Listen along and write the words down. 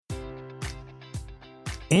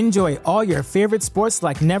Enjoy all your favorite sports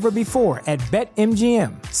like never before at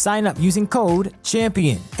BetMGM. Sign up using code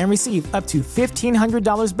CHAMPION and receive up to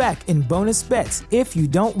 $1,500 back in bonus bets if you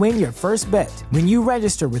don't win your first bet. When you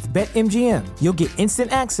register with BetMGM, you'll get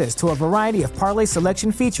instant access to a variety of parlay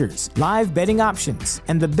selection features, live betting options,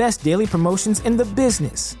 and the best daily promotions in the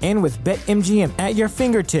business. And with BetMGM at your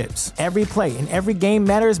fingertips, every play and every game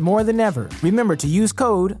matters more than ever. Remember to use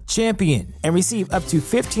code CHAMPION and receive up to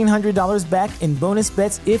 $1,500 back in bonus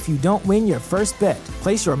bets if you don't win your first bet.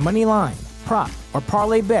 Place your money line, prop, or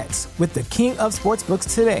parlay bets with the king of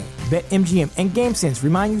sportsbooks today. BetMGM and GameSense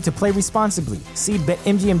remind you to play responsibly. See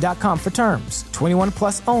BetMGM.com for terms. 21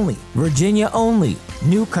 plus only. Virginia only.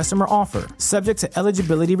 New customer offer. Subject to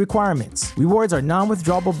eligibility requirements. Rewards are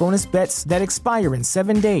non-withdrawable bonus bets that expire in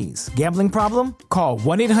 7 days. Gambling problem? Call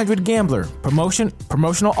 1-800-GAMBLER.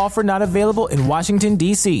 Promotional offer not available in Washington,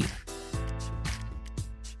 D.C.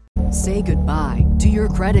 Say goodbye to your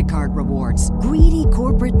credit card rewards. Greedy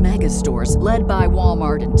corporate mega stores, led by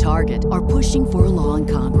Walmart and Target, are pushing for a law in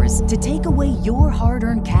Congress to take away your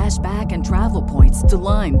hard-earned cash back and travel points to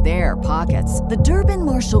line their pockets. The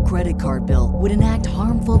Durbin-Marshall credit card bill would enact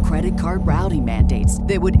harmful credit card routing mandates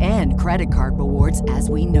that would end credit card rewards as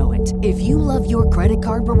we know it. If you love your credit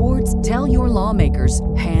card rewards, tell your lawmakers,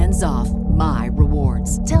 hands off my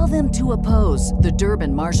rewards. Tell them to oppose the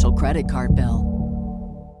Durbin-Marshall credit card bill.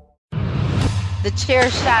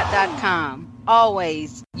 TheChairShot.com.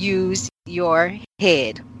 Always use your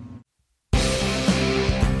head.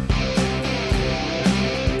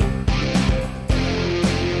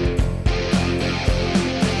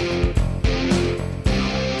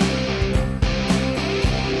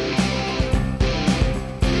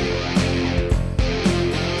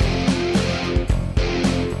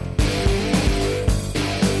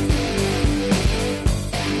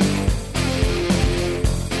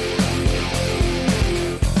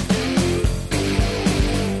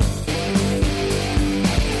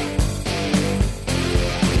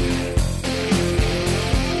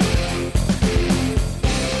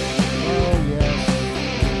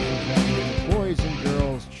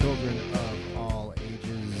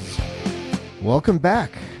 Welcome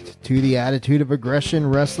back to the Attitude of Aggression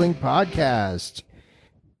Wrestling Podcast.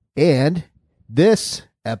 And this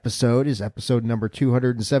episode is episode number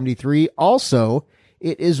 273. Also,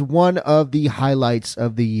 it is one of the highlights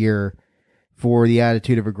of the year for the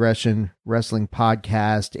Attitude of Aggression Wrestling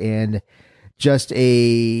Podcast, and just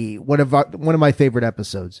one of my favorite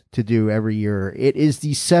episodes to do every year. It is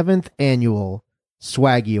the 7th annual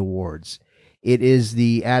Swaggy Awards. It is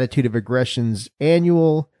the Attitude of Aggression's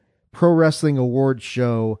annual pro wrestling award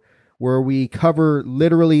show where we cover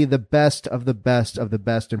literally the best of the best of the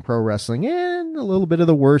best in pro wrestling and a little bit of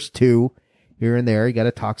the worst too, here and there. You got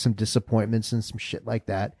to talk some disappointments and some shit like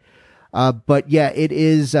that. But yeah, it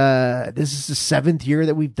is, this is the 7th year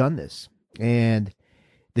that we've done this, and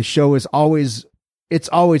the show is it's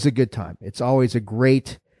always a good time. It's always a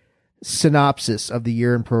great synopsis of the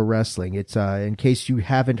year in pro wrestling. It's, in case you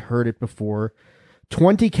haven't heard it before,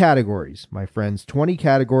 20 categories, my friends, 20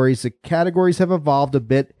 categories. The categories have evolved a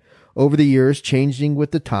bit over the years, changing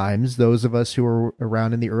with the times. Those of us who were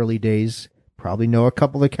around in the early days probably know a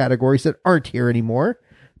couple of categories that aren't here anymore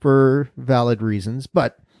for valid reasons.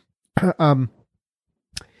 But, yeah,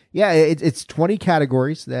 it's 20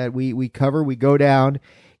 categories that we cover. We go down.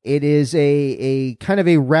 It is a kind of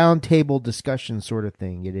a round table discussion sort of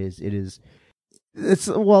thing.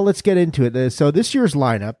 Well, let's get into it. So this year's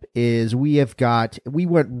lineup is I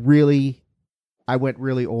went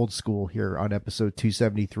really old school here on episode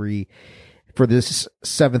 273 for this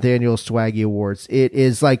 7th annual Swaggy Awards.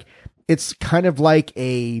 It's kind of like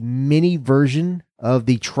a mini version of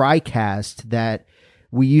the TriCast that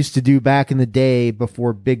we used to do back in the day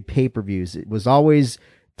before big pay-per-views. It was always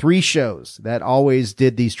 3 shows that always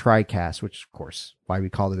did these TriCasts, which of course, why we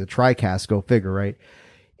called it a TriCast, go figure, right?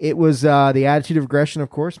 It was the Attitude of Aggression, of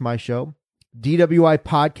course, my show. DWI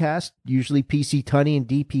Podcast, usually PC Tunney and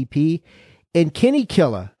DPP. And Kenny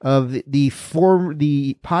Killa of the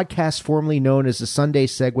podcast formerly known as the Sunday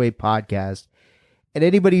Segway Podcast. And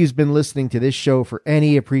anybody who's been listening to this show for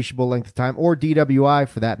any appreciable length of time, or DWI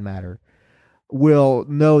for that matter, will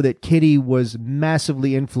know that Kenny was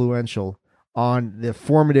massively influential on the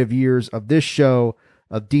formative years of this show,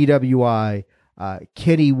 of DWI.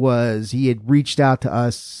 Kenny he had reached out to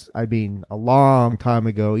us, a long time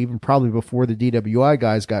ago, even probably before the DWI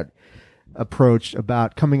guys got approached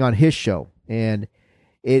about coming on his show. And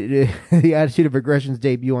the Attitude of Aggression's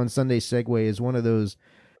debut on Sunday Segway is one of those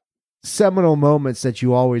seminal moments that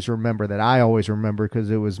you always remember, that I always remember, because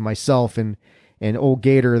it was myself and old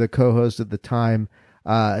Gator, the co-host at the time,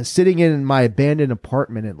 sitting in my abandoned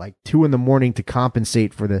apartment at like 2 a.m. to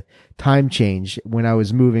compensate for the time change when I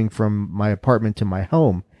was moving from my apartment to my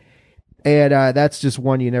home. And that's just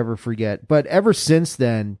one you never forget. But ever since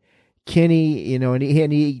then, Kenny,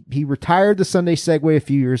 and he retired the Sunday Segway a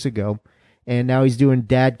few years ago, and now he's doing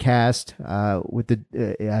Dadcast with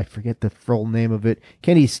the I forget the full name of it.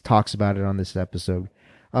 Kenny talks about it on this episode,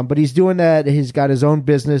 but he's doing that. He's got his own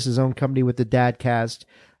business, his own company with the Dadcast,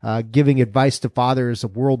 giving advice to fathers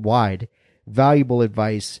worldwide, valuable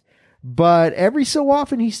advice. But every so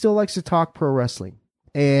often, he still likes to talk pro wrestling.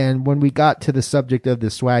 And when we got to the subject of the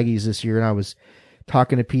Swaggies this year, and I was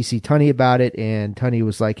talking to PC Tunney about it, and Tunney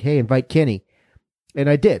was like, hey, invite Kenny. And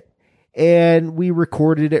I did. And we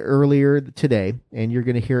recorded it earlier today, and you're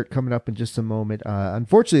going to hear it coming up in just a moment.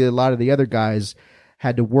 Unfortunately, a lot of the other guys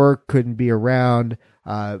had to work, couldn't be around.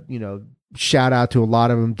 Shout out to a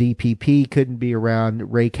lot of them. DPP couldn't be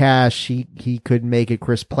around. Ray Cash, he couldn't make it.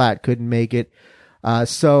 Chris Platt couldn't make it.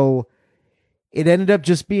 So it ended up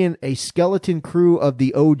just being a skeleton crew of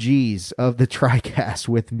the OGs of the TriCast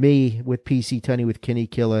with me, with PC Tunney, with Kenny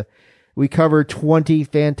Killa. We covered 20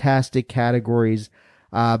 fantastic categories.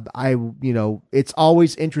 It's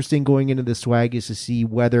always interesting going into the Swaggies to see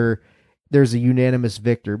whether there's a unanimous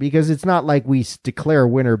victor, because it's not like we declare a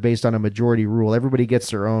winner based on a majority rule. Everybody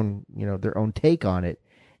gets their own take on it,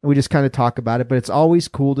 and we just kind of talk about it. But it's always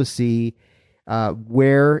cool to see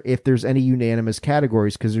if there's any unanimous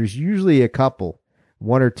categories, because there's usually a couple,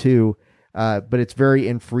 one or two, but it's very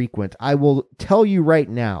infrequent. I will tell you right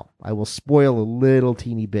now, I will spoil a little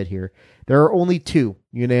teeny bit here. There are only 2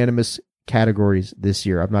 unanimous categories this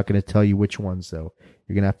year. I'm not going to tell you which ones, though.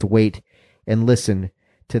 You're going to have to wait and listen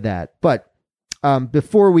to that. But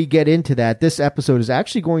before we get into that, this episode is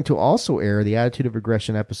actually going to also air, the Attitude of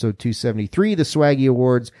Aggression episode 273, the Swaggy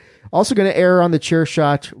Awards, also going to air on the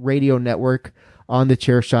Chairshot Radio Network on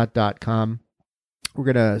thechairshot.com.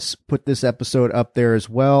 We're going to put this episode up there as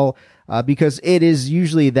well, because it is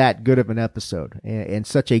usually that good of an episode and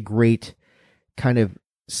such a great kind of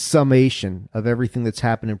summation of everything that's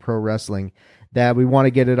happened in pro wrestling that we want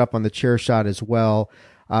to get it up on the Chairshot as well.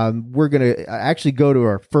 We're going to actually go to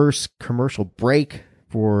our first commercial break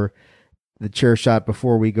for the Chairshot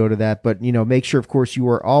before we go to that. But, make sure, of course, you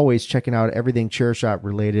are always checking out everything Chairshot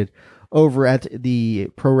related over at the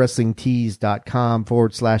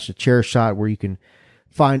prowrestlingtees.com/the-chairshot, where you can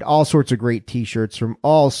find all sorts of great t-shirts from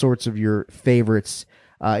all sorts of your favorites,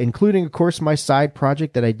 including, of course, my side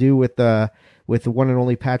project that I do with the one and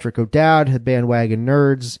only Patrick O'Dowd, the Bandwagon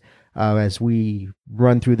Nerds, as we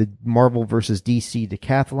run through the Marvel versus DC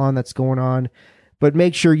decathlon that's going on. But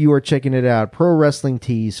make sure you are checking it out. Pro Wrestling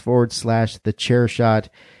Tees /the-chairshot.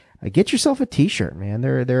 Get yourself a t-shirt, man.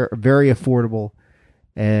 They're very affordable,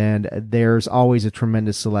 and there's always a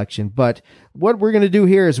tremendous selection. But what we're going to do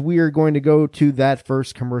here is we are going to go to that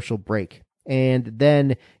first commercial break. And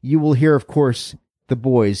then you will hear, of course, the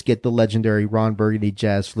boys get the legendary Ron Burgundy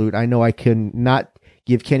jazz flute. I know I can not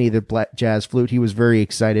give Kenny the jazz flute. He was very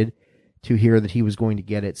excited to hear that he was going to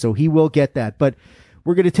get it. So he will get that. But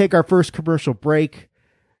we're going to take our first commercial break.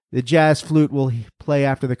 The jazz flute will play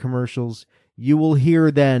after the commercials. You will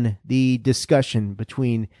hear then the discussion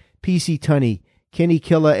between PC Tunney, Kenny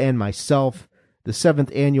Killa, and myself, the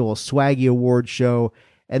 7th annual Swaggy Award show.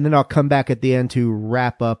 And then I'll come back at the end to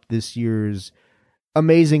wrap up this year's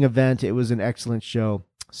amazing event. It was an excellent show.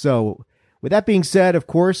 So with that being said, of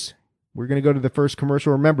course, we're going to go to the first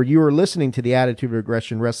commercial. Remember, you are listening to the Attitude of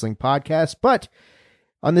Aggression Wrestling podcast, but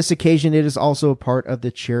on this occasion, it is also a part of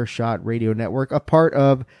the Chairshot Radio Network, a part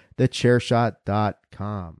of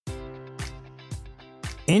thechairshot.com.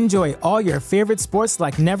 Enjoy all your favorite sports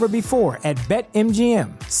like never before at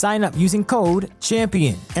BetMGM. Sign up using code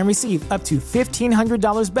CHAMPION and receive up to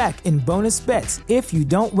 $1,500 back in bonus bets if you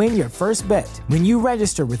don't win your first bet. When you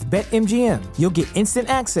register with BetMGM, you'll get instant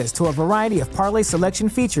access to a variety of parlay selection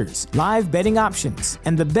features, live betting options,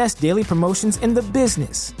 and the best daily promotions in the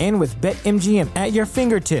business. And with BetMGM at your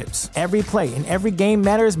fingertips, every play and every game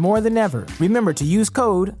matters more than ever. Remember to use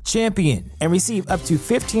code CHAMPION and receive up to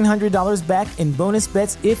 $1,500 back in bonus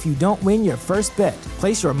bets if you don't win your first bet.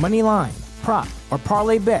 Place your money line, prop, or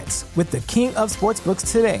parlay bets with the king of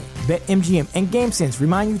sportsbooks today. BetMGM and GameSense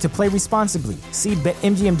remind you to play responsibly. See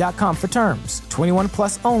BetMGM.com for terms. 21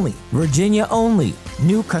 plus only. Virginia only.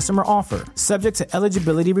 New customer offer. Subject to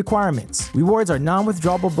eligibility requirements. Rewards are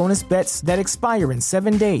non-withdrawable bonus bets that expire in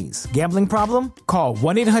 7 days. Gambling problem? Call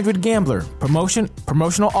 1-800-GAMBLER.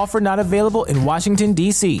 Promotional offer not available in Washington,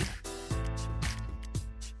 D.C.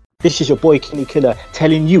 This is your boy Kenny Killer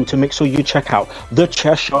telling you to make sure you check out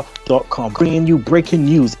thechairshot.com, bringing you breaking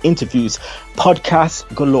news, interviews, podcasts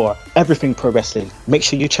galore, everything pro wrestling. Make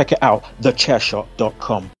sure you check it out,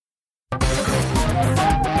 thechairshot.com.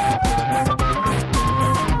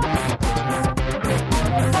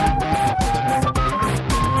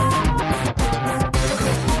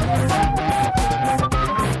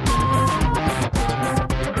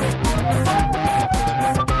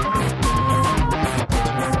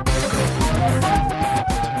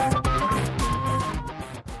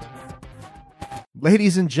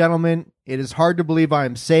 Ladies and gentlemen, it is hard to believe I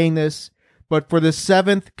am saying this, but for the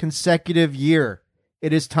 7th consecutive year,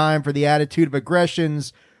 it is time for the Attitude of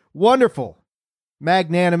Aggression's wonderful,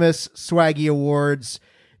 magnanimous Swaggy Awards,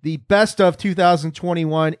 the best of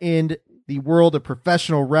 2021 in the world of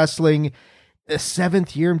professional wrestling. The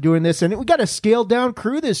 7th year I'm doing this, and we got a scaled down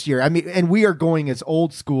crew this year. I mean, and we are going as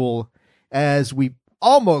old school as we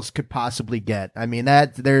almost could possibly get. I mean,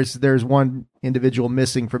 that there's one individual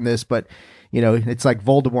missing from this, but you know, it's like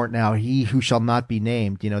Voldemort now, he who shall not be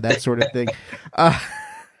named, you know, that sort of thing.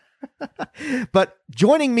 But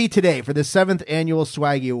joining me today for the 7th annual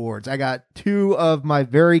Swaggy Awards, I got two of my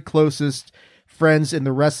very closest friends in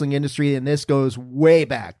the wrestling industry, and this goes way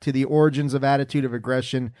back to the origins of Attitude of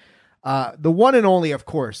Aggression. The one and only, of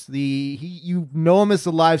course, you know him as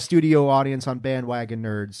the live studio audience on Bandwagon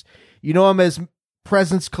Nerds. You know him as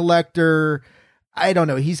Presence Collector. I don't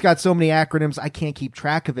know. He's got so many acronyms, I can't keep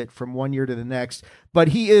track of it from one year to the next. But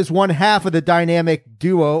he is one half of the dynamic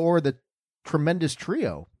duo, or the tremendous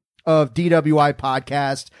trio of DWI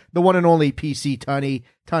Podcast, the one and only PC Tunney.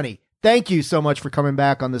 Tunney, thank you so much for coming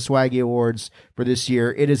back on the Swaggy Awards for this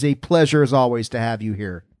year. It is a pleasure, as always, to have you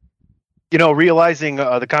here. You know, realizing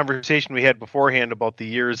the conversation we had beforehand about the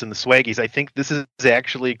years and the Swaggies, I think this is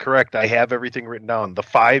actually correct. I have everything written down.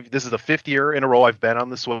 This is the 5th year in a row I've been on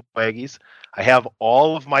the Swaggies. I have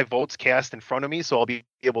all of my votes cast in front of me, so I'll be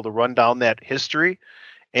able to run down that history.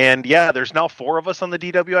 And yeah, there's now 4 of us on the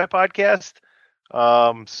DWI podcast.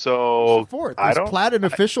 So fourth? Is Platt an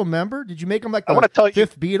official member? Did you make him like the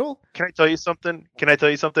 5th Beatle? Can I tell you something?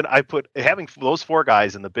 I put, having those 4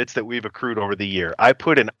 guys and the bits that we've accrued over the year, I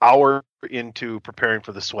put an hour into preparing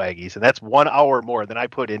for the Swaggies, and that's 1 hour more than I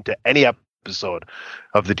put into any episode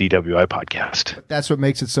of the DWI podcast. But that's what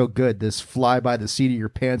makes it so good, this fly by the seat of your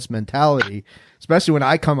pants mentality, especially when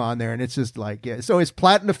I come on there and it's just like, yeah. So is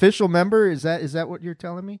Platt an official member? Is that what you're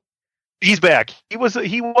telling me? He's back. He was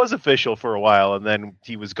official for a while, and then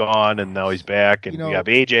he was gone, and now he's back, and we have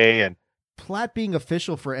AJ. And Platt being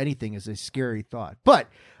official for anything is a scary thought. But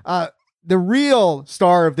the real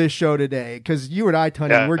star of this show today, because you and I,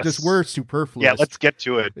 Tony, yes. we're superfluous. Yeah, let's get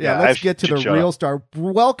to it. Yeah, let's get to the real star.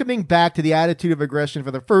 Welcoming back to the Attitude of Aggression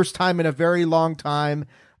for the first time in a very long time,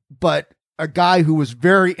 but a guy who was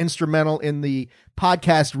very instrumental in the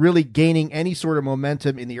podcast really gaining any sort of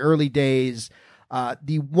momentum in the early days.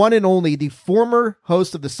 The one and only, the former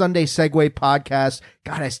host of the Sunday Segway podcast.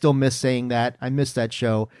 God, I still miss saying that. I miss that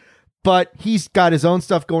show. But he's got his own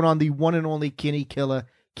stuff going on. The one and only Kenny Killer.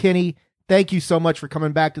 Kenny, thank you so much for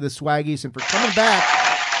coming back to the Swaggies and for coming back.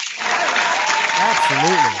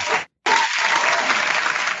 Absolutely.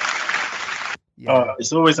 Yeah.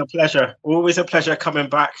 It's always a pleasure. Always a pleasure coming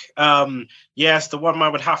back. Yes, the one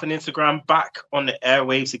man with half an Instagram back on the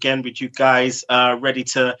airwaves again with you guys, ready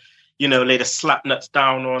to lay the slap nuts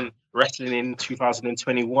down on wrestling in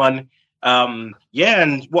 2021. And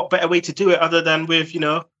what better way to do it other than with,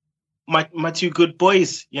 my 2 good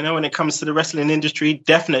boys, when it comes to the wrestling industry,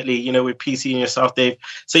 definitely, with PC and yourself, Dave.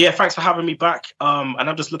 So yeah, thanks for having me back. And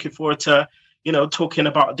I'm just looking forward to, talking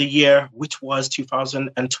about the year, which was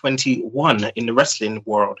 2021 in the wrestling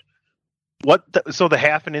world. So the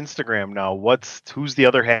half an Instagram now, who's the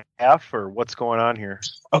other half, or what's going on here?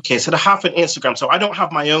 Okay, so the half an Instagram. So I don't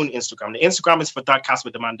have my own Instagram. The Instagram is for Dadcast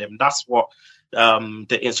with the Man Dem. That's what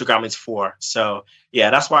the Instagram is for. So yeah,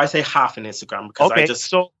 that's why I say half an Instagram, because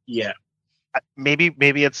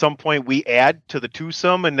maybe at some point we add to the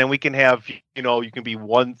twosome, and then we can have, you can be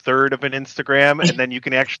 1/3 of an Instagram, and then you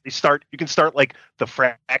can actually start like the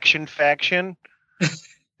fraction faction.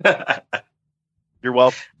 You're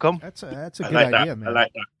welcome. That's a good idea, man.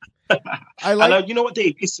 I like that. You know what,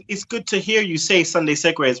 Dave? It's good to hear you say Sunday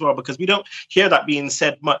Segway as well, because we don't hear that being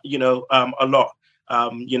said, a lot.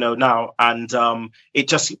 now. And it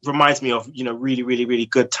just reminds me of, really, really, really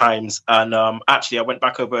good times. And actually, I went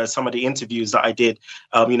back over some of the interviews that I did,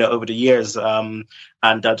 over the years.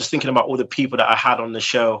 And just thinking about all the people that I had on the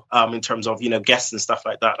show in terms of, guests and stuff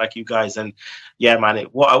like that, like you guys. And yeah, man,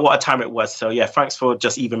 what a time it was. So yeah, thanks for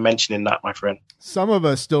just even mentioning that, my friend. Some of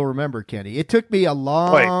us still remember, Kenny. It took me a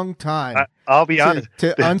long time. I'll be honest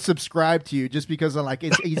to unsubscribe to you just because I'm like,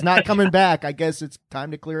 he's not coming back. I guess it's time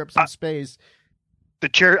to clear up some space.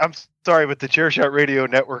 I'm sorry, but the Chairshot Radio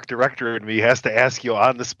Network director in me has to ask you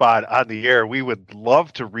on the spot, on the air. We would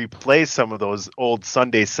love to replay some of those old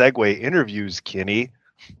Sunday Segway interviews, Kenny.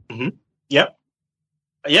 Mm-hmm. Yep.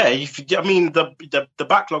 Yeah. The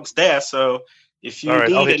backlog's there. So if you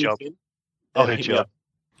need anything, I'll hit you up.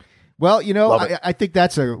 Well, I think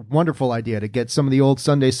that's a wonderful idea to get some of the old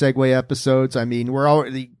Sunday Segway episodes. I mean, we're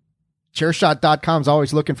already Chairshot.com is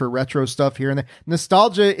always looking for retro stuff here and there.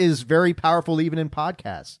 Nostalgia is very powerful even in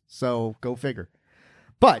podcasts, so go figure.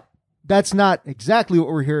 But that's not exactly what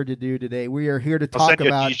we're here to do today. We are here to talk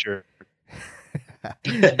about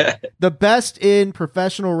the best in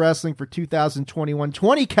professional wrestling for 2021.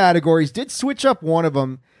 20 categories. Did switch up one of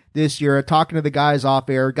them this year. Talking to the guys off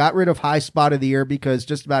air, got rid of high spot of the year because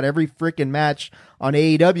just about every freaking match on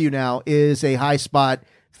AEW now is a high spot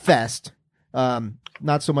fest.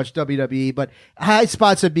 Not so much WWE, but high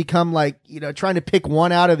spots have become like, trying to pick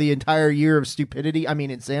one out of the entire year of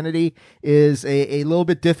insanity is a little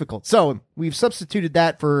bit difficult. So we've substituted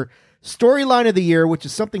that for storyline of the year, which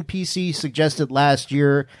is something PC suggested last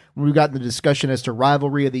year when we got in the discussion as to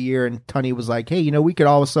rivalry of the year. And Tunney was like, hey, we could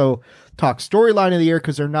also talk storyline of the year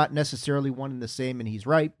because they're not necessarily one and the same. And he's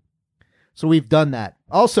right. So we've done that.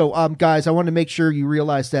 Also, guys, I want to make sure you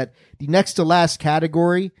realize that the next to last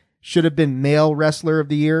category should have been male wrestler of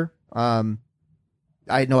the year. I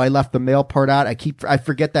know I left the male part out. I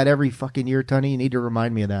forget that every fucking year, Tunney. You need to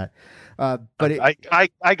remind me of that. But I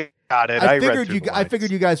got it. I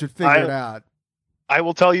figured you guys would figure it out. I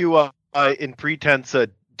will tell you, in pretense,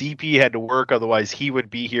 DP had to work, otherwise he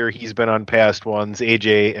would be here. He's been on past ones,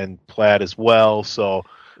 AJ and Plaid as well. So,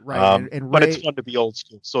 right. And Ray, but it's fun to be old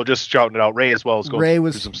school. So just shouting it out. Ray as well is going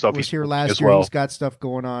through some stuff. Was here last year. He's got stuff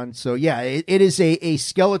going on. So yeah, it is a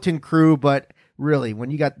skeleton crew. But really, when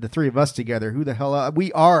you got the three of us together, who the hell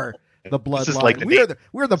we are? The bloodline. Like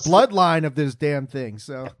we're the bloodline of this damn thing.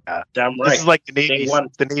 So damn right. This is like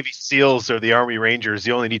the Navy SEALs or the Army Rangers.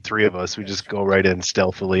 You only need three of us. We just go right in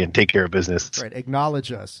stealthily and take care of business. Right.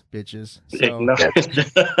 Acknowledge us, bitches.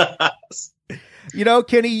 So,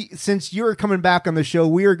 Kenny, since you're coming back on the show,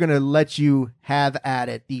 we are going to let you have at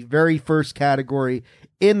it. The very first category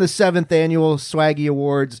in the 7th annual Swaggy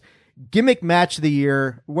Awards. Gimmick match of the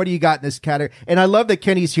year. What do you got in this category? And I love that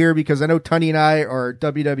Kenny's here because I know Tunney and I are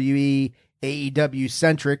WWE, AEW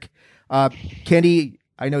centric. Kenny,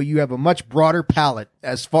 I know you have a much broader palette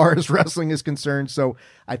as far as wrestling is concerned. So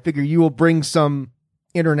I figure you will bring some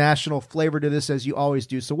international flavor to this as you always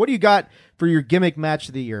do. So what do you got for your gimmick match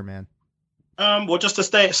of the year, man? Well, just to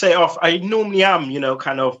say off, I normally am,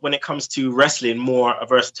 kind of when it comes to wrestling, more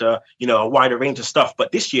averse to, a wider range of stuff.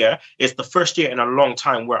 But this year is the first year in a long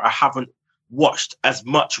time where I haven't watched as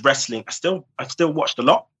much wrestling. I still watched a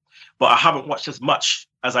lot, but I haven't watched as much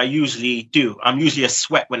as I usually do. I'm usually a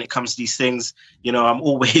sweat when it comes to these things. I'm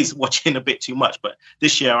always watching a bit too much, but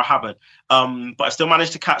this year I haven't. But I still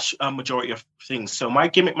managed to catch a majority of things. So my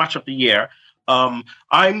gimmick match of the year,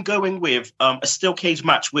 I'm going with a steel cage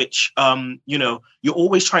match, which, you're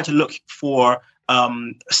always trying to look for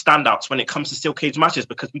standouts when it comes to steel cage matches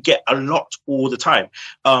because we get a lot all the time.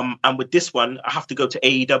 And with this one, I have to go to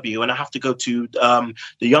AEW and I have to go to the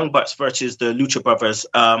Young Bucks versus the Lucha Brothers.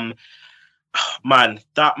 Man,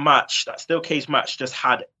 that steel cage match just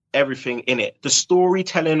had everything in it. The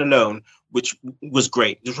storytelling alone, which was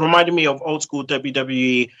great. It reminded me of old school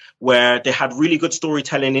WWE where they had really good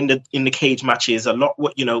storytelling in the cage matches. A lot,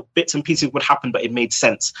 bits and pieces would happen, but it made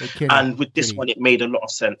sense. And with this one, it made a lot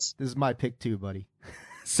of sense. This is my pick too, buddy.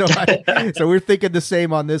 So we're thinking the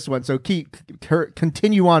same on this one. So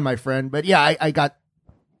continue on, my friend. But yeah, I got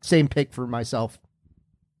same pick for myself.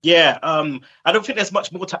 Yeah, I don't think there's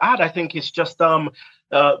much more to add. I think it's just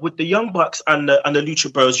with the Young Bucks and the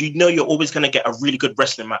Lucha Bros, you're always going to get a really good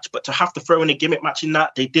wrestling match. But to have to throw in a gimmick match in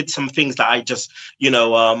that, they did some things that I just,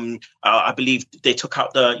 I believe they took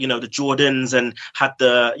out the Jordans and had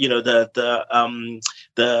the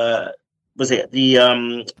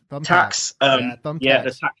tax,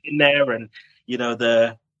 the tack in there, and it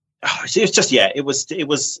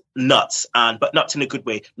was nuts, but nuts in a good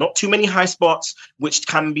way. Not too many high spots, which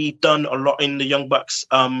can be done a lot in the Young Bucks.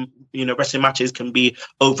 Wrestling matches can be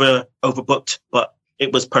overbooked, but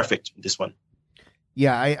it was perfect. This one.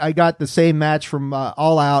 Yeah, I got the same match from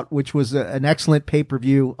All Out, which was an excellent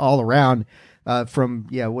pay-per-view all around.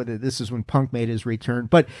 This is when Punk made his return.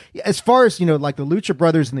 But as far as, like the Lucha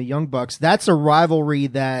Brothers and the Young Bucks, that's a rivalry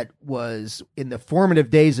that was in the formative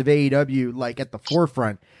days of AEW, like at the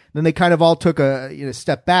forefront. Then they kind of all took a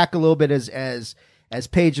step back a little bit as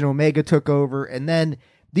Page and Omega took over. And then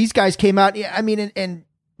these guys came out. Yeah, I mean, and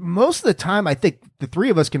most of the time, I think the three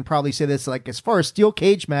of us can probably say this, like as far as steel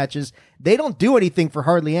cage matches, they don't do anything for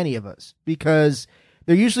hardly any of us because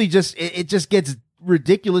they're usually just, it just gets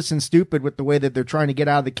ridiculous and stupid with the way that they're trying to get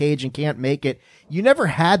out of the cage and can't make it. You never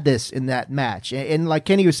had this in that match. And like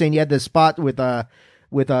Kenny was saying, you had this spot with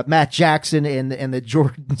Matt Jackson and the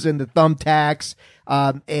Jordans and the thumbtacks.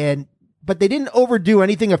 But they didn't overdo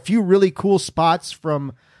anything. A few really cool spots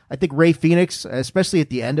from, I think, Rey Fenix, especially at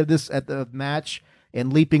the end of the match,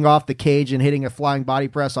 and leaping off the cage and hitting a flying body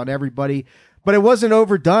press on everybody. But it wasn't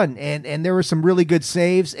overdone. And there were some really good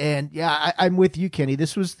saves. And yeah, I'm with you, Kenny.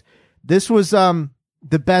 This was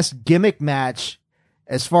the best gimmick match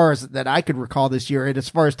as far as that I could recall this year. And as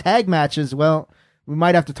far as tag matches, well, we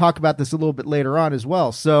might have to talk about this a little bit later on as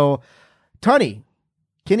well. So, Tony,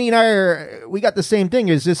 Kenny and I we got the same thing.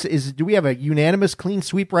 Do we have a unanimous clean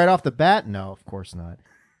sweep right off the bat? No, of course not.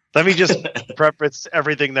 Let me just preface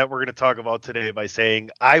everything that we're going to talk about today by saying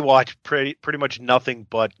I watch pretty much nothing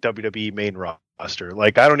but WWE main roster.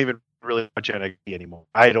 Like, I don't even really watch NXT anymore.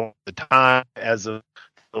 I don't have the time as of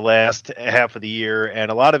the last half of the year,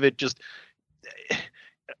 and a lot of it just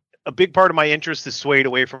a big part of my interest is swayed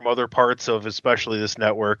away from other parts of especially this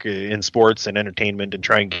network in sports and entertainment and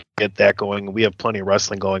trying to get that going. We have plenty of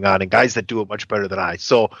wrestling going on and guys that do it much better than I.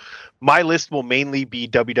 So my list will mainly be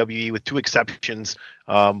WWE with two exceptions.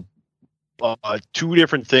 Two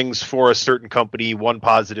different things for a certain company, one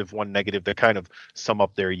positive, one negative, that kind of sum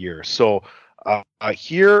up their year. So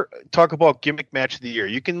here, talk about gimmick match of the year.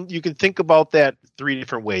 You can think about that three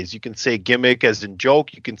different ways. You can say gimmick as in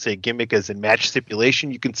joke. You can say gimmick as in match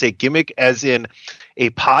stipulation. You can say gimmick as in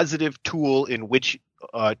a positive tool in which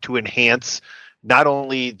to enhance not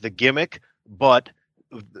only the gimmick but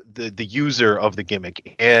the user of the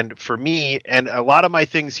gimmick. And for me, and a lot of my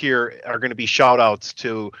things here are going to be shout outs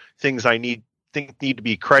to things I think need to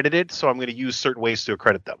be credited. So I'm going to use certain ways to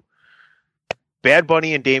accredit them. Bad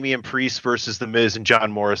Bunny and Damian Priest versus The Miz and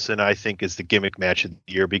John Morrison, I think, is the gimmick match of the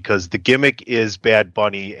year because the gimmick is Bad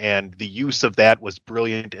Bunny and the use of that was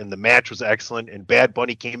brilliant and the match was excellent and Bad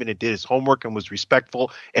Bunny came in and did his homework and was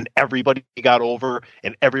respectful and everybody got over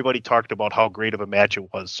and everybody talked about how great of a match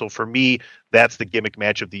it was. So for me, that's the gimmick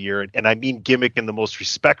match of the year. And I mean gimmick in the most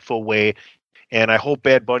respectful way. And I hope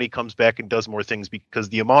Bad Bunny comes back and does more things because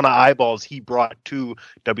the amount of eyeballs he brought to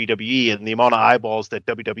WWE and the amount of eyeballs that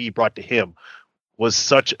WWE brought to him was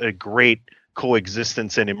such a great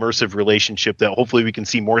coexistence and immersive relationship that hopefully we can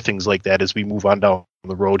see more things like that as we move on down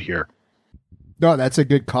the road here. No, that's a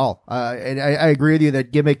good call. And I agree with you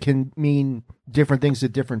that gimmick can mean different things to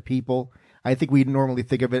different people. I think we normally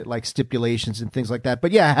think of it like stipulations and things like that.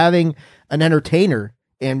 But yeah, having an entertainer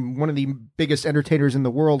and one of the biggest entertainers in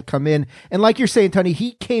the world come in. And like you're saying, Tony,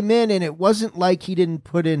 he came in and it wasn't like he didn't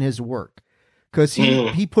put in his work. Because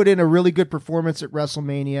he put in a really good performance at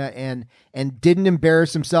WrestleMania and didn't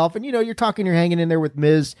embarrass himself. And, you're hanging in there with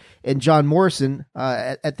Miz and John Morrison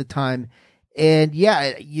at the time. And,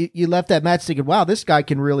 yeah, you left that match thinking, wow, this guy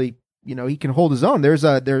can really, he can hold his own. I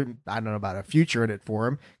don't know about a future in it for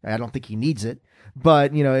him. I don't think he needs it.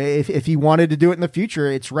 But, if he wanted to do it in the future,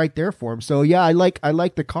 it's right there for him. So, yeah, I like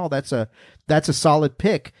the call. That's a solid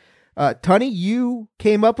pick. Tony, you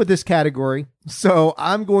came up with this category, so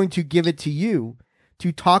I'm going to give it to you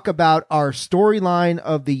to talk about our storyline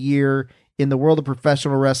of the year in the world of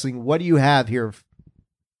professional wrestling. What do you have here?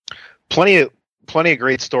 Plenty of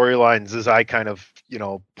great storylines as I kind of,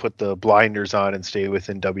 put the blinders on and stay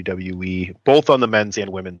within WWE, both on the men's and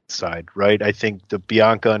women's side, right? I think the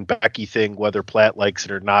Bianca and Becky thing, whether Platt likes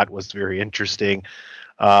it or not, was very interesting.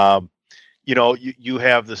 You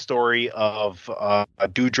have the story of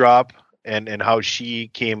Doudrop and how she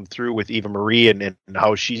came through with Eva Marie and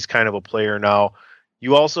how she's kind of a player now.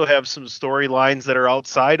 You also have some storylines that are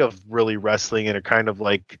outside of really wrestling and are kind of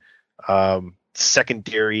like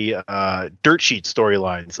secondary dirt sheet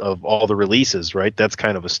storylines of all the releases, right? That's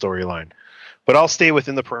kind of a storyline. But I'll stay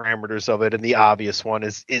within the parameters of it, and the obvious one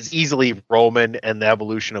is easily Roman and the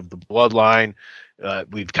evolution of the bloodline.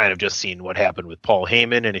 We've kind of just seen what happened with Paul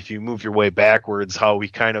Heyman, and if you move your way backwards, how we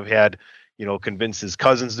kind of had, convinced his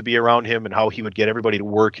cousins to be around him and how he would get everybody to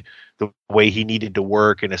work the way he needed to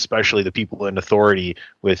work, and especially the people in authority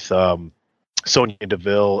with Sonya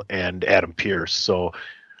Deville and Adam Pearce. So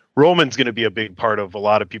Roman's going to be a big part of a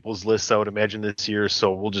lot of people's lists, I would imagine, this year.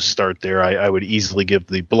 So we'll just start there. I would easily give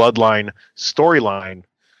the Bloodline storyline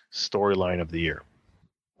of the year.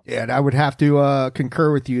 Yeah, and I would have to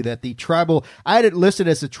concur with you that I had it listed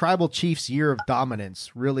as the Tribal Chief's year of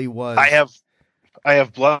dominance. Really was. I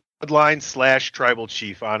have Bloodline / Tribal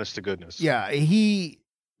Chief. Honest to goodness. Yeah,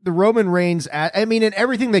 the Roman Reigns. And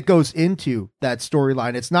everything that goes into that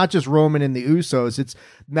storyline. It's not just Roman and the Usos. It's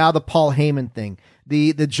now the Paul Heyman thing,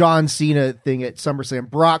 the John Cena thing at SummerSlam,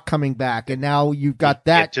 Brock coming back, and now you've got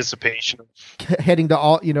that anticipation heading to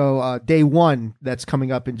all day one that's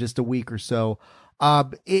coming up in just a week or so.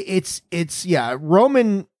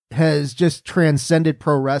 Roman has just transcended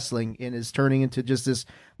pro wrestling and is turning into just this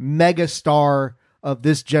mega star of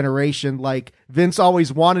this generation, like Vince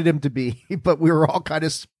always wanted him to be, but we were all kind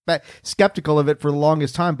of skeptical of it for the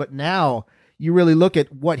longest time. But now you really look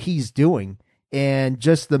at what he's doing and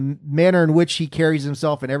just the manner in which he carries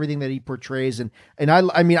himself and everything that he portrays. And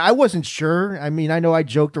I wasn't sure. I know I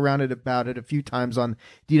joked around about it a few times on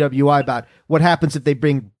DWI about what happens if they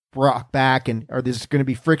bring Brock back, and are there's going to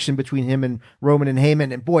be friction between him and Roman and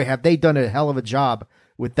Heyman, and boy, have they done a hell of a job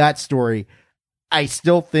with that story. I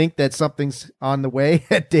still think that something's on the way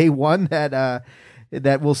at day one that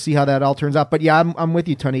we'll see how that all turns out. But yeah, I'm with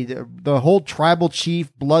you, Tony. The whole Tribal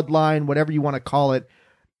Chief, Bloodline, whatever you want to call it,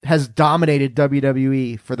 has dominated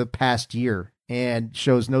WWE for the past year and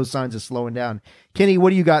shows no signs of slowing down. Kenny, what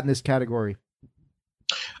do you got in this category?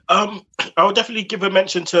 I would definitely give a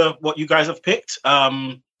mention to what you guys have picked.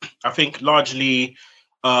 I think largely,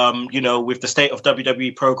 with the state of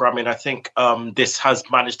WWE programming, I think this has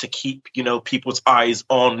managed to keep, people's eyes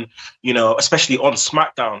on, especially on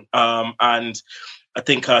SmackDown. And I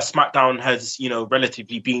think SmackDown has,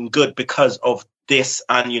 relatively been good because of this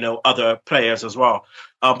and, other players as well.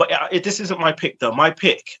 But this isn't my pick, though. My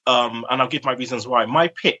pick, and I'll give my reasons why. My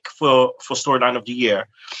pick for storyline of the year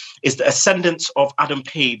is the ascendance of Adam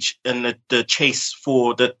Page and the chase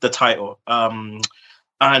for the title.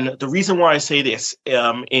 And the reason why I say this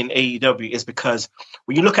in AEW is because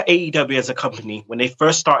when you look at AEW as a company, when they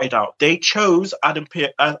first started out, they chose Adam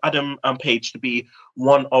Page to be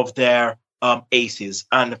one of their aces.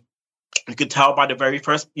 And you could tell by the very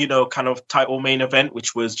first, kind of title main event,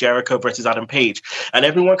 which was Jericho versus Adam Page. And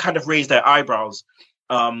everyone kind of raised their eyebrows.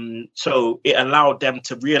 So it allowed them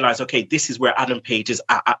to realize, okay, this is where Adam Page is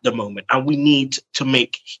at the moment. And we need to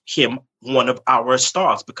make him one of our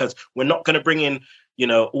stars, because we're not going to bring in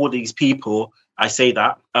all these people. I say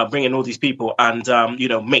that, bring in all these people and,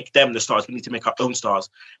 make them the stars. We need to make our own stars.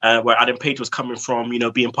 Where Adam Page was coming from,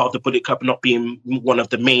 being part of the Bullet Club and not being one of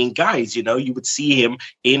the main guys, you would see him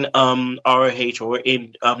in ROH or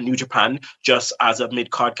in New Japan just as a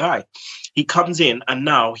mid-card guy. He comes in and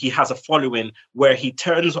now he has a following where he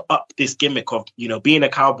turns up this gimmick of, being a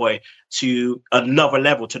cowboy to another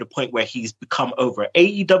level, to the point where he's become over.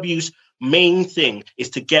 AEW's main thing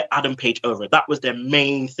is to get Adam Page over. That was their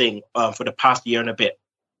main thing for the past year and a bit.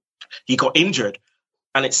 He got injured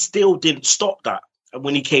and it still didn't stop that. And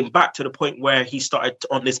when he came back, to the point where he started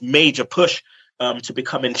on this major push to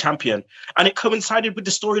becoming champion. And it coincided with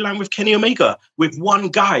the storyline with Kenny Omega, with one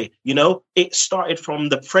guy. It started from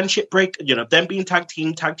the friendship break, them being tag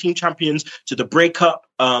team champions, to the breakup.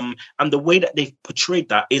 And the way that they've portrayed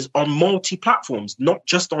that is on multi-platforms, not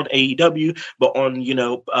just on AEW, but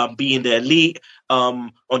on, Being the Elite,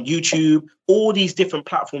 on YouTube, all these different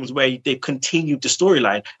platforms where they've continued the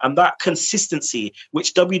storyline. And that consistency,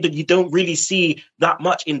 which you don't really see that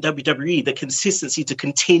much in WWE, the consistency to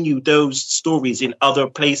continue those stories in other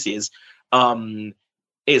places, it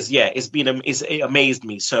amazed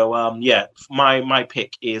me. So, my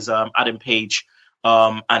pick is Adam Page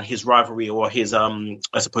and his rivalry, or his,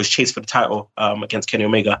 chase for the title against Kenny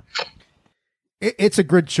Omega. It's a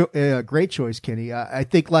great choice, Kenny. I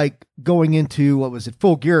think going into, what was it,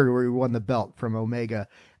 Full Gear, where he won the belt from Omega.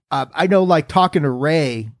 I know, talking to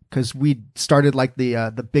Ray, because we started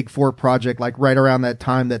the Big Four project, right around that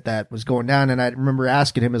time that was going down. And I remember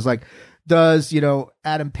asking him, does,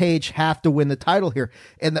 Adam Page have to win the title here?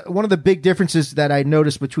 And one of the big differences that I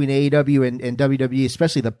noticed between AEW and WWE,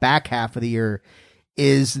 especially the back half of the year,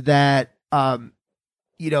 is that,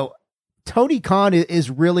 Tony Khan is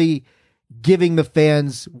really giving the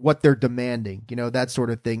fans what they're demanding, that sort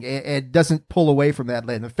of thing. It doesn't pull away from that.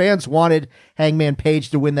 And the fans wanted Hangman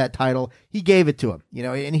Page to win that title. He gave it to him,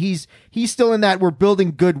 and he's still in that we're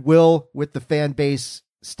building goodwill with the fan base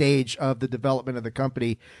stage of the development of the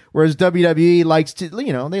company. Whereas WWE likes to,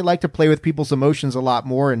 they like to play with people's emotions a lot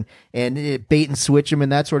more and bait and switch them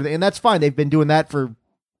and that sort of thing. And that's fine. They've been doing that for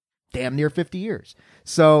damn near 50 years.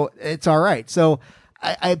 So it's all right. So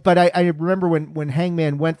But I remember when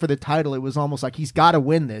Hangman went for the title, it was almost like he's got to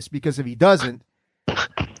win this, because if he doesn't,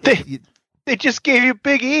 they just gave you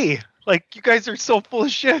Big E. Like, you guys are so full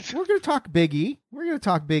of shit. We're going to talk Big E.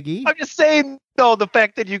 I'm just saying, though, the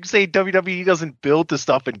fact that you say WWE doesn't build the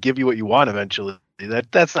stuff and give you what you want eventually,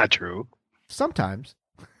 that's not true. Sometimes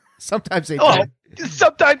they do.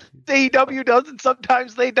 Sometimes AEW does, and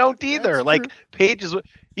sometimes they don't either. That's like true. Paige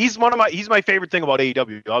he's my favorite thing about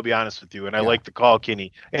AEW. I'll be honest with you, and I like the call,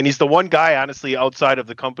 Kenny. And he's the one guy, honestly, outside of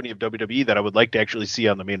the company of WWE that I would like to actually see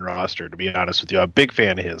on the main roster. To be honest with you, I'm a big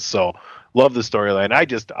fan of his. So love the storyline.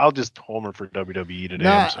 I'll just homer for WWE today.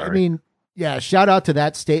 I'm sorry. I mean, yeah. Shout out to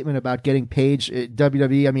that statement about getting Paige at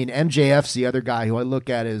WWE. I mean, MJF's the other guy who I look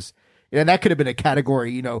at as. And that could have been a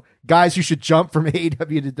category, guys who should jump from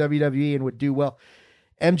AEW to WWE and would do well.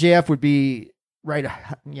 MJF would be right.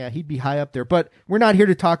 Yeah, he'd be high up there, but we're not here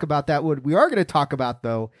to talk about that. What we are going to talk about,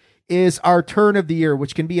 though, is our turn of the year,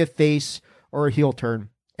 which can be a face or a heel turn.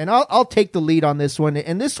 And I'll take the lead on this one.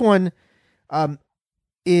 And this one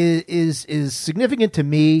is significant to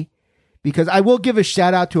me, because I will give a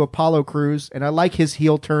shout out to Apollo Crews, and I like his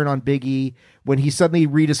heel turn on Big E when he suddenly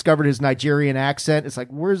rediscovered his Nigerian accent. It's like,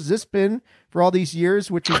 where's this been for all these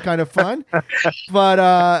years, which is kind of fun. But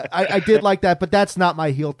I did like that, but that's not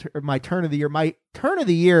my my turn of the year. My turn of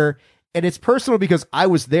the year, and it's personal because I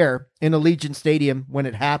was there in Allegiant Stadium when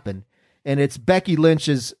it happened, and it's Becky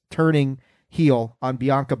Lynch's turning heel on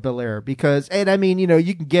Bianca Belair, because, and I mean, you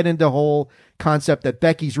can get into the whole concept that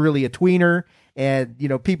Becky's really a tweener, and,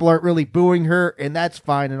 people aren't really booing her, and that's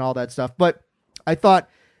fine and all that stuff. But I thought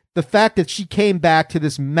the fact that she came back to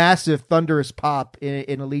this massive thunderous pop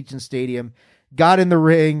in Allegiant Stadium, got in the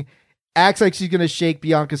ring, acts like she's going to shake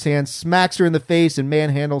Bianca's hand, smacks her in the face, and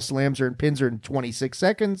manhandle slams her and pins her in 26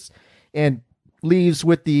 seconds, and leaves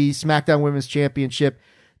with the SmackDown Women's Championship,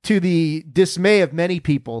 to the dismay of many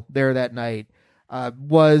people there that night,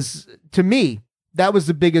 was, to me, that was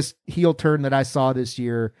the biggest heel turn that I saw this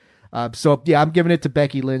year. So yeah, I'm giving it to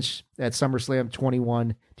Becky Lynch at SummerSlam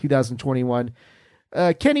 2021.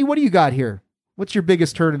 Kenny, what do you got here? What's your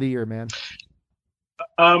biggest turn of the year, man?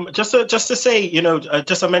 Just to say,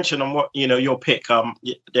 just a mention on what, your pick.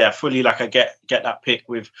 Yeah, fully, like, I get that pick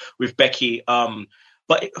with Becky.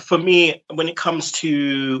 But for me, when it comes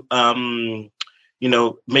to,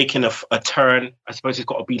 making a turn, I suppose it's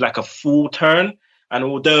got to be like a full turn. And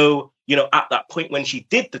although, at that point when she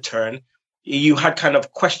did the turn, you had kind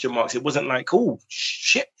of question marks. It wasn't like, oh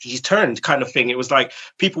shit, she's turned kind of thing. It was like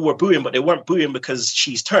people were booing, but they weren't booing because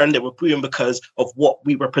she's turned. They were booing because of what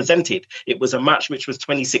we were presented. It was a match which was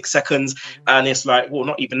 26 seconds. And it's like, well,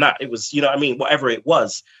 not even that. It was, whatever it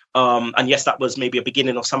was. And yes, that was maybe a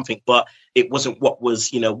beginning of something, but it wasn't what was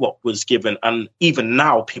given. And even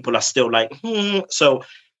now people are still like, So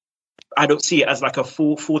I don't see it as like a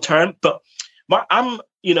full turn, but I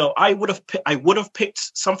would have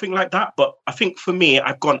picked something like that, but I think for me,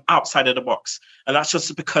 I've gone outside of the box, and that's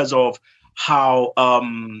just because of how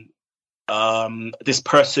this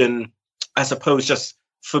person, I suppose, just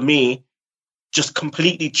for me, just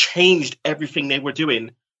completely changed everything they were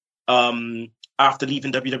doing after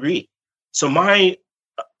leaving WWE. So my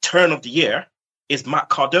turn of the year is Matt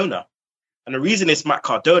Cardona, and the reason it's Matt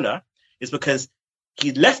Cardona is because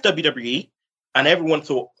he left WWE, and everyone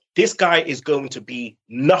thought, this guy is going to be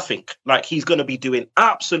nothing. Like, he's going to be doing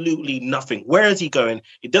absolutely nothing. Where is he going?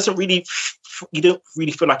 It doesn't really, you don't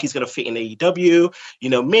really feel like he's going to fit in AEW,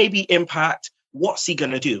 maybe Impact. What's he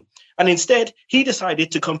going to do? And instead, he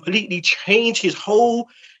decided to completely change his whole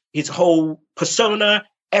persona,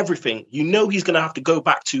 everything. He's going to have to go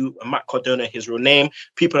back to Matt Cardona, his real name.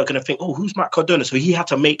 People are going to think, oh, who's Matt Cardona? So he had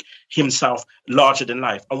to make himself larger than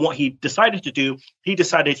life. And what he decided to do, he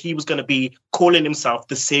decided he was going to be calling himself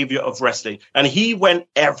the savior of wrestling. And he went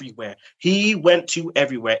everywhere. He went to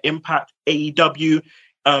everywhere. Impact, AEW,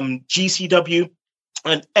 GCW,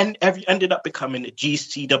 and ended up becoming the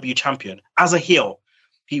GCW champion as a heel.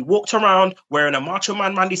 He walked around wearing a Macho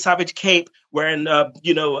Man Randy Savage cape, wearing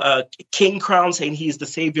king crown, saying he's the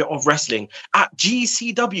savior of wrestling. At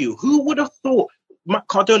GCW, who would have thought Matt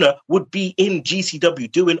Cardona would be in GCW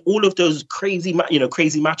doing all of those crazy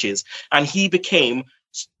matches? And he became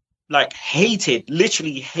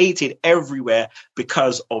literally hated everywhere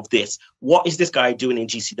because of this. What is this guy doing in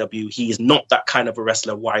GCW? He is not that kind of a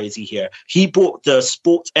wrestler. Why is he here? He brought the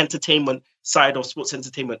sports entertainment side of sports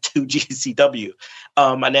entertainment to GCW,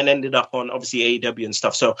 and then ended up on obviously AEW and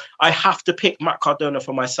stuff. So I have to pick Matt Cardona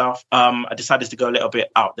for myself. I decided to go a little bit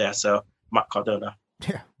out there. So Matt Cardona.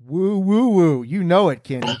 Yeah. Woo, woo, woo. You know it,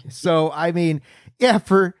 Kenny. So, I mean, yeah,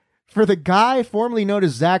 for the guy formerly known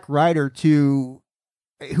as Zack Ryder to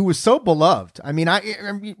who was so beloved. I mean, a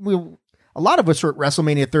lot of us were at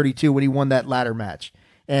WrestleMania 32 when he won that ladder match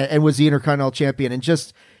and was the Intercontinental Champion, and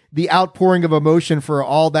just the outpouring of emotion for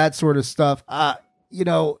all that sort of stuff.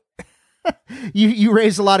 You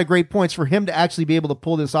raised a lot of great points. For him to actually be able to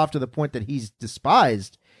pull this off to the point that he's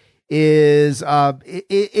despised is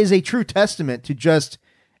a true testament to just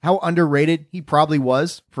how underrated he probably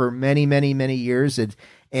was for many, many, many years.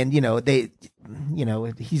 And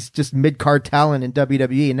he's just mid-card talent in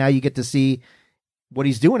WWE, and now you get to see what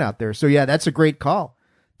he's doing out there. So yeah, that's a great call.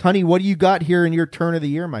 Tunney, what do you got here in your turn of the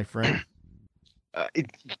year, my friend?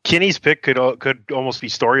 Kenny's pick could almost be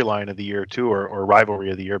storyline of the year too, or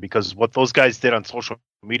rivalry of the year, because what those guys did on social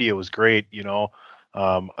media was great.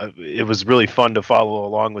 It was really fun to follow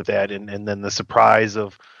along with that, and then the surprise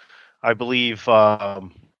of, I believe,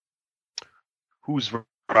 who's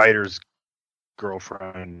Ryder's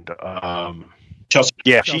girlfriend? Chelsea.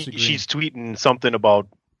 Yeah, Chelsea she's tweeting something about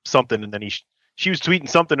something, and then she was tweeting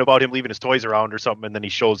something about him leaving his toys around or something, and then he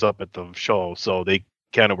shows up at the show. So they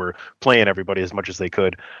kind of were playing everybody as much as they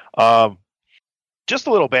could. Just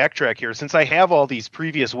a little backtrack here, since I have all these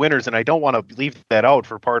previous winners, and I don't want to leave that out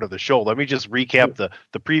for part of the show. Let me just recap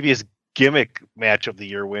the previous gimmick match of the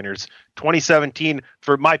year winners. 2017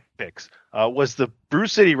 for my picks was the Brew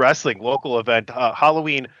City Wrestling local event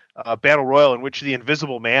Halloween Battle Royal, in which the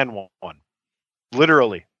Invisible Man won.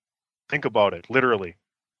 Literally, think about it. Literally,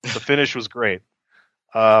 the finish was great.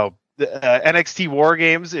 The NXT War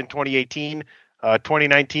Games in 2018.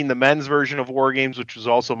 2019, the men's version of War Games, which was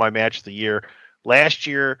also my match of the year. Last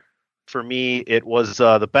year, for me, it was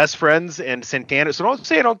the Best Friends and Santana. So don't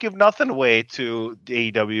say I don't give nothing away to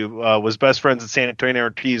AEW. Was Best Friends and San Antonio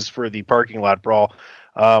Ortiz for the parking lot brawl.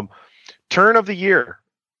 Turn of the year,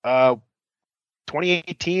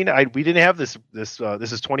 2018. We didn't have this. This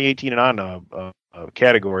is 2018 and on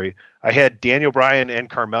category. I had Daniel Bryan and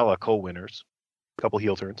Carmella co-winners. A couple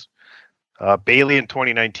heel turns. Bayley in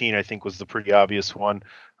 2019, I think, was the pretty obvious one.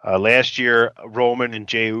 Last year, Roman and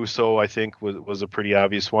Jey Uso, I think, was a pretty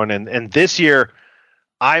obvious one. And this year,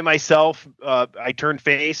 I myself, I turned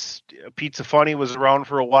face. Pizza Funny was around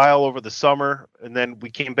for a while over the summer, and then we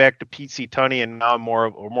came back to Pizza Tunney, and now I'm more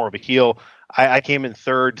of a heel. I came in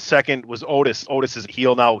third. Second was Otis. Otis is a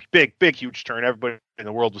heel now. Big, huge turn. Everybody in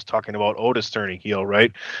the world was talking about Otis turning heel,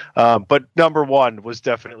 right? But number one was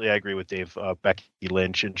definitely, I agree with Dave, Becky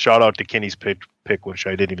Lynch. And shout out to Kenny's pick, which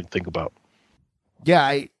I didn't even think about.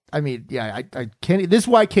 Yeah, Kenny. This is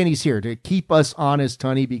why Kenny's here, to keep us honest,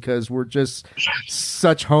 Tunney, because we're just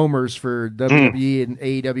such homers for WWE and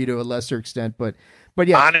AEW to a lesser extent. But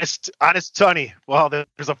yeah, honest Tunney. Well,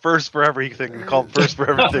 there's a first for everything. We call it first for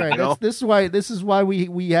everything. Right, this is why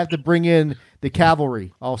we have to bring in the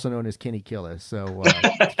cavalry, also known as Kenny Killis. So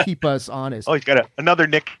keep us honest. Oh, he's got another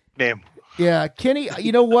nickname. Yeah, Kenny,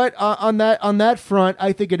 you know what? On that front,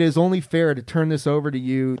 I think it is only fair to turn this over to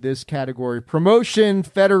you, this category. Promotion,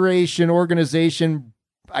 federation, organization,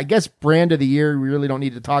 I guess brand of the year. We really don't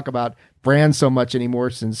need to talk about brand so much anymore,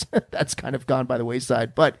 since that's kind of gone by the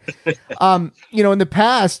wayside. But, in the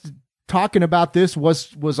past, talking about this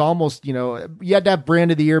was almost, you had to have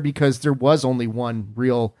brand of the year because there was only one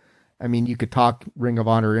real. I mean, you could talk Ring of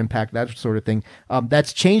Honor, Impact, that sort of thing.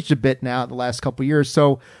 That's changed a bit now the last couple of years.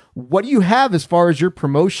 So what do you have as far as your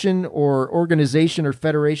promotion or organization or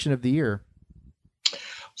federation of the year?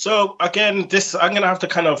 So again, I'm going to have to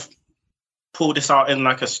kind of pull this out in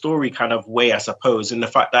like a story kind of way, I suppose, in the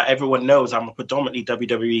fact that everyone knows I'm a predominantly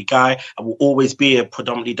WWE guy. I will always be a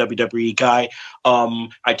predominantly WWE guy.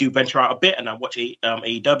 I do venture out a bit and I watch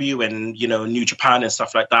AEW and, New Japan and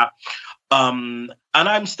stuff like that. And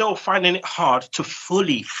I'm still finding it hard to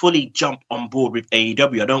fully jump on board with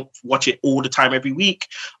AEW. I don't watch it all the time every week.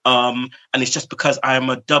 And it's just because I am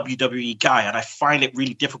a WWE guy and I find it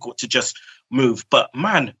really difficult to just move. But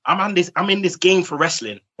man, I'm in this game for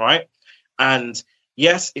wrestling, right? And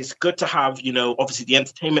yes, it's good to have, obviously the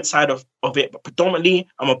entertainment side of it, but predominantly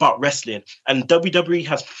I'm about wrestling. And WWE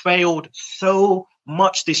has failed so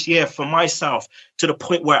much this year for myself to the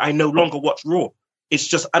point where I no longer watch Raw. It's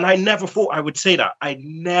just, and I never thought I would say that. I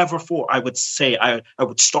never thought I would say I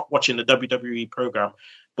would stop watching the WWE program.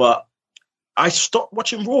 But I stopped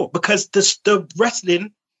watching Raw because the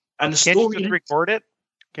wrestling and the story. Can't you just record it?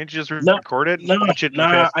 Can't you just record it? Watch it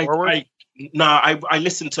fast forward? I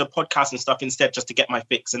listen to podcasts and stuff instead just to get my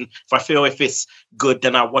fix. And if I feel if it's good,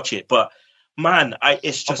 then I'll watch it. But man,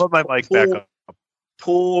 it's just I'll put my mic back up.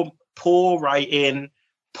 Poor writing,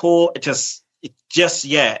 it's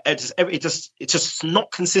just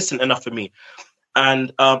not consistent enough for me.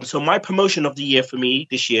 And so my promotion of the year for me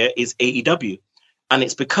this year is AEW. And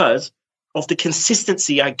it's because of the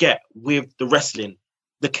consistency I get with the wrestling.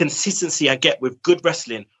 the consistency I get with good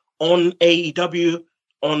wrestling on AEW,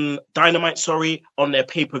 on Dynamite, on their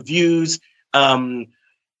pay-per-views.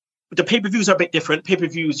 The pay-per-views are a bit different.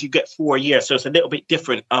 Pay-per-views you get 4 a year, so it's a little bit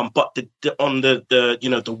different. But on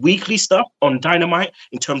the weekly stuff on Dynamite,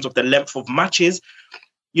 in terms of the length of matches,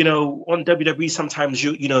 on WWE sometimes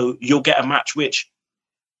you'll get a match which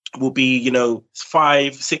will be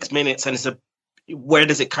 5-6 minutes, and where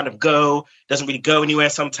does it kind of go? Doesn't really go anywhere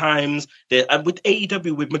sometimes. And with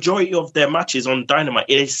AEW, with majority of their matches on Dynamite,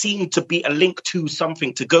 it seemed to be a link to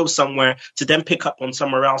something, to go somewhere, to then pick up on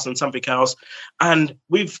somewhere else and something else. And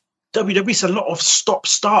with WWE, it's a lot of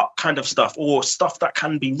stop-start kind of stuff, or stuff that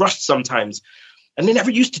can be rushed sometimes. And they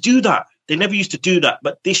never used to do that.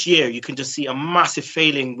 But this year, you can just see a massive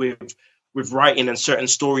failing with writing and certain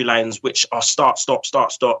storylines, which are start, stop,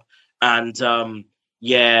 start, stop. And I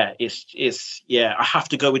have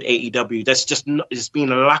to go with AEW. It's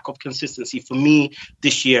been a lack of consistency for me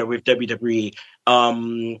this year with WWE.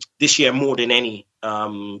 This year more than any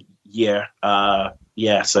year.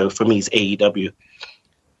 So for me, it's AEW.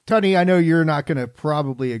 Tony, I know you're not going to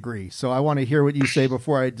probably agree, so I want to hear what you say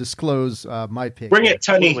before I disclose my pick. Bring it,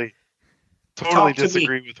 Tony. Totally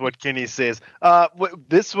disagree with what Kenny says.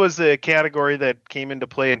 This was a category that came into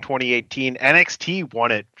play in 2018. NXT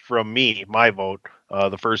won it from me, my vote,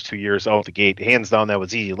 the first 2 years out the gate. Hands down, that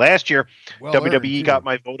was easy. Last year, WWE got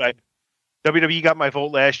my vote. WWE got my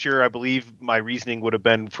vote last year. I believe my reasoning would have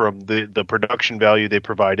been from the production value they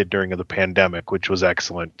provided during the pandemic, which was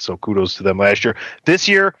excellent. So kudos to them last year. This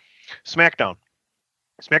year, SmackDown.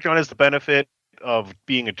 SmackDown has the benefit of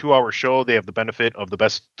being a 2-hour show. They have the benefit of the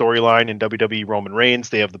best storyline in WWE, Roman Reigns.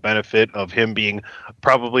 They have the benefit of him being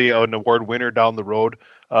probably an award winner down the road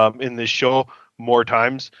in this show more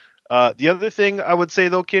times. The other thing I would say,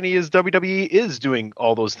 though, Kenny, is WWE is doing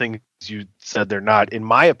all those things you said they're not, in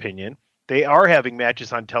my opinion. They are having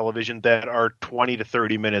matches on television that are 20 to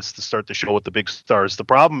 30 minutes to start the show with the big stars. The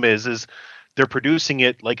problem is they're producing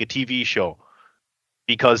it like a TV show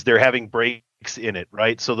because they're having breaks in it,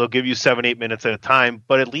 right? So they'll give you 7-8 minutes at a time,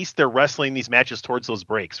 but at least they're wrestling these matches towards those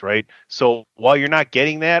breaks, right? So while you're not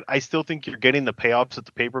getting that, I still think you're getting the payoffs at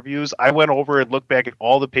the pay-per-views. I went over and looked back at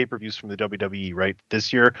all the pay-per-views from the WWE, right,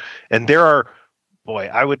 this year, and there are,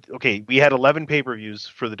 we had 11 pay-per-views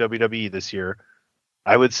for the WWE this year.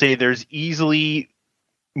 I would say there's easily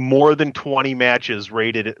more than 20 matches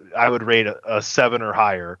rated. I would rate a 7 or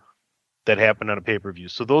higher that happened on a pay-per-view.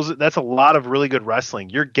 So that's a lot of really good wrestling.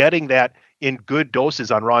 You're getting that in good doses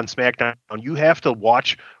on Raw and SmackDown. You have to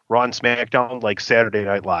watch Raw and SmackDown like Saturday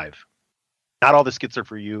Night Live. Not all the skits are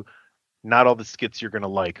for you. Not all the skits you're going to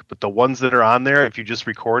like, but the ones that are on there, if you just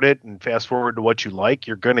record it and fast forward to what you like,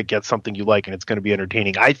 you're going to get something you like, and it's going to be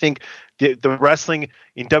entertaining. I think the wrestling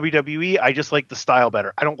in WWE, I just like the style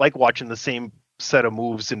better. I don't like watching the same set of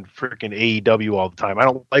moves in freaking AEW all the time. I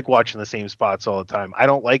don't like watching the same spots all the time. I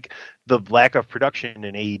don't like the lack of production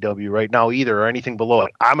in AEW right now either, or anything below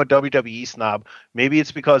it. I'm a WWE snob. Maybe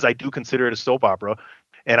it's because I do consider it a soap opera.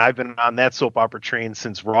 And I've been on that soap opera train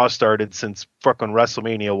since Raw started, since fucking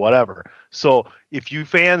WrestleMania, whatever. So if you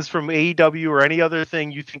fans from AEW or any other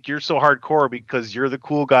thing, you think you're so hardcore because you're the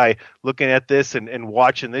cool guy looking at this and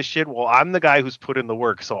watching this shit, well, I'm the guy who's put in the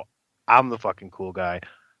work. So I'm the fucking cool guy.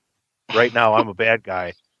 Right now, I'm a bad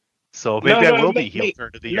guy. So maybe I will be heel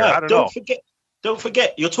turn of the year. I don't know. Don't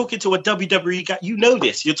forget, you're talking to a WWE guy. You know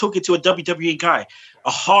this. You're talking to a WWE guy, a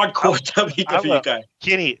hardcore WWE guy.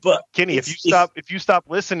 Kenny, if you stop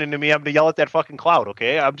listening to me, I'm gonna yell at that fucking cloud.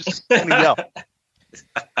 Okay, I'm just gonna yell.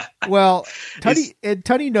 Well,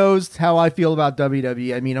 Tony knows how I feel about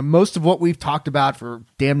WWE. I mean, most of what we've talked about for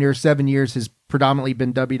damn near 7 years has predominantly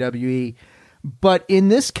been WWE. But in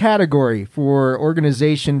this category for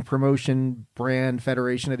organization, promotion, brand,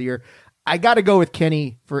 federation of the year, I got to go with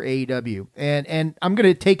Kenny for AEW. And I'm going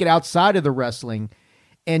to take it outside of the wrestling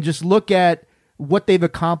and just look at what they've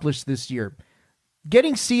accomplished this year.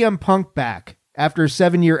 Getting CM Punk back after a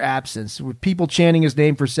 7-year absence, with people chanting his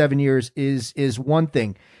name for 7 years, is one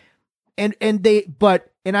thing. And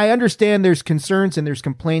I understand there's concerns and there's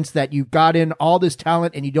complaints that you got in all this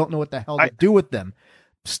talent and you don't know what the hell to do with them.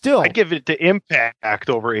 Still, I give it to Impact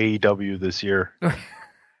over AEW this year. I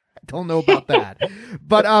don't know about that,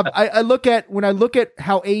 but I look at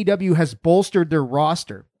how AEW has bolstered their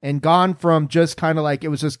roster and gone from just kind of like it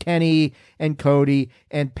was just Kenny and Cody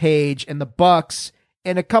and Paige and the Bucks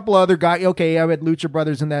and a couple other guys. Okay, I had Lucha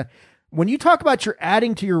Brothers and that. When you talk about you're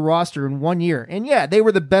adding to your roster in 1 year, and yeah, they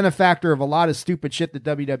were the benefactor of a lot of stupid shit that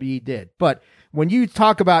WWE did. But when you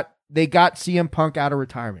talk about they got CM Punk out of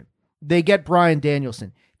retirement, they get Bryan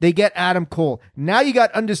Danielson, they get Adam Cole. Now you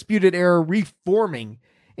got Undisputed Era reforming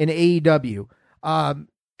in AEW.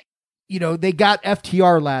 they got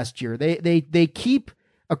FTR last year. They keep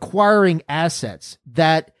acquiring assets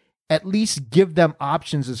that at least give them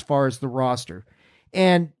options as far as the roster.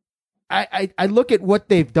 And I look at what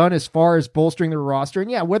they've done as far as bolstering their roster,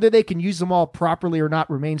 and whether they can use them all properly or not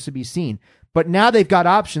remains to be seen. But now they've got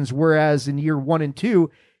options, whereas in year 1 and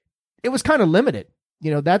 2, it was kind of limited,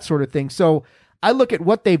 that sort of thing. So I look at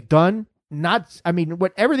what they've done,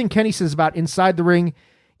 what everything Kenny says about inside the ring.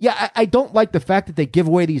 Yeah, I don't like the fact that they give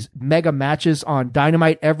away these mega matches on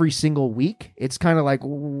Dynamite every single week. It's kind of like,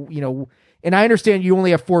 and I understand you only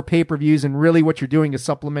have 4 pay-per-views, and really what you're doing is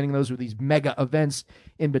supplementing those with these mega events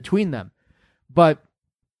in between them. But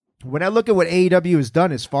when I look at what AEW has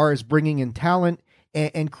done as far as bringing in talent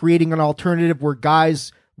and creating an alternative where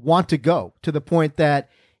guys want to go, to the point that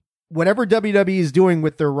whatever WWE is doing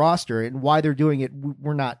with their roster and why they're doing it,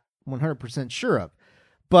 we're not 100% sure of.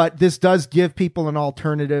 But this does give people an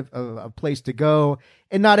alternative, a place to go,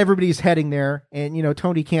 and not everybody's heading there. And,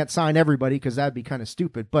 Tony can't sign everybody because that'd be kind of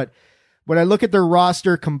stupid. But when I look at their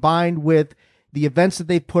roster combined with the events that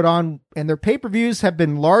they've put on, and their pay-per-views have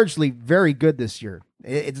been largely very good this year,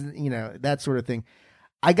 it's, that sort of thing.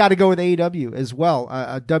 I got to go with AEW as well.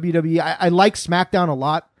 WWE, I like SmackDown a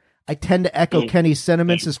lot. I tend to echo Kenny's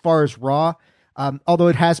sentiments as far as Raw, although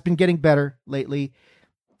it has been getting better lately.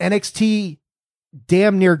 NXT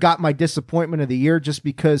damn near got my disappointment of the year, just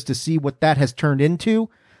because to see what that has turned into.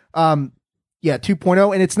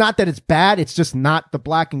 2.0. And it's not that it's bad. It's just not the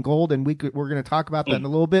black and gold. And we're going to talk about that in a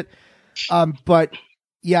little bit. But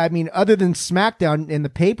yeah, other than SmackDown and the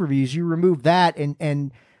pay-per-views, you remove that.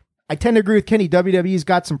 And I tend to agree with Kenny. WWE's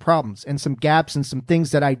got some problems and some gaps and some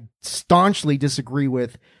things that I staunchly disagree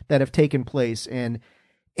with that have taken place. And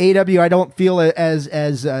AEW, I don't feel as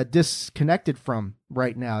disconnected from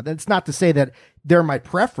right now. That's not to say that they're my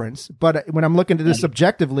preference, but when I'm looking at this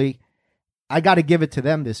objectively, I got to give it to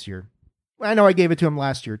them this year. I know I gave it to them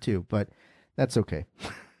last year too, but that's okay.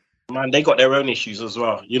 Man, they got their own issues as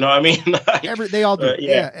well. You know what I mean? They all do.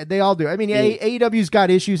 Yeah, they all do. AEW's got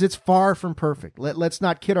issues. It's far from perfect. Let's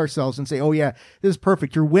not kid ourselves and say, oh yeah, this is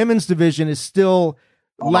perfect. Your women's division is still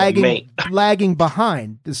lagging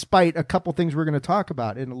behind, despite a couple things we're going to talk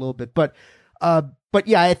about in a little bit. But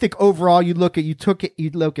yeah, I think overall you look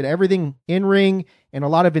at everything in ring and a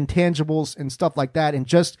lot of intangibles and stuff like that, and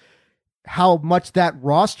just how much that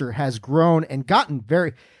roster has grown and gotten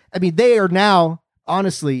they are now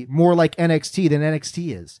honestly more like NXT than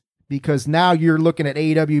NXT is, because now you're looking at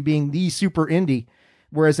AEW being the super indie,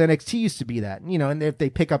 whereas NXT used to be that, and if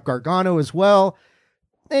they pick up Gargano as well,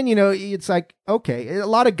 then, it's like, okay, a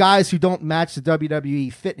lot of guys who don't match the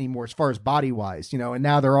WWE fit anymore as far as body wise, and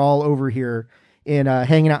now they're all over here in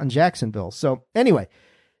hanging out in Jacksonville. So anyway,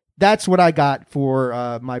 that's what I got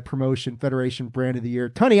for my promotion Federation brand of the year.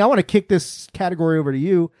 Tony, I want to kick this category over to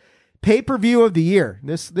you. Pay-per-view of the year.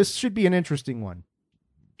 This should be an interesting one.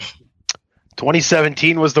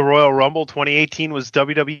 2017 was the Royal Rumble. 2018 was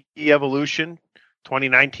WWE Evolution.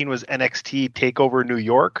 2019 was NXT TakeOver New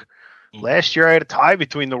York. Last year I had a tie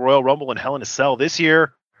between the Royal Rumble and Hell in a Cell. This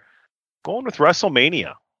year, going with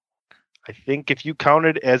WrestleMania. I think if you count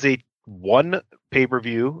it as a one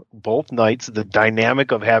pay-per-view, both nights, the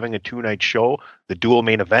dynamic of having a 2-night show, the dual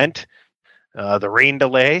main event, the rain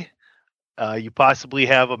delay, you possibly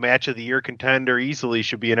have a match of the year contender easily,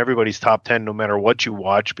 should be in everybody's top 10 no matter what you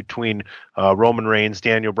watch, between Roman Reigns,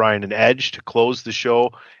 Daniel Bryan, and Edge to close the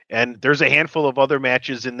show. And there's a handful of other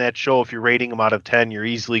matches in that show. If you're rating them out of 10, you're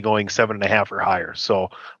easily going 7.5 or higher. So a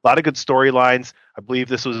lot of good storylines. I believe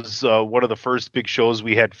this was one of the first big shows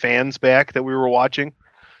we had fans back that we were watching.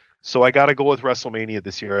 So I got to go with WrestleMania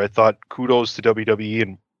this year. I thought kudos to WWE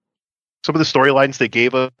and some of the storylines they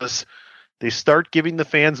gave us. They start giving the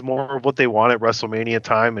fans more of what they want at WrestleMania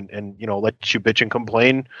time, and let you bitch and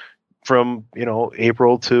complain from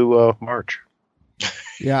April to March.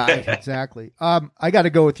 Yeah, exactly. I got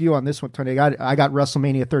to go with you on this one, Tony. I got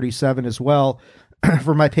WrestleMania 37 as well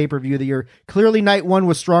for my pay-per-view of the year. Clearly, night 1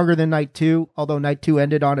 was stronger than night 2, although night 2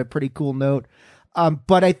 ended on a pretty cool note.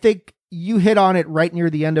 But I think you hit on it right near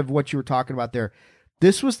the end of what you were talking about there.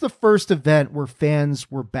 This was the first event where fans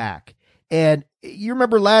were back. And you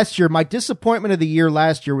remember last year, my disappointment of the year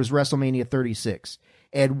last year was WrestleMania 36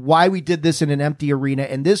 and why we did this in an empty arena.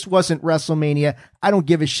 And this wasn't WrestleMania. I don't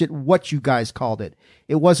give a shit what you guys called it.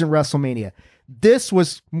 It wasn't WrestleMania. This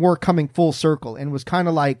was more coming full circle and was kind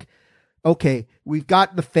of like, okay, we've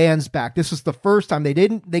got the fans back. This is the first time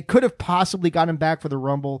they could have possibly gotten back for the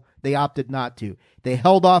Rumble. They opted not to. They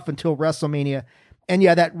held off until WrestleMania. And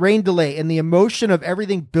yeah, that rain delay and the emotion of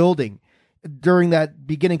everything building during that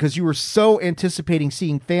beginning, because you were so anticipating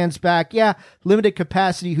seeing fans back. Yeah, limited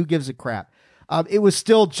capacity. Who gives a crap? It was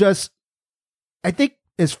still just I think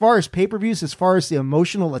as far as pay-per-views, as far as the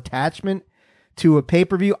emotional attachment to a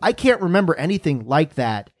pay-per-view, I can't remember anything like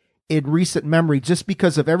that in recent memory, just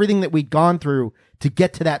because of everything that we'd gone through to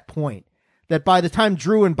get to that point. That by the time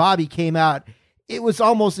Drew and Bobby came out, it was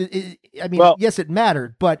almost, yes, it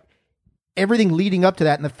mattered, but everything leading up to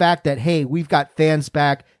that and the fact that, hey, we've got fans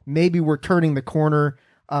back, maybe we're turning the corner.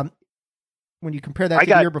 When you compare that to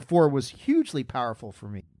the year before, was hugely powerful for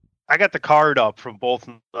me. I got the card up from both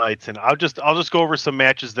nights, and I'll just go over some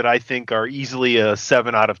matches that I think are easily a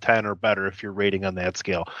 7 out of 10 or better if you're rating on that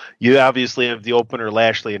scale. You obviously have the opener,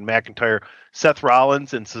 Lashley and McIntyre. Seth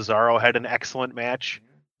Rollins and Cesaro had an excellent match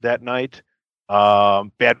that night.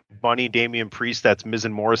 Bad Bunny, Damian Priest, that's Miz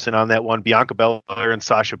and Morrison on that one. Bianca Belair and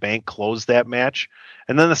Sasha Banks closed that match.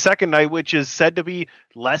 And then the second night, which is said to be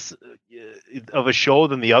less of a show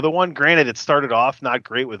than the other one. Granted, it started off not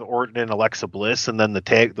great with Orton and Alexa Bliss, and then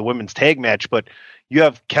the women's tag match. But you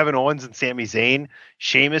have Kevin Owens and Sami Zayn.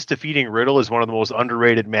 Sheamus defeating Riddle is one of the most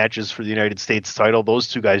underrated matches for the United States title. Those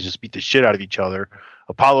two guys just beat the shit out of each other.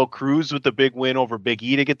 Apollo Crews with the big win over Big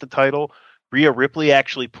E to get the title. Rhea Ripley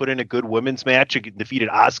actually put in a good women's match and defeated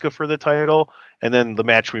Asuka for the title. And then the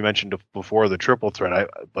match we mentioned before, the triple threat.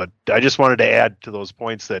 But I just wanted to add to those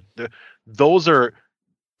points that those are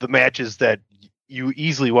the matches that you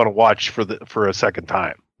easily want to watch for a second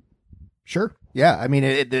time. Sure. Yeah. I mean,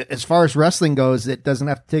 as far as wrestling goes, it doesn't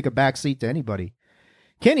have to take a backseat to anybody.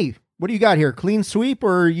 Kenny, what do you got here? Clean sweep,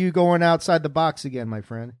 or are you going outside the box again, my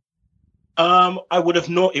friend? It would have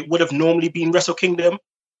normally been Wrestle Kingdom.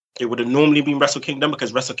 It would have normally been Wrestle Kingdom,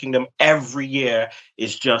 because Wrestle Kingdom every year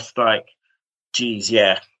is just like, geez,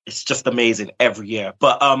 yeah, it's just amazing every year.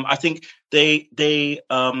 But I think they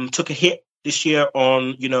took a hit this year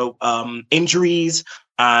on injuries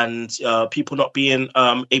and people not being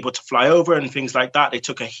able to fly over and things like that. They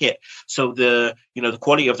took a hit, so the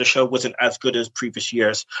quality of the show wasn't as good as previous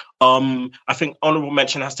years. I think honorable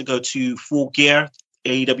mention has to go to Full Gear,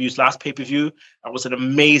 AEW's last pay-per-view. That was an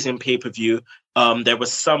amazing pay-per-view. There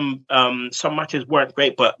was some matches weren't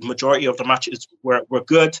great, but majority of the matches were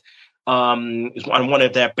good. It's one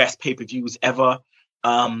of their best pay-per-views ever.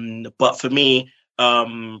 But for me,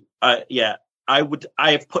 I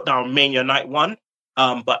have put down Mania Night 1.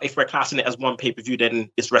 But if we're classing it as one pay-per-view, then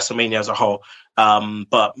it's WrestleMania as a whole.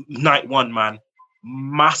 But Night 1, man,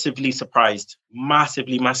 massively surprised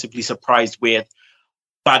with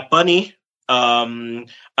Bad Bunny. And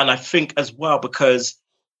I think as well, because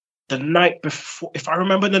the night before, if I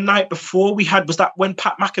remember, the night before was that when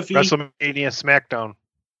Pat McAfee WrestleMania SmackDown.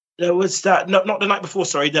 There was that not the night before.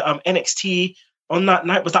 Sorry, the NXT on that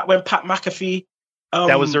night, was that when Pat McAfee?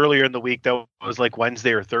 That was earlier in the week. That was like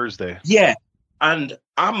Wednesday or Thursday. Yeah, and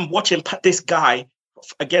I'm watching this guy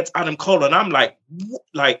against Adam Cole, and I'm like,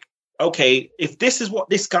 okay, if this is what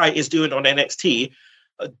this guy is doing on NXT.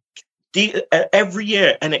 Every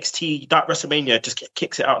year NXT, that WrestleMania just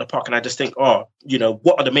kicks it out of the park, and I just think, what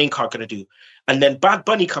are the main card going to do? And then Bad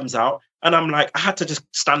Bunny comes out, and I'm like, I had to just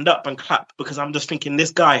stand up and clap, because I'm just thinking,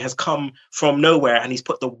 this guy has come from nowhere and he's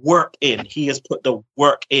put the work in. He has put the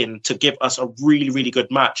work in to give us a really, really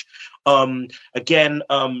good match. Again,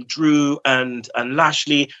 Drew and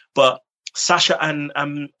Lashley, but Sasha and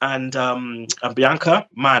Bianca,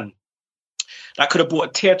 man, that could have brought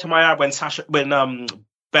a tear to my eye when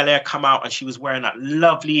Belair come out and she was wearing that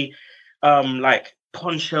lovely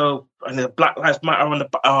poncho and the Black Lives Matter on the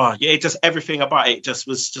just everything about it just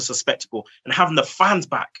was just a spectacle. And having the fans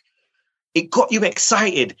back, it got you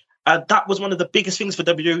excited. That was one of the biggest things for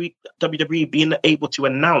WWE being able to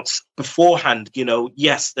announce beforehand,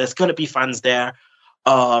 yes, there's going to be fans there,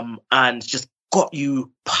 and just got you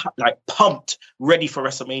pumped, ready for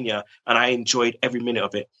WrestleMania, and I enjoyed every minute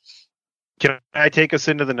of it. Can I take us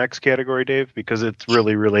into the next category, Dave? Because it's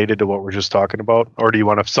really related to what we're just talking about. Or do you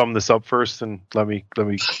want to sum this up first and let me?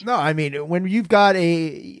 No, I mean, when you've got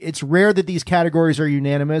it's rare that these categories are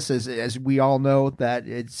unanimous, as we all know that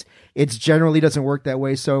it's generally doesn't work that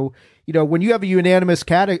way. So, when you have a unanimous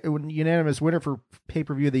winner for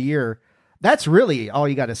pay-per-view of the year, that's really all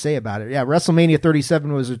you got to say about it. Yeah, WrestleMania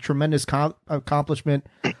 37 was a tremendous accomplishment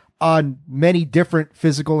on many different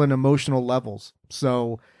physical and emotional levels.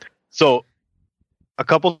 So a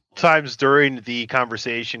couple times during the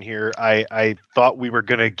conversation here, I thought we were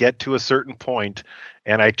going to get to a certain point,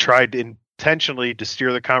 and I tried intentionally to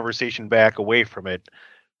steer the conversation back away from it.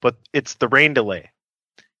 But it's the rain delay,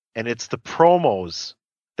 and it's the promos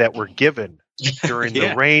that were given during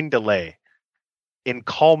the rain delay. In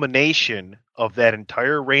culmination of that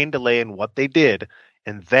entire rain delay and what they did,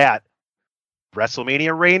 and that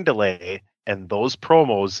WrestleMania rain delay and those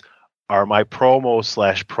promos are my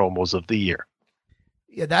promos of the year.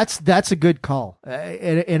 Yeah, that's a good call,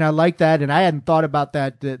 and I like that. And I hadn't thought about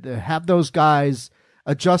that. To have those guys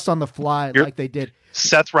adjust on the fly like they did.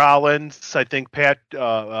 Seth Rollins, I think Drew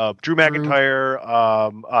McIntyre,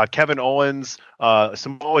 Kevin Owens,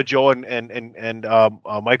 Samoa Joe, and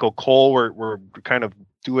Michael Cole were kind of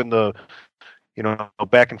doing the,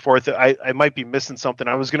 back and forth. I might be missing something.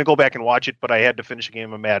 I was going to go back and watch it, but I had to finish a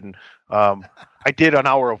game of Madden. I did an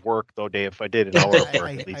hour of work though, Dave. I did an hour of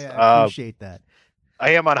work at least. I appreciate that.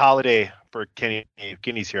 I am on holiday for Kenny.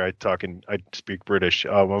 Kenny's here. I speak British.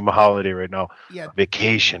 I'm on holiday right now. Yeah.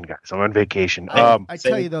 Vacation, guys. I'm on vacation. I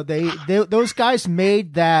tell you though, they those guys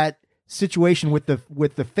made that situation with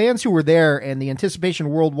the fans who were there and the anticipation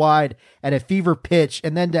worldwide at a fever pitch,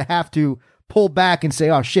 and then to have to pull back and say,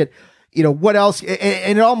 "Oh shit." What else?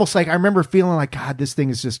 And it almost like I remember feeling like, God, this thing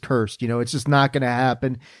is just cursed. It's just not going to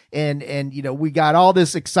happen. And we got all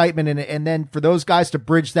this excitement and then for those guys to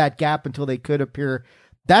bridge that gap until they could appear,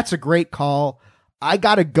 that's a great call. I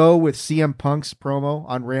got to go with CM Punk's promo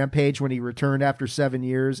on Rampage when he returned after 7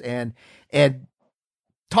 years and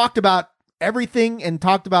talked about everything and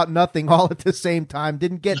talked about nothing all at the same time.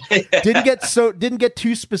 Didn't get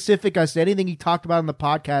too specific as to anything he talked about on the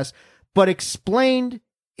podcast, but explained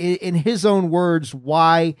in his own words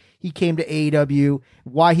why he came to AEW,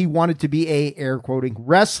 why he wanted to be a air quoting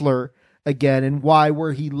wrestler again, and why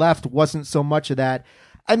where he left wasn't so much of that.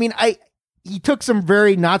 I mean, he took some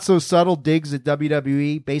very not so subtle digs at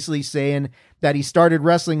WWE, basically saying that he started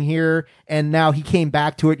wrestling here and now he came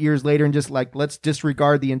back to it years later and just like, let's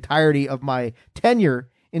disregard the entirety of my tenure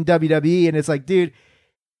in WWE. And it's like, dude,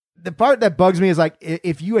 the part that bugs me is like,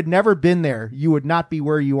 if you had never been there, you would not be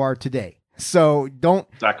where you are today. So don't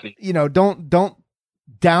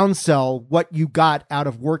downsell what you got out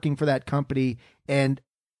of working for that company, and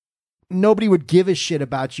nobody would give a shit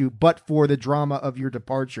about you but for the drama of your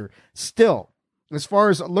departure. Still, as far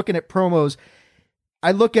as looking at promos,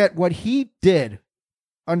 I look at what he did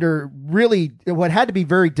under really what had to be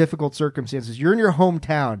very difficult circumstances. You're in your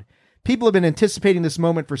hometown. People have been anticipating this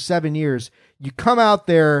moment for 7 years. You come out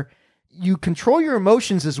there, you control your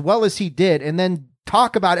emotions as well as he did, and then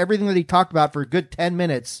talk about everything that he talked about for a good 10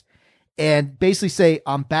 minutes and basically say,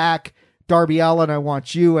 I'm back, Darby Allin, I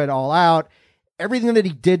want you at All Out. Everything that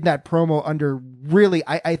he did in that promo under really,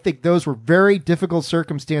 I think those were very difficult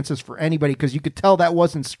circumstances for anybody because you could tell that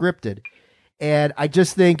wasn't scripted. And I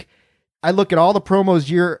just think I look at all the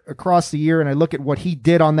promos across the year and I look at what he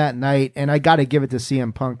did on that night, and I got to give it to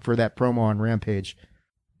CM Punk for that promo on Rampage.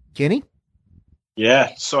 Kenny? Yeah,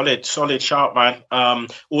 solid shout, man.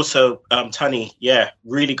 Also, Tony, yeah,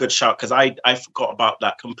 really good shout because I forgot about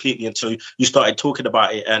that completely until you started talking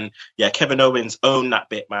about it. And yeah, Kevin Owens owned that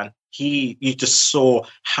bit, man. You just saw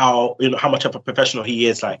how much of a professional he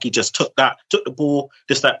is. Like he just took the ball,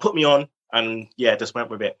 just like put me on, and yeah, just went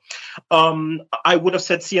with it. I would have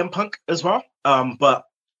said CM Punk as well, but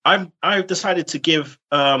I've decided to give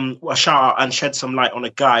a shout out and shed some light on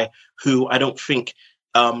a guy who I don't think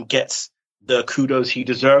gets the kudos he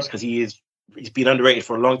deserves because he's been underrated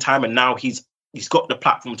for a long time, and now he's got the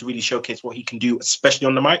platform to really showcase what he can do, especially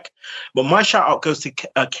on the mic. But my shout out goes to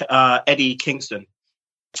Eddie Kingston.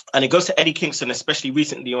 And it goes to Eddie Kingston, especially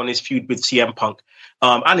recently on his feud with CM Punk,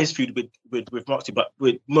 and his feud with Moxley, but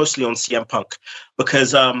mostly on CM Punk.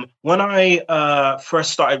 Because when I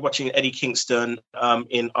first started watching Eddie Kingston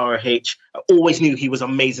in ROH, I always knew he was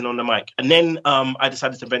amazing on the mic. And then I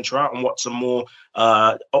decided to venture out and watch some more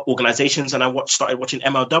organizations, and I started watching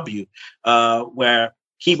MLW, where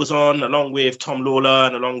he was on, along with Tom Lawler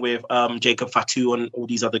and along with Jacob Fatu and all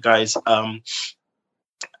these other guys.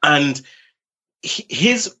 And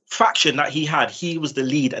his faction that he had, he was the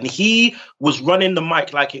lead, and he was running the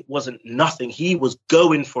mic like it wasn't nothing. He was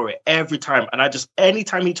going for it every time, and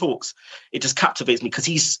anytime he talks, it just captivates me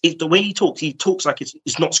because the way he talks like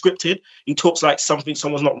it's not scripted. He talks like someone's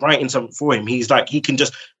not writing something for him. He's like he can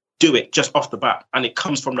just do it just off the bat, and it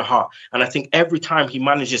comes from the heart. And I think every time he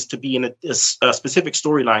manages to be in a specific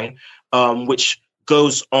storyline, which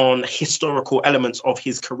goes on historical elements of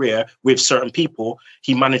his career with certain people,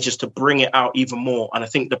 he manages to bring it out even more. And I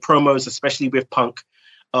think the promos, especially with Punk,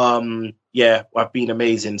 have been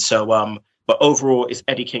amazing. So, but overall, it's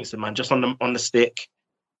Eddie Kingston, man. Just on the stick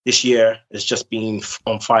this year, it's just been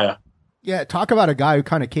on fire. Yeah, talk about a guy who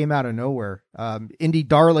kind of came out of nowhere. Indie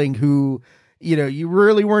Darling, who, you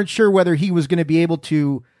really weren't sure whether he was going to be able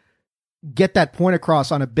to get that point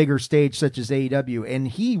across on a bigger stage such as AEW. And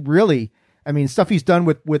he really, stuff he's done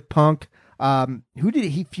with Punk. Who did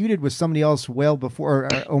he feuded with somebody else well before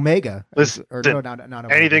Omega? Listen, not Omega.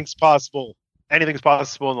 Anything's possible. Anything's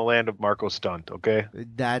possible in the land of Marco Stunt. Okay,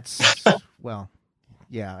 that's well,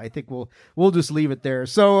 Yeah, I think we'll just leave it there.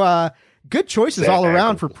 So good choices all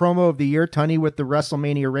around for promo of the year. Tunney with the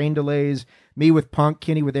WrestleMania rain delays, me with Punk,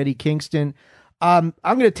 Kenny with Eddie Kingston. I'm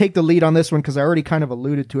going to take the lead on this one because I already kind of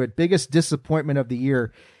alluded to it. Biggest disappointment of the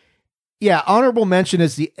year. Yeah, honorable mention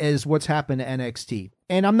is what's happened to NXT.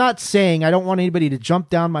 And I'm not saying, I don't want anybody to jump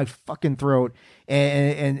down my fucking throat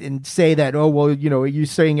and say that, oh, well, you know, you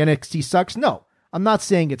saying NXT sucks? No, I'm not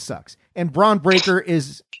saying it sucks. And Braun Breaker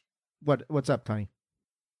is what's up, Tony?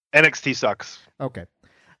 NXT sucks. Okay.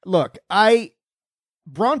 Look,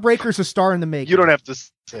 Braun Breaker's a star in the making. You don't have to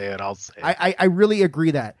say it. I'll say it. I really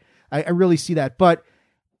agree that. I really see that. But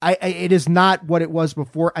it is not what it was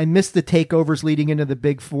before. I miss the takeovers leading into the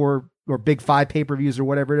Big Four or Big Five pay-per-views or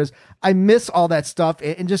whatever it is. I miss all that stuff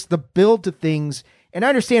and just the build to things. And I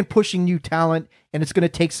understand pushing new talent, and it's going to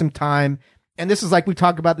take some time. And this is like we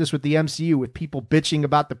talk about this with the MCU, with people bitching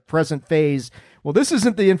about the present phase. Well, this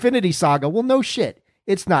isn't the Infinity Saga. Well, no shit.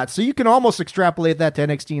 It's not. So you can almost extrapolate that to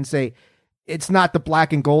NXT and say it's not the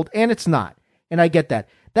black and gold, and it's not. And I get that.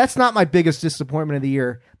 That's not my biggest disappointment of the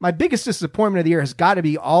year. My biggest disappointment of the year has got to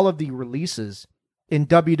be all of the releases in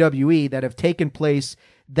WWE that have taken place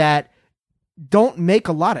that don't make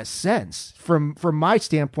a lot of sense from my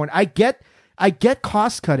standpoint. I get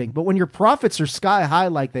cost cutting, but when your profits are sky high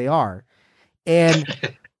like they are, and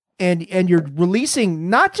you're releasing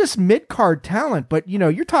not just mid-card talent, but you know,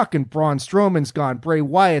 you're talking Braun Strowman's gone, Bray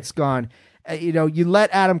Wyatt's gone. You know, you let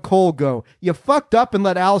Adam Cole go. You fucked up and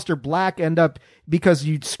let Aleister Black end up because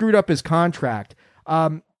you screwed up his contract.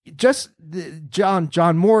 John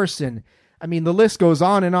Morrison. I mean, the list goes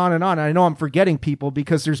on and on and on. I know I'm forgetting people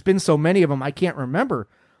because there's been so many of them. I can't remember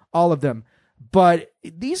all of them. But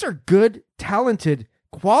these are good, talented,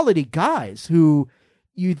 quality guys who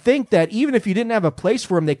you think that even if you didn't have a place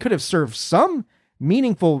for them, they could have served some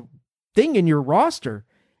meaningful thing in your roster.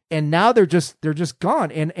 And now they're just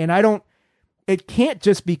gone. And I don't, it can't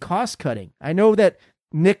just be cost cutting. I know that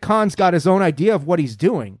Nick Khan's got his own idea of what he's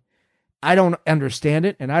doing. I don't understand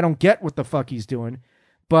it, and I don't get what the fuck he's doing.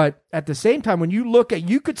 But at the same time, when you look at,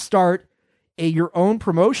 you could start your own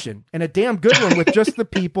promotion, and a damn good one with just the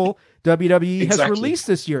people WWE has released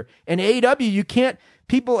this year. And AEW, you can't,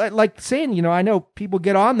 people like saying, you know, I know people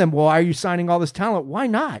get on them. Well, are you signing all this talent? Why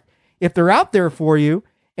not? If they're out there for you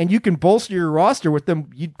and you can bolster your roster with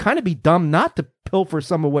them, you'd kind of be dumb not to pilfer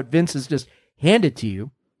some of what Vince has just handed to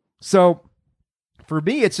you. So for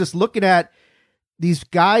me, it's just looking at these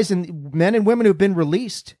guys and men and women who've been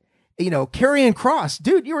released. You know, Karrion Kross,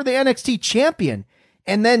 dude, you were the NXT champion.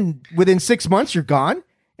 And then within 6 months, you're gone,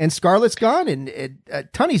 and Scarlett's gone, and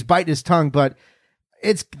Tunney's biting his tongue. But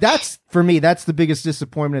that's for me, that's the biggest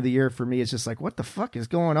disappointment of the year for me. It's just like, what the fuck is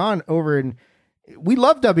going on over in? We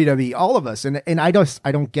love WWE, all of us, and I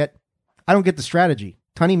don't get the strategy.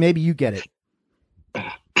 Tunney, maybe you get it.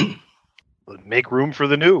 Make room for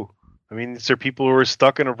the new. I mean, these are people who are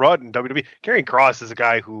stuck in a rut in WWE. Karrion Kross is a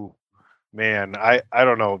guy who, man, I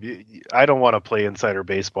don't know. I don't want to play insider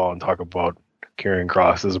baseball and talk about Karrion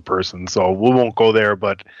Kross as a person, so we won't go there.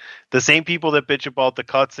 But the same people that bitch about the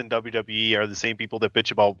cuts in WWE are the same people that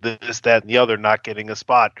bitch about this, that, and the other not getting a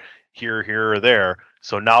spot here, or there.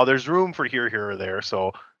 So now there's room for here, or there.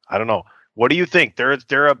 So I don't know. What do you think? They're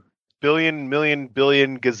a billion,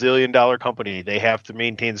 gazillion dollar company. They have to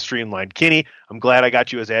maintain streamlined. Kenny, I'm glad I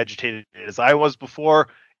got you as agitated as I was before.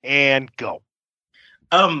 And go.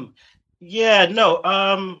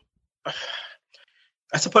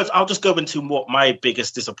 I suppose I'll just go into what my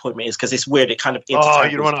biggest disappointment is, because it's weird. It kind of you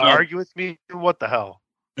don't want to argue with me? What the hell?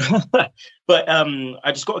 But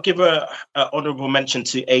I just got to give a honorable mention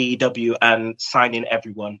to AEW and signing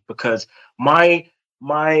everyone, because my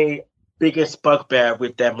biggest bugbear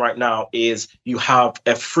with them right now is you have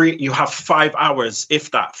 5 hours,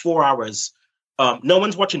 if that, 4 hours. No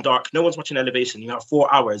one's watching Dark, no one's watching Elevation. You have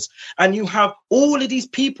 4 hours, and you have all of these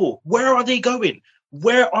people. Where are they going?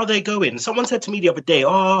 Where are they going? Someone said to me the other day,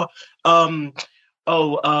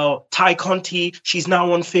 Ty Conti, she's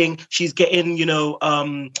now on thing. She's getting,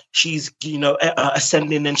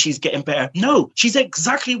 ascending, and she's getting better. No, she's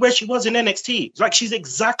exactly where she was in NXT. Like, she's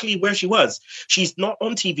exactly where she was. She's not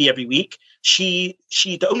on TV every week.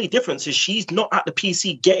 The only difference is she's not at the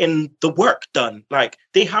PC getting the work done. Like,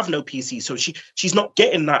 they have no PC, so she's not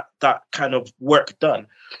getting that kind of work done.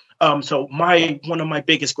 So one of my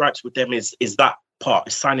biggest gripes with them is that part,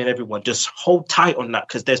 is signing everyone. Just hold tight on that,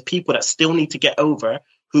 because there's people that still need to get over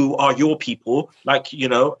who are your people, like,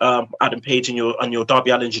 Adam Page and your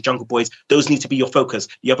Darby Allin, your Jungle Boys. Those need to be your focus.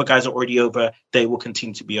 The other guys are already over. They will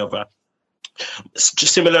continue to be over.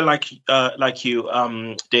 Just similar like you,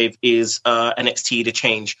 Dave, is NXT the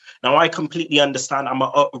change. Now I completely understand. I'm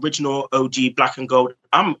an original OG Black and Gold.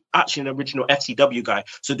 I'm actually an original FCW guy,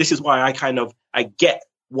 so this is why I get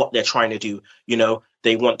what they're trying to do. You know,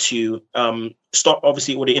 they want to stop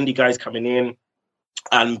obviously all the indie guys coming in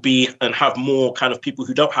and have more kind of people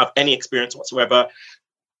who don't have any experience whatsoever,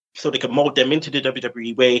 so they can mold them into the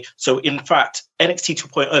WWE way. So in fact, NXT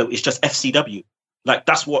 2.0 is just FCW. Like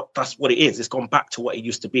that's what it is. It's gone back to what it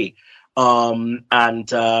used to be.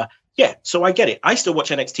 Yeah, so I get it. I still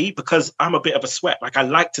watch NXT because I'm a bit of a sweat. Like I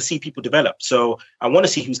like to see people develop. So I want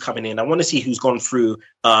to see who's coming in. I want to see who's gone through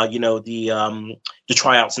the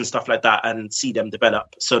tryouts and stuff like that, and see them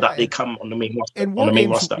develop so that they come on the main roster. And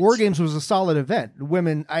roster. War Games was a solid event.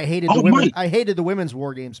 I hated the women's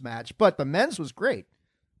War Games match, but the men's was great.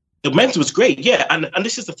 The men's was great, yeah. And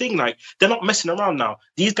this is the thing, like, they're not messing around now.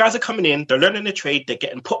 These guys are coming in, they're learning the trade, they're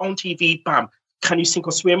getting put on TV, bam. Can you sink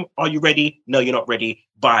or swim? Are you ready? No, you're not ready.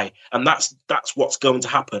 Bye. And that's what's going to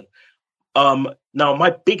happen. Now,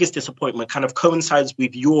 my biggest disappointment kind of coincides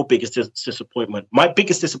with your biggest disappointment. My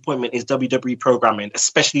biggest disappointment is WWE programming,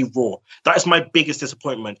 especially Raw. That is my biggest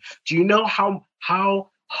disappointment. Do you know how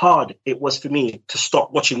hard it was for me to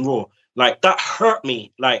stop watching Raw? Like, that hurt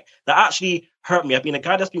me. Like, that actually hurt me. I've been a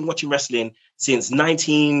guy that's been watching wrestling since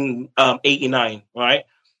 1989, right?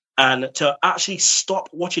 And to actually stop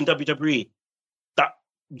watching WWE, that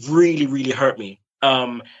really, really hurt me.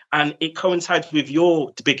 And it coincides with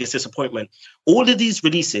your biggest disappointment. All of these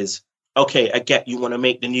releases, okay, I get you want to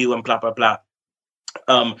make the new and blah, blah, blah.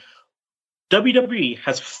 WWE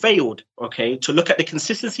has failed, okay, to look at the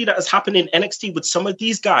consistency that has happened in NXT with some of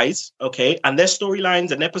these guys, okay, and their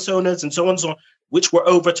storylines and their personas and so on and so on, which were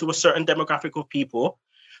over to a certain demographic of people,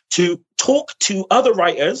 to talk to other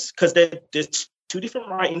writers, because there's two different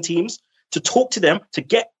writing teams, to talk to them, to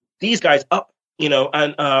get these guys up,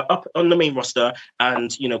 and up on the main roster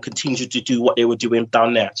and, continue to do what they were doing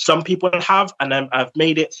down there. Some people have, and I've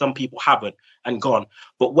made it, some people haven't and gone.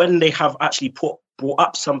 But when they have actually brought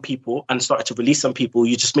up some people and started to release some people,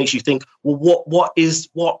 it just makes you think, well, what is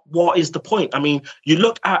the point? I mean, you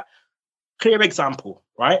look at clear example,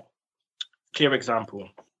 right? Clear example.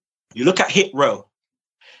 You look at Hit Row.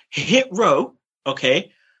 Hit Row,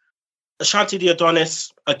 okay. Ashanti the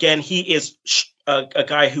Adonis, again, he is a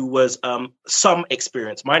guy who was some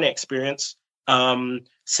experience, minor experience.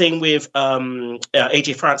 Same with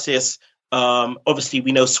AJ Francis. Obviously,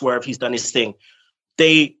 we know Swerve, he's done his thing.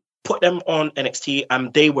 They put them on NXT,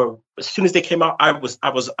 and they were, as soon as they came out, I was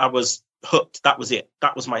hooked. That was it.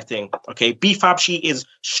 That was my thing. Okay, B-Fab, she is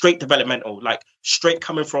straight developmental, like straight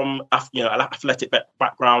coming from an athletic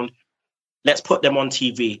background. Let's put them on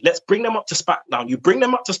TV. Let's bring them up to SmackDown. You bring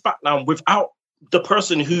them up to SmackDown without the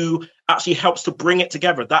person who actually helps to bring it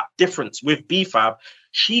together. That difference with B-Fab,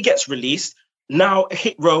 she gets released. Now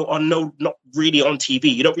Hit Row are not really on TV.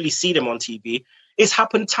 You don't really see them on TV. It's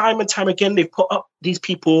happened time and time again. They've put up these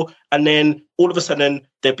people, and then all of a sudden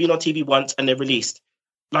they've been on TV once and they're released.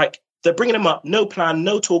 Like, they're bringing them up, no plan,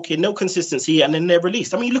 no talking, no consistency, and then they're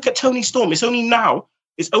released. I mean, look at Toni Storm. It's only now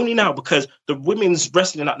because the women's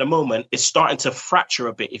wrestling at the moment is starting to fracture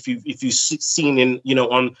a bit. If you've seen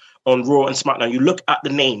on Raw and SmackDown, you look at the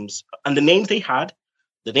names and the names they had,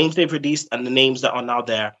 the names they've released, and the names that are now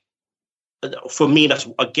there. For me, that's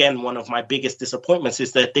again one of my biggest disappointments,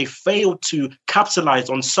 is that they failed to capitalize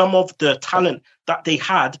on some of the talent that they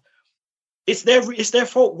had. It's their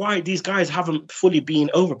fault why these guys haven't fully been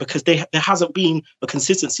over, because there hasn't been a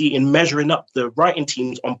consistency in measuring up the writing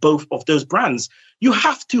teams on both of those brands. You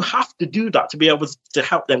have to do that to be able to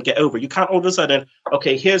help them get over. You can't all of a sudden,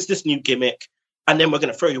 okay, here's this new gimmick, and then we're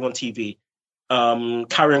going to throw you on TV.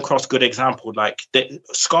 Karrion Kross, good example. Like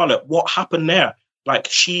Scarlett, what happened there? Like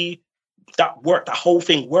that worked, that whole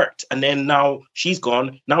thing worked, and then now she's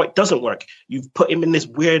gone. Now it doesn't work. You've put him in this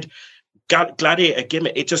weird gladiator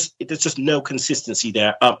gimmick. There's just no consistency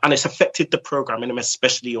there, and it's affected the programming,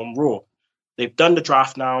 especially on Raw. They've done the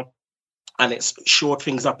draft now, and it's shored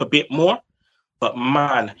things up a bit more. But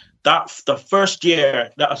man, the first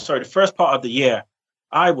part of the year,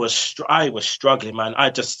 I was struggling,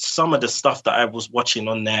 man. Some of the stuff that I was watching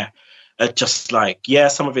on there, just like, yeah,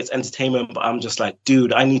 some of it's entertainment, but I'm just like,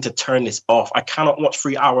 dude, I need to turn this off. I cannot watch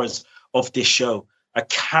 3 hours of this show. I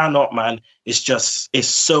cannot, man. It's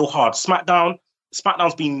so hard.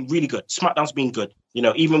 SmackDown's been really good. SmackDown's been good.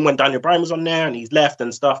 Even when Daniel Bryan was on there and he's left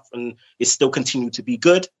and stuff, and it's still continued to be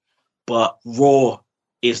good. But Raw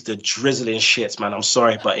is the drizzling shits, man. I'm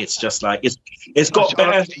sorry, but it's just like, it's got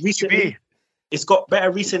better recently. It's got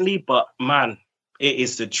better recently, but man, it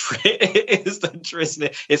is the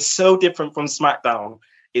drizzling. It's so different from SmackDown.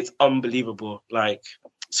 it's unbelievable. Like,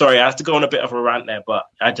 sorry, I have to go on a bit of a rant there, but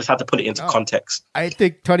I just had to put it into context. I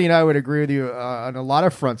think Tony and I would agree with you on a lot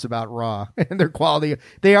of fronts about Raw and their quality.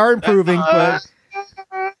 They are improving, but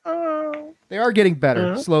they are getting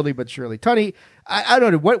better slowly but surely. Tony, I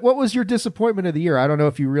don't know. What was your disappointment of the year? I don't know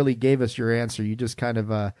if you really gave us your answer. You just kind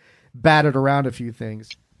of batted around a few things.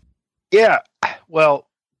 Yeah, well,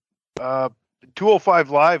 205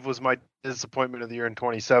 Live was my disappointment of the year in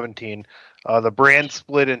 2017. The brand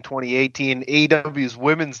split in 2018. AEW's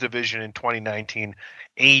women's division in 2019.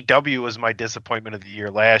 AEW was my disappointment of the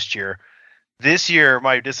year last year. This year,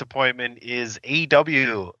 my disappointment is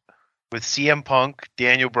AEW with CM Punk,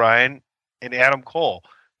 Daniel Bryan, and Adam Cole.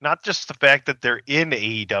 Not just the fact that they're in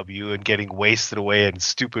AEW and getting wasted away in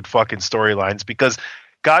stupid fucking storylines, because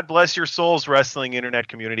God bless your souls, wrestling internet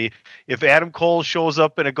community. If Adam Cole shows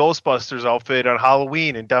up in a Ghostbusters outfit on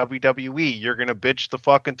Halloween in WWE, you're going to bitch the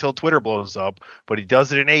fuck until Twitter blows up. But he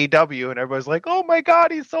does it in AEW, and everybody's like, oh my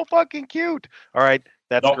God, he's so fucking cute. All right,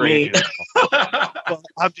 that's Not great. me. Well,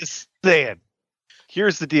 I'm just saying.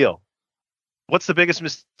 Here's the deal. What's the biggest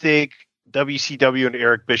mistake WCW and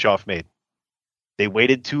Eric Bischoff made? They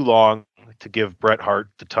waited too long to give Bret Hart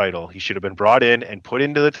the title. He should have been brought in and put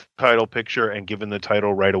into the title picture and given the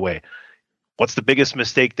title right away. What's the biggest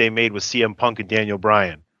mistake they made with CM Punk and Daniel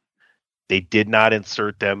Bryan? They did not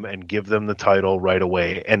insert them and give them the title right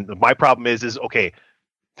away. And my problem is okay,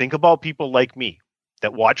 think about people like me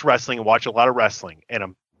that watch wrestling and watch a lot of wrestling, and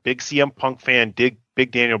I'm a big CM Punk fan, big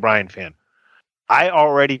Daniel Bryan fan. I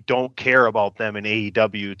already don't care about them in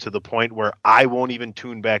AEW to the point where I won't even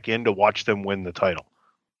tune back in to watch them win the title.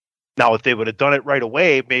 Now, if they would have done it right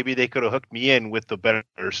away, maybe they could have hooked me in with the better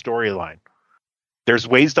storyline. There's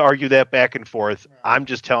ways to argue that back and forth. I'm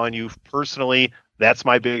just telling you personally, that's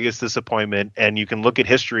my biggest disappointment. And you can look at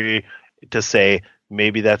history to say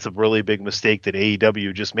maybe that's a really big mistake that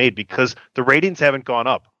AEW just made, because the ratings haven't gone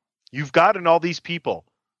up. You've gotten all these people.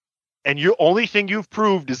 And your only thing you've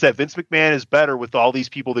proved is that Vince McMahon is better with all these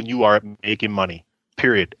people than you are at making money.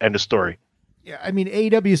 Period. End of story. Yeah, I mean,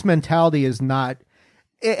 AEW's mentality is not,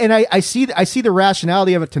 and I see the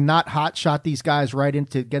rationality of it to not hotshot these guys right in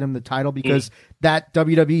to get them the title, because that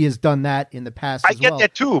WWE has done that in the past. I get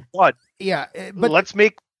that too, but yeah, but let's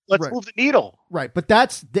move the needle. Right, but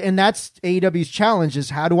that's AEW's challenge is,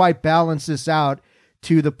 how do I balance this out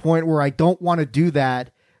to the point where I don't want to do that,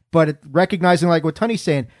 but recognizing, like what Tony's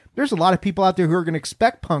saying, there's a lot of people out there who are going to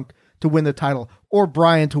expect Punk to win the title or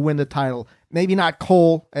Bryan to win the title. Maybe not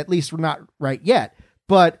Cole, at least we're not right yet.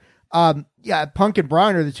 But yeah, Punk and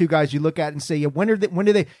Bryan are the two guys you look at and say, yeah, when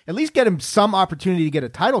do they at least get him some opportunity to get a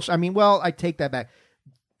title? I mean, well, I take that back.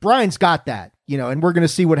 Bryan's got that, and we're going to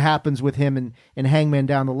see what happens with him and Hangman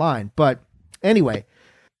down the line. But anyway,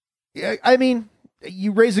 I mean,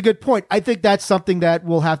 you raise a good point. I think that's something that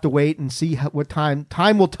we'll have to wait and see what time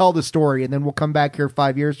will tell the story. And then we'll come back here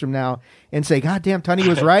 5 years from now and say, God damn, Tunney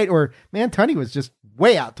was right. Or man, Tunney was just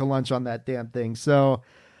way out to lunch on that damn thing. So,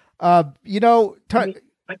 go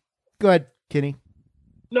ahead, Kenny.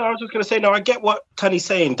 No, I was just going to say, no, I get what Tunney's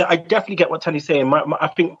saying. I definitely get what Tunney's saying. I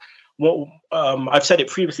think what I've said it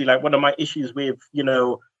previously, like one of my issues with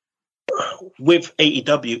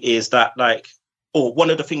AEW is that, like, or one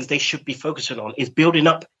of the things they should be focusing on is building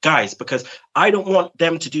up guys, because I don't want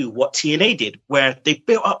them to do what TNA did, where they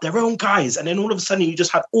built up their own guys, and then all of a sudden you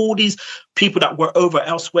just had all these people that were over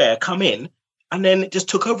elsewhere come in, and then it just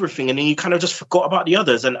took over everything, and then you kind of just forgot about the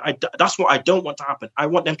others. And that's what I don't want to happen. I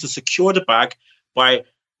want them to secure the bag by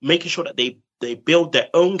making sure that they build their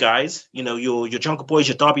own guys, your Jungle Boys,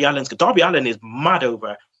 your Darby Allins. Darby Allin is mad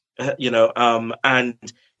over, and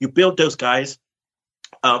you build those guys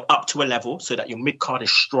up to a level so that your mid card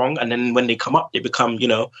is strong, and then when they come up, they become,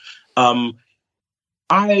 when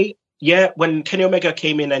Kenny Omega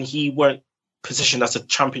came in and he weren't positioned as a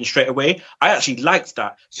champion straight away, I actually liked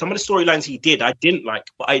that. Some of the storylines he did, I didn't like,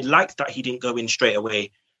 but I liked that he didn't go in straight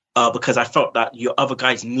away, because I felt that your other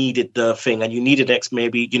guys needed the thing, and you needed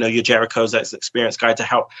maybe, your Jericho's experienced guy to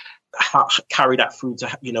help carry that through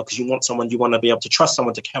to, because you want to be able to trust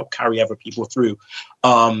someone to help carry other people through.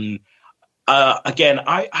 Again,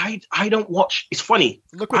 I don't watch. It's funny.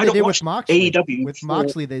 Look what they did with Moxley. AEW with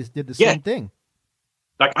Moxley, they did the same thing.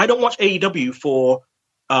 Like, I don't watch AEW for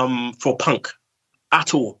Punk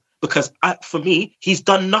at all, because for me, he's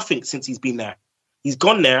done nothing since he's been there. He's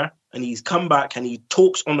gone there and he's come back and he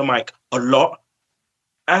talks on the mic a lot,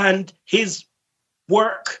 and his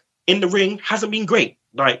work in the ring hasn't been great.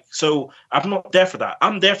 Like, so I'm not there for that.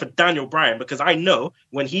 I'm there for Daniel Bryan, because I know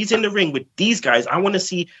when he's in the ring with these guys, I want to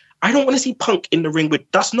see I don't want to see Punk in the ring with,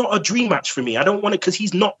 that's not a dream match for me. I don't want it because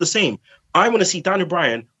he's not the same. I want to see Daniel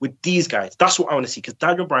Bryan with these guys. That's what I want to see because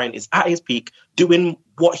Daniel Bryan is at his peak, doing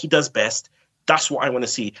what he does best. That's what I want to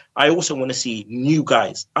see. I also want to see new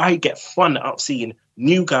guys. I get fun out of seeing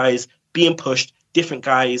new guys being pushed, different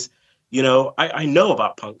guys. You know, I know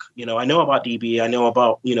about Punk. You know, I know about DB. I know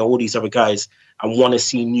about, you know, all these other guys. I want to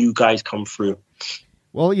see new guys come through.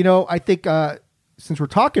 Well, you know, I think since we're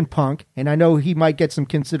talking Punk, and I know he might get some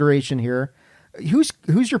consideration here,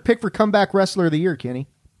 who's your pick for comeback wrestler of the year, Kenny?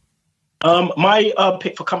 My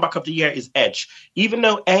pick for comeback of the year is Edge. Even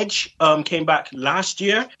though Edge came back last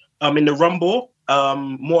year in the Rumble,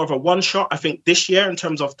 more of a one shot. I think this year in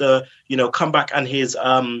terms of the, you know, comeback and his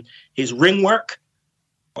ring work,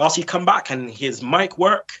 whilst he come back and his mic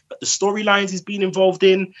work, the storylines he's been involved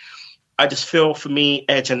in, I just feel for me,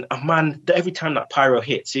 Edge, and man, every time that pyro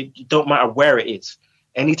hits, it don't matter where it is.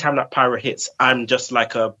 Anytime that pyro hits, I'm just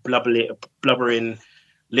like a blubbering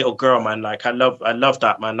little girl, man. Like I love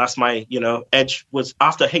that, man. That's my, you know, Edge was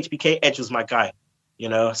after HBK. Edge was my guy, you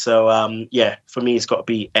know. So yeah, for me, it's got to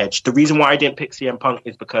be Edge. The reason why I didn't pick CM Punk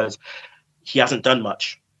is because he hasn't done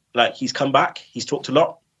much. Like he's come back, he's talked a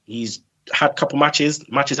lot, he's had a couple matches.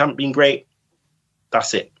 Matches haven't been great.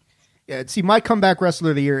 That's it. Yeah, see, my comeback wrestler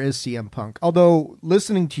of the year is CM Punk. Although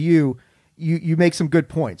listening to you make some good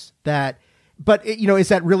points. But you know, is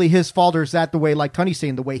that really his fault, or is that the way, like Tony's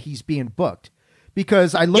saying, the way he's being booked?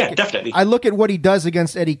 Because I look at what he does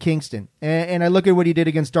against Eddie Kingston, and I look at what he did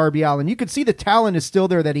against Darby Allin. You can see the talent is still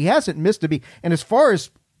there, that he hasn't missed a beat. And as far as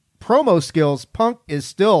promo skills, Punk is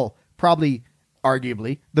still probably,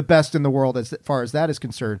 arguably, the best in the world as far as that is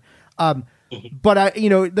concerned. But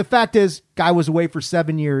the fact is, guy was away for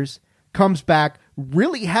 7 years, comes back,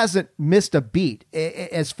 really hasn't missed a beat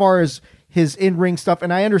as far as his in-ring stuff.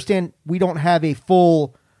 And I understand we don't have a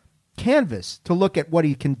full canvas to look at what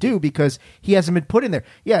he can do because he hasn't been put in there.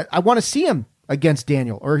 Yeah, I want to see him against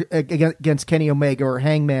Daniel or against Kenny Omega or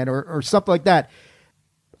Hangman or something like that.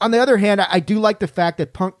 On the other hand, I do like the fact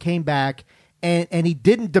that Punk came back and he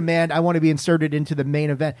didn't demand, I want to be inserted into the main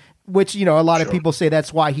event, which, you know, a lot of people say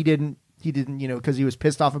that's why he didn't, you know, because he was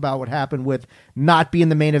pissed off about what happened with not being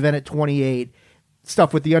the main event at 28,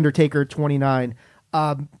 stuff with The Undertaker at 29.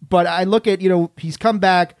 But I look at, you know, he's come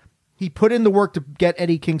back. He put in the work to get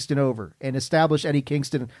Eddie Kingston over and establish Eddie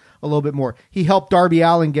Kingston a little bit more. He helped Darby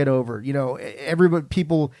Allin get over. You know,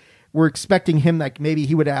 people were expecting him, like maybe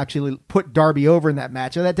he would actually put Darby over in that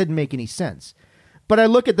match. And that didn't make any sense. But I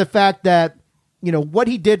look at the fact that, you know, what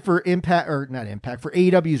he did for for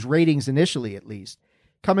AEW's ratings initially, at least,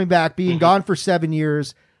 coming back, being gone for 7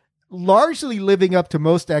 years, largely living up to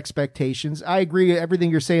most expectations. I agree with everything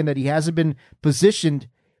you're saying, that he hasn't been positioned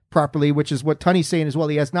properly, which is what Tony's saying as well.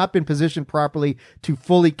 He has not been positioned properly to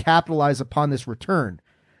fully capitalize upon this return.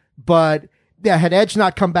 But yeah, had Edge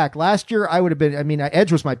not come back last year, I would have been, I mean,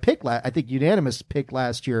 Edge was my pick, I think unanimous pick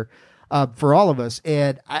last year for all of us.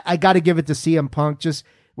 And I got to give it to CM Punk. Just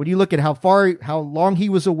when you look at how long he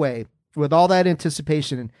was away with all that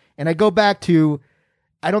anticipation. And I go back to,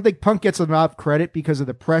 I don't think Punk gets enough credit because of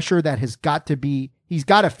the pressure that he's got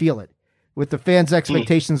to feel it with the fans'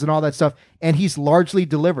 expectations and all that stuff. And he's largely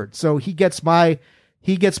delivered. So he gets my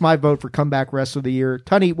vote for comeback wrestler of the year.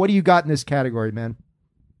 Tony, what do you got in this category, man?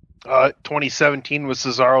 2017 was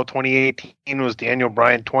Cesaro. 2018 was Daniel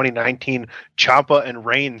Bryan. 2019, Ciampa and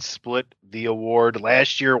Reigns split the award.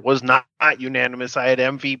 Last year was not unanimous. I had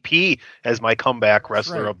MVP as my comeback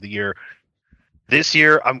wrestler of the year. This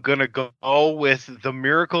year, I'm going to go with the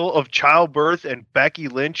miracle of childbirth and Becky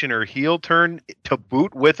Lynch and her heel turn to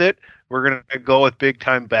boot with it. We're going to go with Big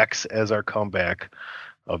Time Bex as our comeback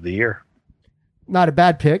of the year. Not a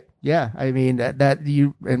bad pick. Yeah. I mean,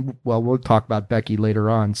 we'll talk about Becky later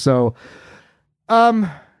on. So,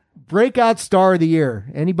 breakout star of the year.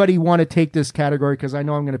 Anybody want to take this category? Because I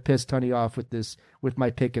know I'm going to piss Tony off with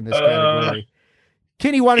my pick in this category.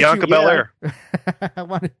 Kenny, why don't Bianca Belair.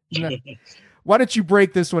 Why don't you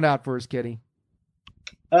break this one out for us, Kenny?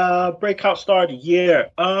 Breakout star of the year.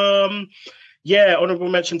 Yeah, honorable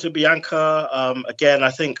mention to Bianca. Again,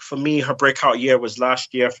 I think for me, her breakout year was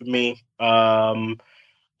last year for me. I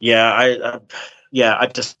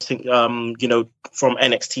just think, from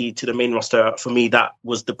NXT to the main roster, for me, that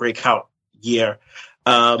was the breakout year.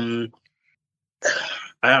 I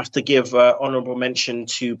have to give honorable mention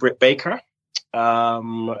to Britt Baker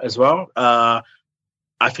as well.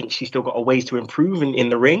 I think she's still got a ways to improve in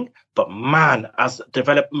the ring, but man, as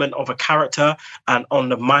development of a character and on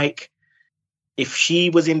the mic, if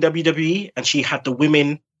she was in WWE and she had the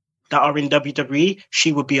women that are in WWE,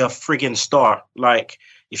 she would be a friggin' star. Like,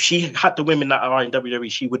 if she had the women that are in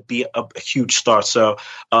WWE, she would be a huge star. So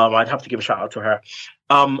I'd have to give a shout out to her.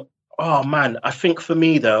 Oh man, I think for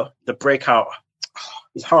me though, the breakout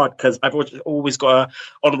is hard because I've always got an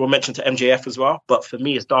honorable mention to MJF as well. But for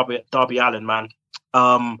me, it's Darby Allin, man.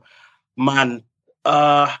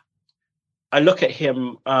 I look at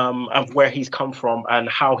him and where he's come from and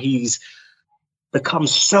how he's become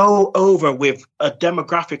so over with a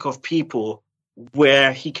demographic of people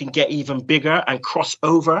where he can get even bigger and cross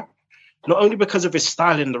over, not only because of his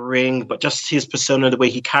style in the ring, but just his persona, the way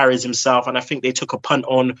he carries himself. And I think they took a punt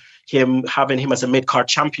on him, having him as a mid-card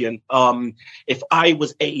champion. If I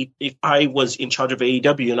was in charge of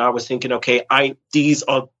AEW and I was thinking, okay, these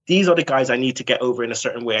are the guys I need to get over in a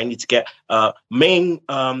certain way. I need to get a main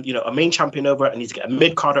champion over. I need to get a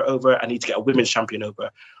mid-carder over. I need to get a women's champion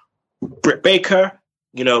over. Britt Baker,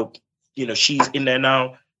 she's in there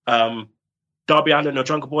now. Darby Allin or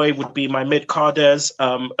Jungle Boy would be my mid-carders,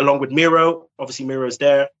 along with Miro. Obviously, Miro's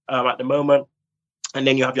there at the moment. And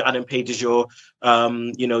then you have your Adam Pages, your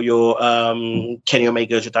Kenny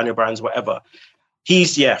Omegas, your Daniel Bryans, whatever.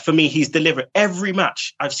 For me, he's delivered every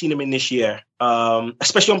match I've seen him in this year,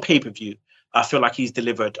 especially on pay-per-view. I feel like he's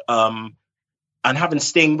delivered. And having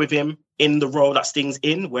Sting with him in the role that Sting's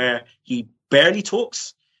in, where he barely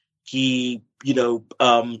talks, he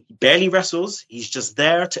barely wrestles. He's just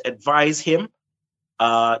there to advise him.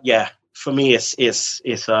 For me,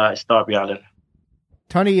 it's Darby Allin.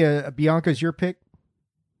 Tony, Bianca's your pick?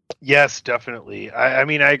 Yes, definitely. I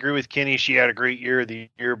mean, I agree with Kenny. She had a great year the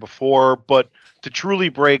year before, but to truly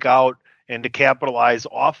break out and to capitalize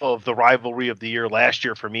off of the rivalry of the year last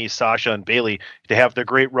year for me, Sasha and Bayley, to have the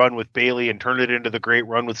great run with Bayley and turn it into the great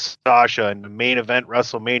run with Sasha and the main event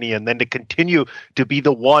WrestleMania, and then to continue to be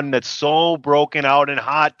the one that's so broken out and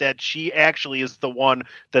hot that she actually is the one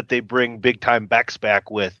that they bring big time Bex back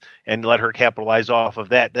with and let her capitalize off of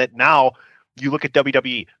that. That now you look at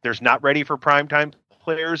WWE, there's not ready for primetime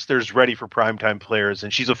players, there's ready for primetime players,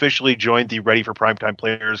 and she's officially joined the Ready for Primetime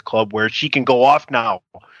Players Club, where she can go off now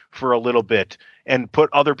for a little bit and put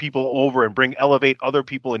other people over and elevate other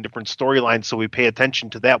people in different storylines, so we pay attention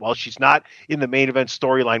to that while she's not in the main event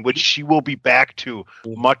storyline, which she will be back to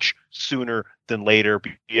much sooner than later.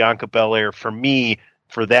 Bianca Belair, for me,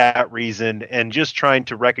 for that reason, and just trying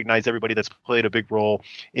to recognize everybody that's played a big role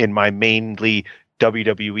in my mainly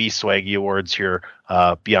WWE Swaggy Awards here.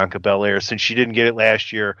 Bianca Belair, since she didn't get it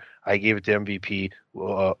last year, I gave it to MVP.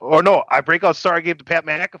 Breakout star I gave to Pat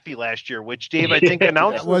McAfee last year, which Dave, I think,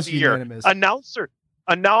 announcer of the year.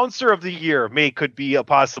 Announcer of the year could be a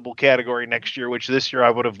possible category next year, which this year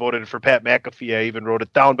I would have voted for Pat McAfee. I even wrote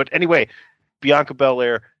it down. But anyway, Bianca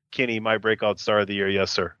Belair, Kenny, my breakout star of the year.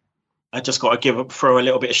 Yes, sir. I just got to throw a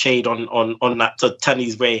little bit of shade on that to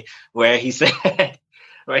Tony's way, where he said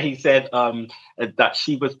that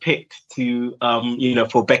she was picked to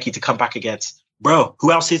for Becky to come back against. Bro,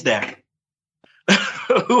 who else is there?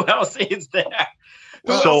 Who else is there?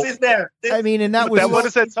 Who else is there? I mean, and what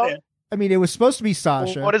does that tell you? I mean, it was supposed to be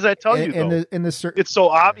Sasha. Well, what does that tell you, though? It's so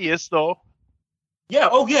obvious, though. Yeah.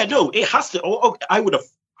 Oh, yeah. No, it has to. I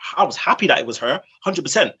was happy that it was her,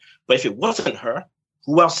 100%. But if it wasn't her,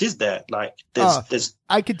 who else is there? Like, there's.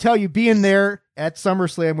 I could tell you, being there at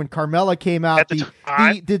SummerSlam when Carmella came out,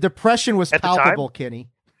 the depression was palpable, Kenny.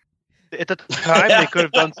 At the time, they could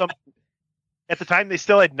have done something. At the time, they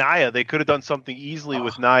still had Nia. They could have done something easily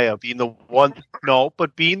with Nia being the one. No,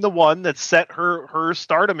 but being the one that set her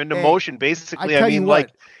stardom into motion. Basically,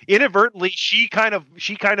 inadvertently, she kind of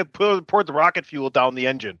poured the rocket fuel down the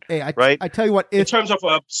engine. Right. I tell you what, in terms of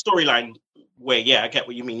a storyline way, yeah, I get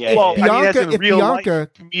what you mean. Yeah. Well, Bianca, as a real life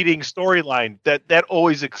meeting storyline, that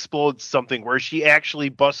always explodes something where she actually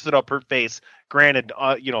busted up her face. Granted,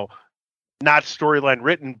 not storyline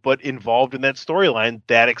written, but involved in that storyline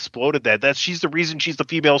that exploded she's the reason she's the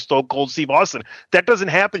female Stone Cold Steve Austin. That doesn't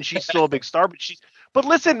happen. She's still a big star, but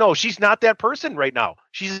listen, no, she's not that person right now.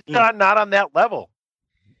 She's not on that level.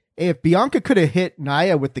 If Bianca could have hit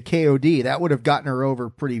Nia with the KOD, that would have gotten her over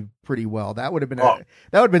pretty well. That would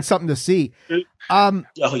have been something to see. Oh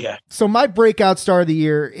yeah. So my breakout star of the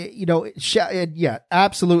year,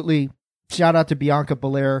 absolutely. Shout out to Bianca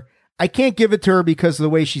Belair. I can't give it to her because of the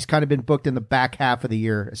way she's kind of been booked in the back half of the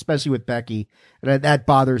year, especially with Becky. That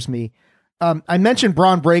bothers me. I mentioned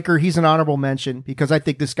Braun Breaker. He's an honorable mention because I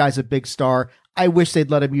think this guy's a big star. I wish they'd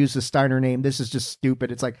let him use the Steiner name. This is just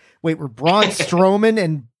stupid. It's like, wait, we're Braun Strowman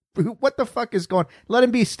and what the fuck is going on? Let him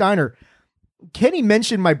be Steiner. Kenny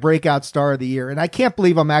mentioned my breakout star of the year, and I can't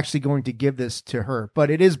believe I'm actually going to give this to her, but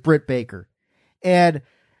it is Britt Baker. And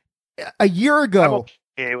a year ago,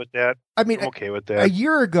 okay with that. I mean, I'm okay with a that.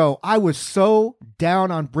 year ago, I was so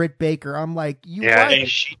down on Britt Baker. I'm like,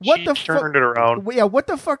 She the turned it around. Yeah, what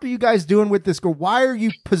the fuck are you guys doing with this girl? Why are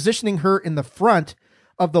you positioning her in the front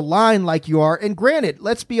of the line like you are? And granted,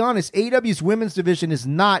 let's be honest, AEW's women's division is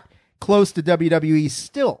not close to WWE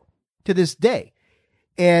still to this day.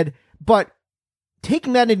 But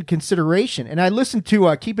taking that into consideration, and I listened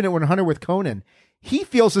to Keeping It 100 with Conan, he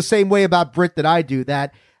feels the same way about Britt that I do,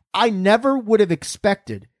 that I never would have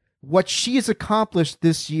expected what she has accomplished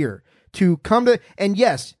this year to come to, and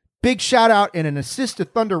yes, big shout out and an assist to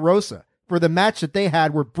Thunder Rosa for the match that they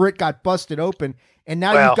had where Britt got busted open, and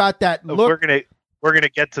now you've got that look. We're gonna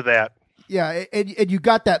get to that. Yeah, and you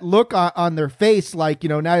got that look on their face, like,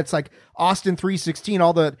 now it's like Austin 316,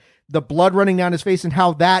 all the blood running down his face, and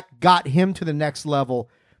how that got him to the next level.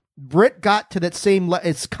 Britt got to that same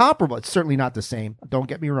it's comparable. It's certainly not the same, don't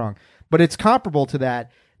get me wrong, but it's comparable to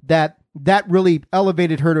that really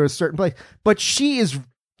elevated her to a certain place. But she is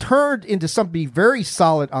turned into something very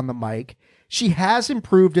solid on the mic. She has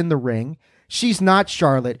improved in the ring. She's not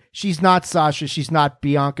Charlotte. She's not Sasha. She's not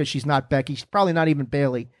Bianca. She's not Becky. She's probably not even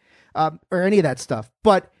Bayley or any of that stuff.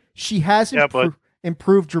 But she has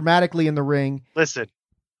improved dramatically in the ring. Listen,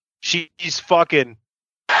 she's fucking.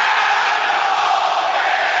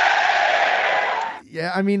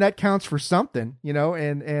 Yeah, I mean, that counts for something,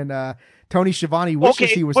 and Tony Schiavone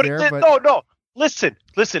wishes he was there. But no. Listen.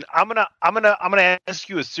 I'm gonna ask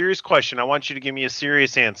you a serious question. I want you to give me a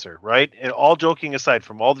serious answer, right? And all joking aside,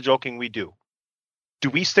 from all the joking we do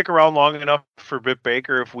we stick around long enough for Britt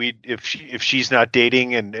Baker if she's not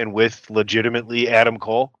dating and with legitimately Adam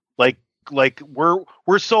Cole? Like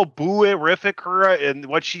we're so boo-erific her and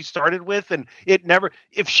what she started with, and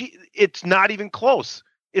it's not even close.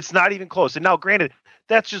 It's not even close. And now, granted,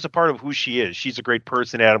 that's just a part of who she is. She's a great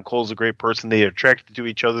person. Adam Cole's a great person. They are attracted to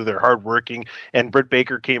each other. They're hardworking. And Britt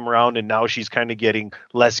Baker came around, and now she's kind of getting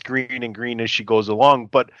less green and green as she goes along.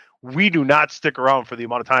 But we do not stick around for the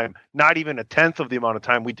amount of time, not even a tenth of the amount of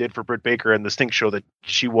time we did for Britt Baker and the stink show that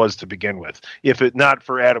she was to begin with, if it not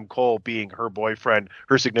for Adam Cole being her boyfriend,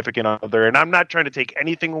 her significant other. And I'm not trying to take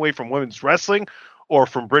anything away from women's wrestling or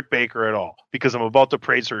from Britt Baker at all, because I'm about to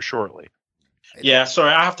praise her shortly. Yeah,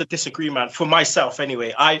 sorry, I have to disagree, man. For myself,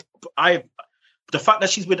 anyway, the fact that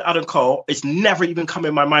she's with Adam Cole, it's never even come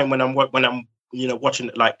in my mind when I'm watching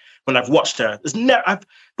it. Like when I've watched her, it's never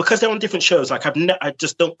because they're on different shows. Like I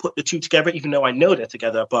just don't put the two together, even though I know they're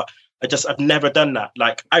together. But I've never done that.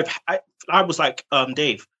 Like I was like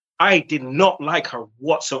Dave. I did not like her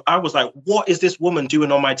whatsoever. I was like, what is this woman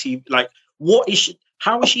doing on my TV? Like, what is she?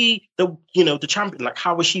 How is she the champion? Like,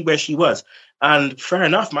 how is she where she was? And fair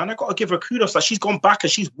enough, man. I got to give her kudos. Like, she's gone back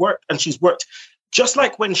and she's worked just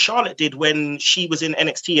like when Charlotte did when she was in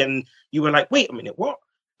NXT, and you were like, wait a minute, what?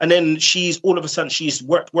 And then all of a sudden she's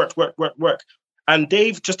worked. And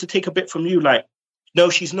Dave, just to take a bit from you, like, no,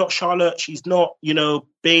 she's not Charlotte. She's not,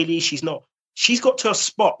 Bayley. She's got to a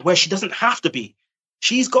spot where she doesn't have to be.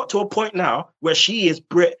 She's got to a point now where she is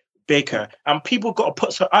Britt Baker, and people got to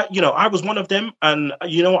put some, I was one of them, and I'm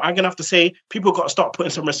gonna have to say people got to start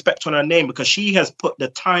putting some respect on her name, because she has put the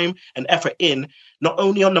time and effort in, not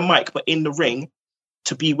only on the mic but in the ring,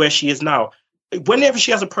 to be where she is now. Whenever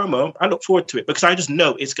she has a promo, I look forward to it, because I just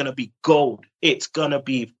know it's gonna be gold. It's gonna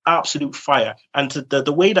be absolute fire. And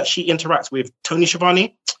the way that she interacts with Tony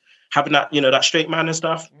Schiavone, having that that straight man and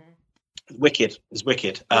stuff, wicked. It's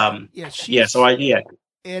wicked.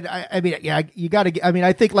 And I mean, yeah, you got to. I mean,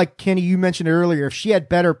 I think, like Kenny, you mentioned earlier, if she had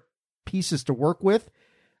better pieces to work with,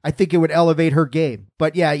 I think it would elevate her game.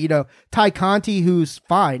 But yeah, Ty Conti, who's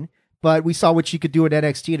fine, but we saw what she could do at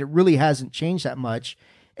NXT, and it really hasn't changed that much.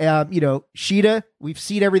 Shida, we've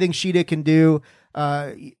seen everything Shida can do.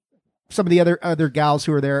 Some of the other gals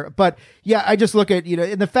who are there, but yeah, I just look at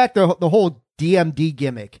and the fact that the whole DMD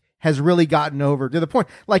gimmick has really gotten over to the point,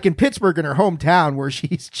 like in Pittsburgh, in her hometown, where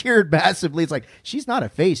she's cheered massively. It's like, she's not a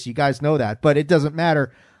face. You guys know that, but it doesn't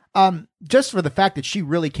matter. Just for the fact that she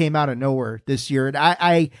really came out of nowhere this year.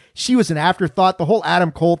 And she was an afterthought. The whole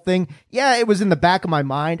Adam Cole thing. Yeah, it was in the back of my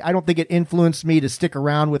mind. I don't think it influenced me to stick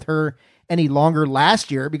around with her any longer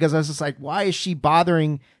last year, because I was just like, why is she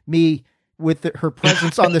bothering me with her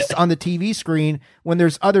presence on the TV screen when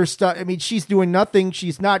there's other stuff? I mean, she's doing nothing.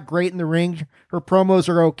 She's not great in the ring. Her promos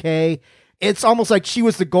are okay. It's almost like she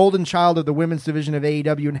was the golden child of the women's division of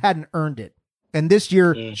AEW and hadn't earned it. And this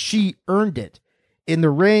year she earned it in the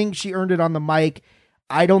ring. She earned it on the mic.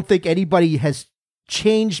 I don't think anybody has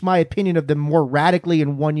changed my opinion of them more radically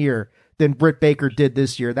in 1 year than Britt Baker did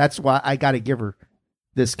this year. That's why I got to give her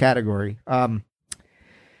this category.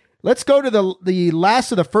 Let's go to the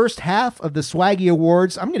last of the first half of the Swaggy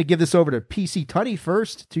Awards. I'm going to give this over to PC Tunney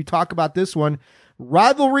first to talk about this one.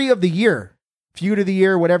 Rivalry of the Year, Feud of the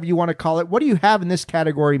Year, whatever you want to call it. What do you have in this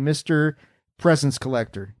category, Mr. Presents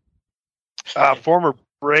Collector? Former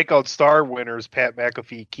breakout star winners, Pat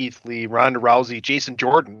McAfee, Keith Lee, Ronda Rousey, Jason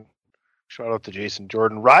Jordan. Shout out to Jason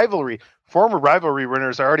Jordan. Former rivalry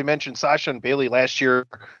winners, I already mentioned Sasha and Bayley last year.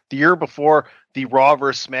 The year before, the Raw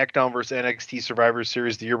vs. SmackDown vs. NXT Survivor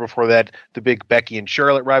Series. The year before that, the big Becky and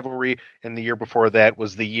Charlotte rivalry. And the year before that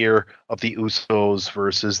was the year of the Usos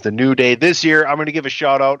versus the New Day. This year, I'm going to give a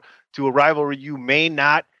shout out to a rivalry you may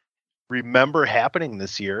not remember happening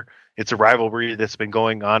this year. It's a rivalry that's been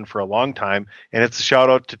going on for a long time. And it's a shout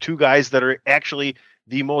out to two guys that are actually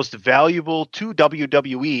the most valuable to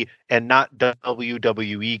WWE and not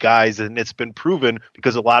WWE guys. And it's been proven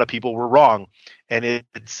because a lot of people were wrong. And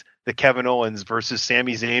it's the Kevin Owens versus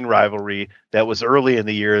Sami Zayn rivalry that was early in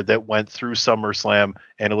the year that went through SummerSlam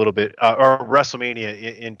and a little bit, or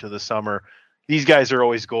WrestleMania into the summer. These guys are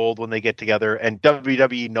always gold when they get together, and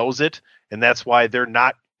WWE knows it. And that's why they're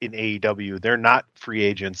not in AEW. They're not free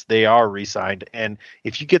agents. They are re-signed. And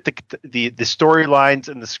if you get the storylines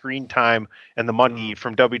and the screen time and the money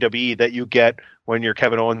from WWE that you get when you're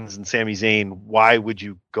Kevin Owens and Sami Zayn, why would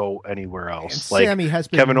you go anywhere else? And Sammy has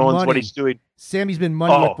been Kevin Owens, money. What he's doing. Sammy's been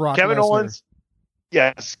money with Brock Kevin Lesnar. Owens.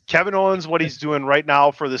 Yes, Kevin Owens, what he's doing right now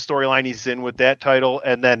for the storyline he's in with that title.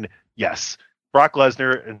 And then, yes, Brock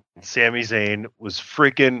Lesnar and Sami Zayn was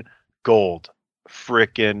freaking gold.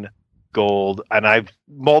 And I've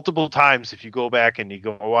multiple times, if you go back and you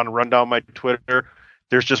go on and run down my Twitter,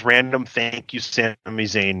 there's just random thank you Sami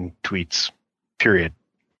Zayn tweets, period.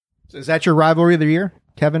 So is that your rivalry of the year?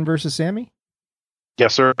 Kevin versus Sammy?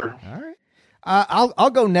 Yes, sir. All right. I'll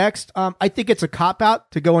go next. I think it's a cop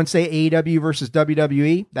out to go and say AEW versus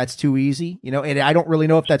WWE. That's too easy, and I don't really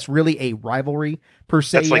know if that's really a rivalry per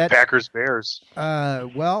se. That's like yet. Packers Bears.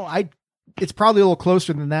 It's probably a little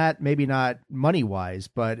closer than that. Maybe not money wise,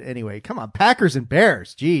 but anyway, come on, Packers and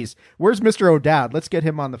Bears. Jeez, where's Mr. O'Dowd? Let's get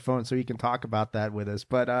him on the phone so he can talk about that with us.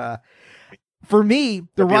 But for me,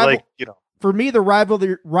 the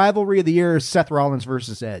rivalry of the year is Seth Rollins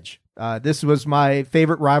versus Edge. This was my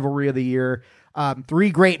favorite rivalry of the year.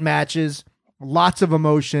 3 great matches, lots of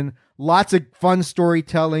emotion, lots of fun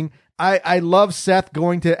storytelling. I love Seth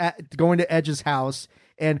going to Edge's house.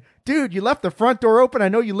 And dude, you left the front door open. I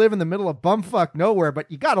know you live in the middle of bumfuck nowhere,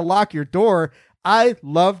 but you got to lock your door. I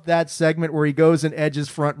love that segment where he goes in Edge's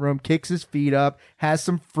front room, kicks his feet up, has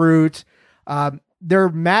some fruit. Their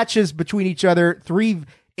matches between each other, 3.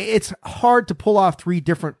 It's hard to pull off 3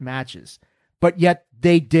 different matches, but yet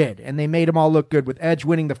they did, and they made them all look good, with Edge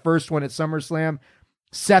winning the first one at SummerSlam,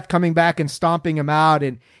 Seth coming back and stomping him out,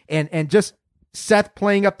 and just Seth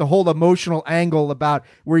playing up the whole emotional angle about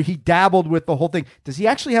where he dabbled with the whole thing. Does he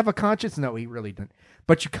actually have a conscience? No, he really didn't.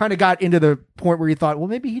 But you kind of got into the point where you thought, well,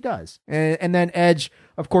 maybe he does. And then Edge,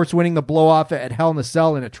 of course, winning the blow-off at Hell in a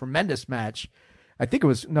Cell in a tremendous match. I think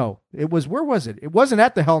where was it? It wasn't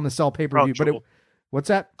at the Hell in a Cell pay-per-view, but what's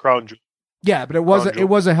that? Crown Jewel. Yeah, but it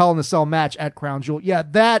was a Hell in a Cell match at Crown Jewel. Yeah,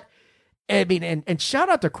 and shout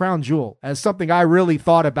out to Crown Jewel as something I really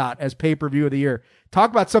thought about as pay-per-view of the year. Talk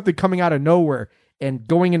about something coming out of nowhere and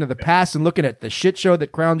going into the past and looking at the shit show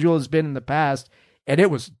that Crown Jewel has been in the past. And it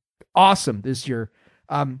was awesome this year.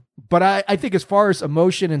 But I think as far as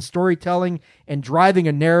emotion and storytelling and driving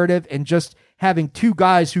a narrative and just having 2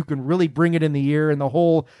 guys who can really bring it in the year, and the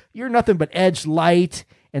whole, you're nothing but Edge light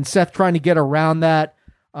and Seth trying to get around that.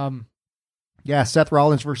 Seth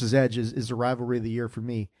Rollins versus Edge is the rivalry of the year for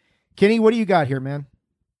me. Kenny, what do you got here, man?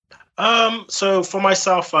 So for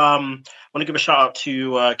myself, I want to give a shout out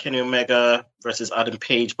to Kenny Omega versus Adam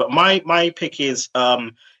Page, but my pick is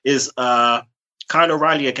Kyle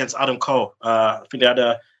O'Reilly against Adam Cole. I think they had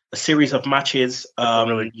a series of matches,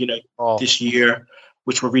 this year,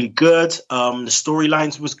 which were really good. The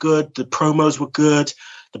storylines was good, the promos were good,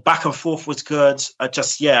 the back and forth was good. I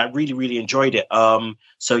really, really enjoyed it.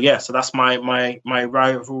 So that's my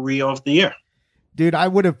rivalry of the year. Dude, I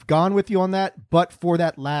would have gone with you on that, but for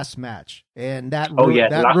that last match, and that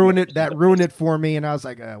ruined it. That ruined it for me, and I was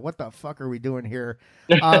like, "What the fuck are we doing here?"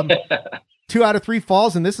 2 out of 3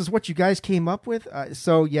 falls, and this is what you guys came up with. And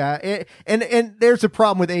there's a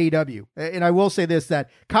problem with AEW, and I will say this: that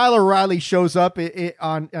Kyle O'Reilly shows up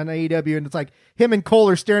on AEW, and it's like him and Cole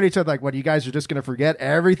are staring at each other like, "What? You guys are just going to forget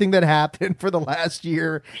everything that happened for the last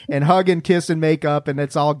year and hug and kiss and make up, and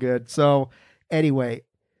it's all good." So anyway.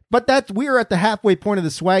 But we are at the halfway point of the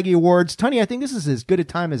Swaggy Awards. Tunney, I think this is as good a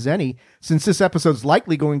time as any, since this episode's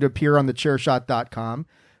likely going to appear on thechairshot.com.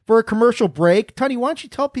 For a commercial break, Tunney, why don't you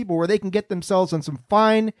tell people where they can get themselves on some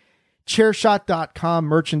fine Chairshot.com,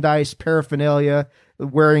 merchandise, paraphernalia,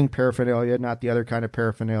 wearing paraphernalia, not the other kind of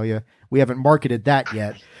paraphernalia. We haven't marketed that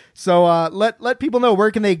yet. So let people know, where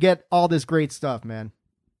can they get all this great stuff, man?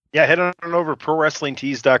 Yeah, head on over to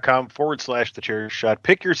prowrestlingtees.com/thechairshot.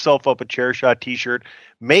 Pick yourself up a Chairshot t-shirt.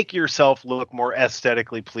 Make yourself look more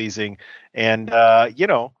aesthetically pleasing. And,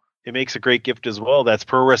 it makes a great gift as well. That's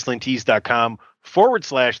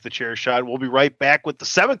prowrestlingtees.com/thechairshot. We'll be right back with the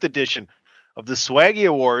 7th edition of the Swaggy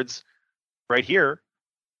Awards right here.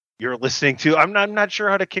 You're listening to, I'm not sure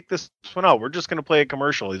how to kick this one out. We're just going to play a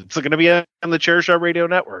commercial. It's going to be on the Chairshot Radio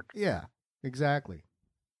Network. Yeah, exactly.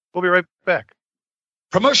 We'll be right back.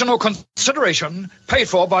 Promotional consideration paid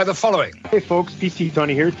for by the following. Hey folks, PC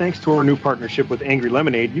Tony here. Thanks to our new partnership with Angry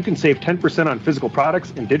Lemonade, you can save 10% on physical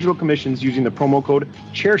products and digital commissions using the promo code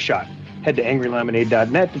ChairShot. Head to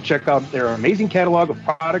angrylemonade.net to check out their amazing catalog of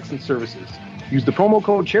products and services. Use the promo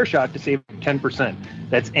code ChairShot to save 10%.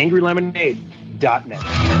 That's angrylemonade.net.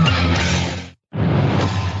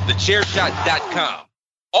 TheChairShot.com.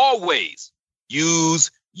 Always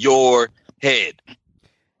use your head.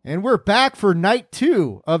 And we're back for night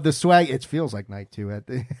 2 of the swag. It feels like night 2 at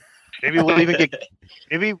the. Maybe we'll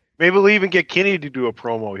even get Kenny to do a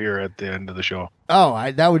promo here at the end of the show.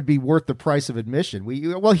 Oh, that would be worth the price of admission.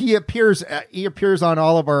 He appears on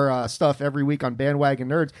all of our stuff every week on Bandwagon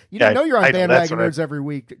Nerds. You didn't know you're on Bandwagon Nerds every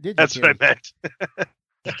week, did you? That's Kenny? what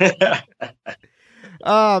I meant.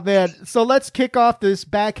 Oh man! So let's kick off this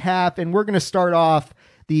back half, and we're going to start off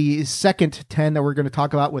the second 10 that we're going to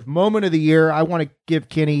talk about with Moment of the Year. I want to give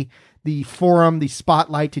Kenny the forum, the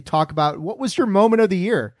spotlight to talk about what was your moment of the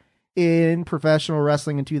year in professional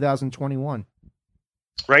wrestling in 2021.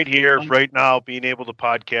 Right here, right now, being able to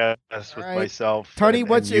podcast with myself. Tony, me.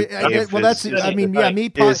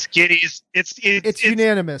 Kenny's. It's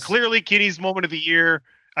unanimous. Clearly, Kenny's moment of the year.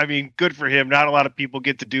 I mean, good for him. Not a lot of people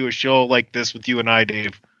get to do a show like this with you and I,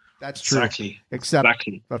 Dave. That's true. Exactly. Except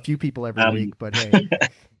a few people every week, but hey.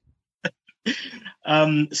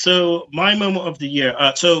 So my moment of the year.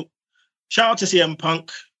 So shout out to CM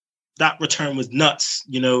Punk. That return was nuts.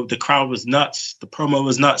 The crowd was nuts. The promo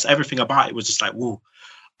was nuts. Everything about it was just like, woo.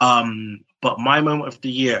 But my moment of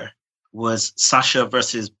the year was Sasha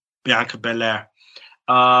versus Bianca Belair.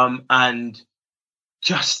 And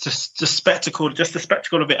just the spectacle of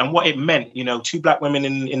it and what it meant, 2 black women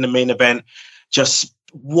in the main event. Just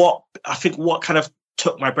what kind of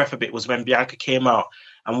took my breath a bit was when Bianca came out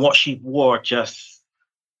and what she wore.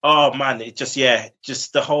 Oh man, it just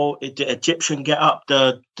the whole the Egyptian get up,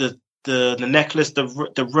 the necklace,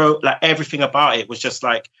 the rope, like everything about it was just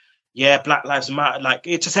like, yeah, Black Lives Matter. Like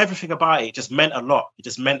it just everything about it just meant a lot. It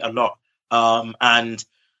just meant a lot. And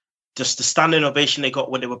just the standing ovation they got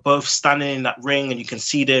when they were both standing in that ring and you can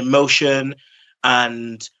see the emotion.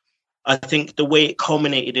 And I think the way it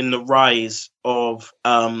culminated in the rise of,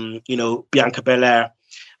 Bianca Belair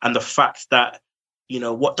and the fact that,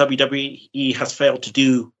 what WWE has failed to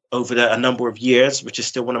do over a number of years, which is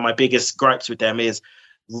still one of my biggest gripes with them, is,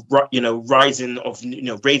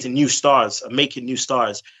 raising new stars and making new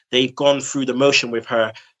stars. They've gone through the motion with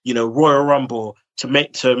her, Royal Rumble to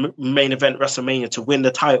main event WrestleMania to win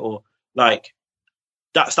the title. Like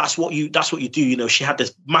that's what you do. She had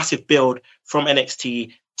this massive build from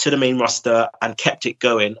NXT to the main roster and kept it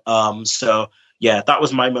going. So yeah, that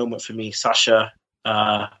was my moment for me. Sasha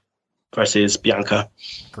versus Bianca.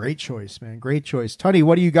 Great choice, man. Great choice. Tony,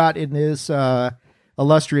 what do you got in this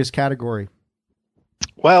illustrious category?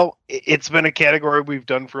 Well, it's been a category we've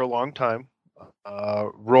done for a long time.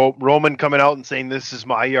 Roman coming out and saying this is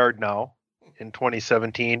my yard now in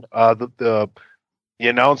 2017. The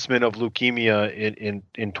announcement of leukemia in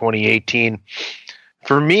 2018.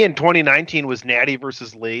 For me in 2019 was Natty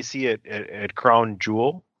versus Lacey at Crown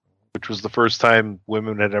Jewel, which was the first time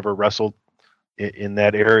women had ever wrestled in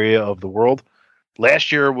that area of the world.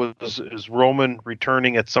 Last year was Roman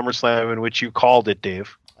returning at SummerSlam, in which you called it,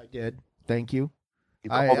 Dave. I did. Thank you.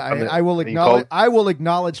 I will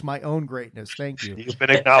acknowledge my own greatness. Thank you. You've been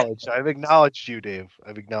acknowledged. I've acknowledged you, Dave.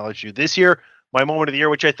 I've acknowledged you. This year, my moment of the year,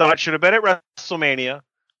 which I thought should have been at WrestleMania,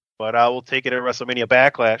 but I will take it at WrestleMania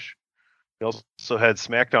Backlash. We also had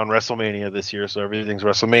SmackDown WrestleMania this year, so everything's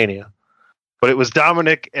WrestleMania. But it was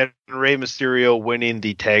Dominic and Rey Mysterio winning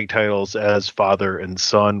the tag titles as father and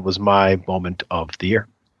son was my moment of the year.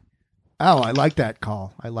 Oh, I like that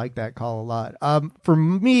call. I like that call a lot. For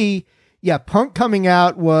me, yeah, Punk coming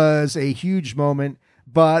out was a huge moment,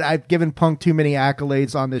 but I've given Punk too many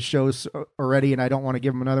accolades on this show already, and I don't want to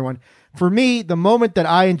give him another one. For me, the moment that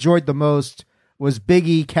I enjoyed the most was Big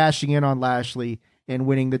E cashing in on Lashley and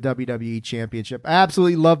winning the WWE Championship. I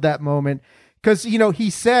absolutely love that moment because,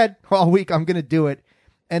 he said all week, I'm going to do it.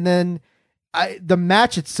 And then the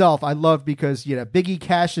match itself, I love because, Big E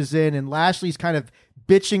cashes in and Lashley's kind of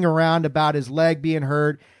bitching around about his leg being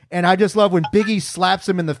hurt. And I just love when Big E slaps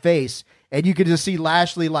him in the face and you can just see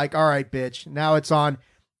Lashley like, all right, bitch, now it's on.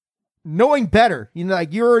 Knowing better,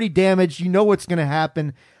 like you're already damaged. You know what's going to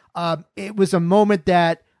happen. It was a moment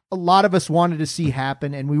that a lot of us wanted to see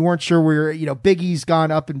happen, and we weren't sure Big E's gone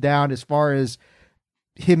up and down as far as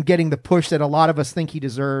him getting the push that a lot of us think he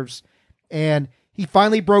deserves. And he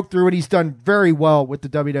finally broke through it. He's done very well with the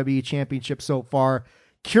WWE Championship so far.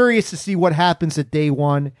 Curious to see what happens at day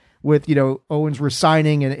one with, Owens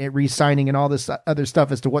resigning and re-signing and all this other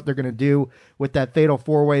stuff as to what they're going to do with that fatal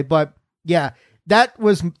 4-way. But yeah, that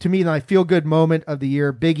was, to me, my feel-good moment of the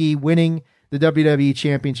year. Big E winning the WWE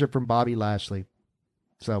Championship from Bobby Lashley.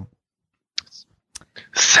 So,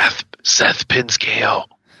 Seth pins KO.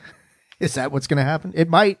 Is that what's going to happen? It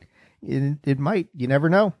might. It might. You never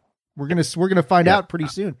know. We're gonna find out pretty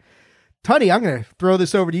soon. Tunney, I'm going to throw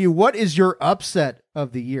this over to you. What is your upset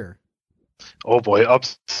of the year? Oh boy,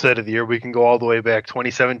 upset of the year. We can go all the way back.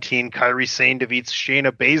 2017, Kairi Sane defeats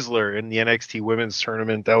Shayna Baszler in the NXT Women's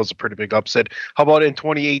Tournament. That was a pretty big upset. How about in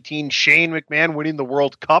 2018, Shane McMahon winning the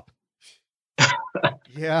World Cup?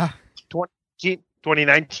 Yeah.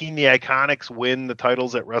 2019, the Iconics win the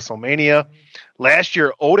titles at WrestleMania. Last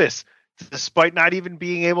year, Otis, despite not even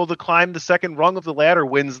being able to climb the second rung of the ladder,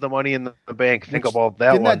 wins the Money in the Bank. Think about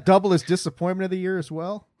that. Didn't that double his disappointment of the year as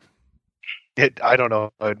well? I don't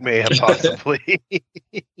know. It may have possibly.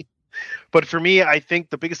 But for me, I think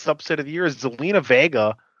the biggest upset of the year is Zelina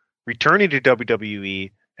Vega returning to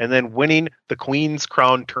WWE and then winning the Queen's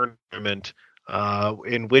Crown tournament,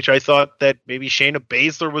 in which I thought that maybe Shayna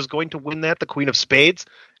Baszler was going to win that, the Queen of Spades,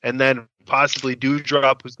 and then possibly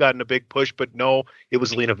Doudrop, who's gotten a big push. But no, it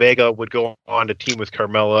was Zelina Vega, would go on to team with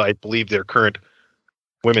Carmella. I believe their current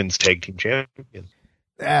women's tag team champion.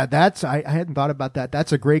 Yeah, I hadn't thought about that.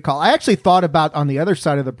 That's a great call. I actually thought about on the other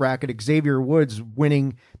side of the bracket, Xavier Woods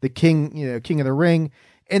winning the King of the Ring.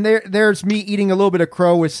 And there's me eating a little bit of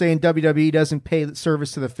crow with saying WWE doesn't pay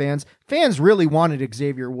service to the fans. Fans really wanted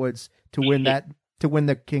Xavier Woods to win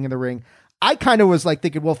the King of the Ring. I kind of was like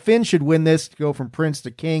thinking, well, Finn should win this to go from Prince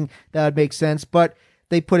to King. That would make sense. But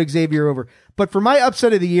they put Xavier over. But for my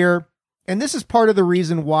upset of the year, and this is part of the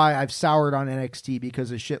reason why I've soured on NXT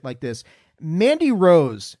because of shit like this, Mandy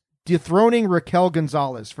Rose dethroning Raquel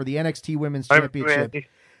Gonzalez for the NXT Women's Championship,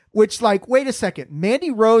 which, like, wait a second. Mandy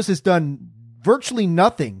Rose has done virtually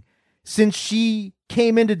nothing since she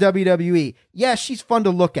came into WWE. Yeah, she's fun to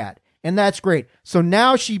look at, and that's great. So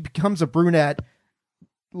now she becomes a brunette,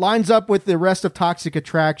 lines up with the rest of Toxic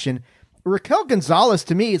Attraction. Raquel Gonzalez,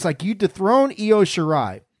 to me, it's like you dethrone Io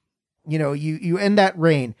Shirai. You end that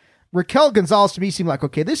reign. Raquel Gonzalez, to me, seemed like,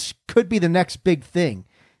 okay, this could be the next big thing.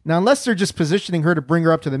 Now, unless they're just positioning her to bring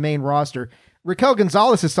her up to the main roster, Raquel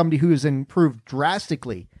Gonzalez is somebody who has improved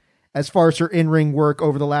drastically as far as her in-ring work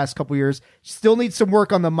over the last couple years. Still needs some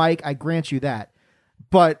work on the mic, I grant you that.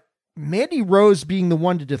 But Mandy Rose being the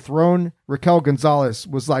one to dethrone Raquel Gonzalez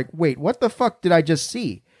was like, wait, what the fuck did I just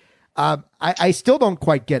see? I still don't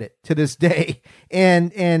quite get it to this day.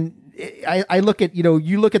 And I look at,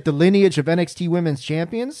 you look at the lineage of NXT Women's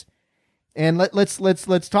Champions. And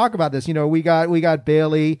let's talk about this. We got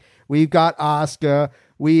Bayley, we've got Asuka,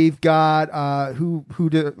 we've got Asuka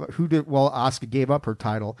gave up her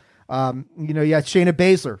title. You had Shayna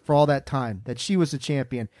Baszler for all that time that she was the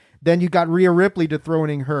champion. Then you got Rhea Ripley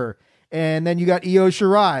dethroning her, and then you got Io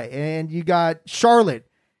Shirai, and you got Charlotte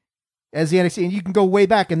as the NXT, and you can go way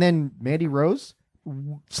back. And then Mandy Rose.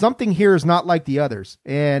 Something here is not like the others,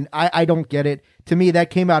 and I don't get it. To me,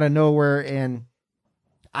 that came out of nowhere, and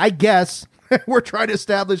I guess we're trying to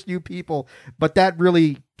establish new people, but that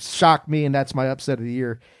really shocked me, and that's my upset of the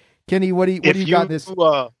year. Kenny, what do you got this?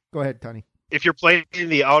 Go ahead, Tony. If you're playing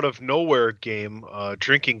the out of nowhere game,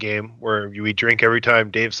 drinking game, where we drink every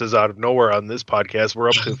time Dave says out of nowhere on this podcast, we're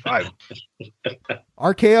up to 5.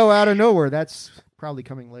 RKO out of nowhere. That's probably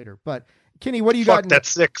coming later. But Kenny, what do you got? That's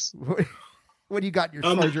 6. What do you got as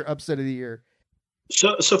far as your upset of the year?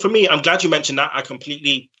 So for me, I'm glad you mentioned that. I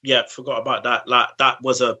completely forgot about that. Like that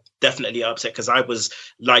was definitely upset because I was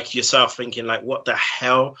like yourself thinking like, what the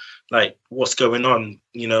hell? Like what's going on?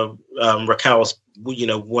 Raquel's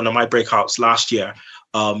one of my breakouts last year.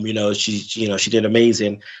 She did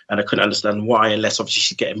amazing, and I couldn't understand why, unless obviously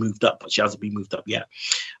she's getting moved up, but she hasn't been moved up yet.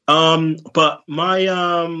 But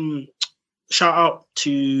my shout out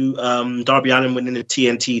to Darby Allin winning the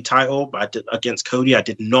TNT title against Cody. I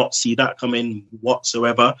did not see that coming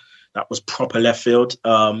whatsoever. That was proper left field.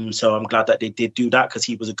 So I'm glad that they did do that because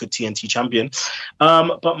he was a good TNT champion.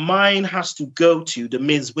 But mine has to go to The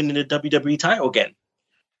Miz winning the WWE title again.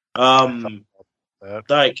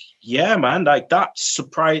 Like, yeah, man, like that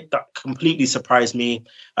completely surprised me.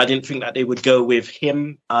 I didn't think that they would go with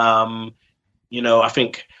him. I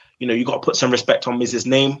think, you got to put some respect on Miz's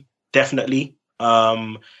name, definitely.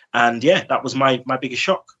 And yeah, that was my biggest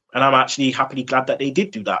shock. And I'm actually happily glad that they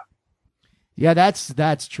did do that. Yeah,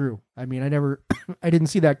 that's true. I mean, I didn't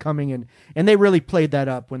see that coming, and they really played that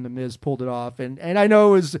up when the Miz pulled it off. And I know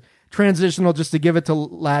it was transitional just to give it to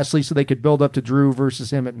Lashley so they could build up to Drew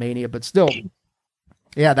versus him at Mania, but still.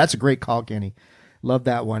 Yeah, that's a great call, Kenny. Love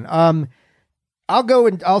that one.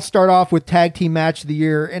 I'll start off with tag team match of the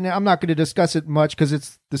year, and I'm not going to discuss it much because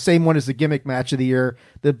it's the same one as the gimmick match of the year,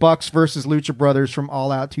 the Bucks versus Lucha Brothers from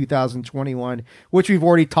All Out 2021, which we've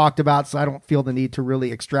already talked about, so I don't feel the need to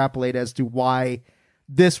really extrapolate as to why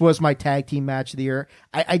this was my tag team match of the year.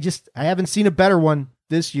 I haven't seen a better one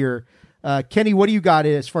this year. Kenny, what do you got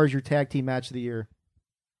as far as your tag team match of the year?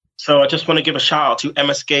 So I just want to give a shout out to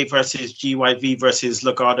MSK versus GYV versus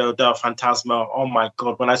Legado del Fantasma. Oh my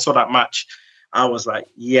God, when I saw that match, I was like,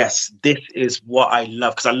 yes, this is what I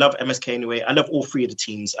love, because I love MSK anyway. I love all three of the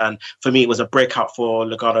teams. And for me, it was a breakout for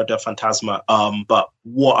Legado del Fantasma. But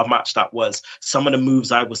what a match that was. Some of the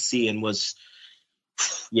moves I was seeing was,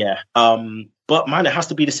 yeah. But man, it has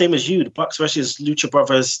to be the same as you. The Bucks versus Lucha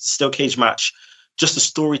Brothers steel cage match. Just the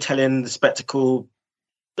storytelling, the spectacle.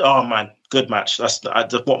 Oh man, good match.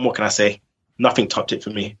 What more can I say? Nothing topped it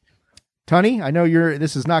for me. Tony, I know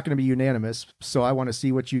this is not going to be unanimous, so I want to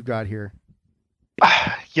see what you've got here.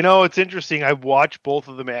 It's interesting. I've watched both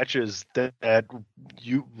of the matches that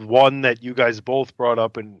you guys both brought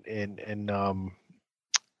up in the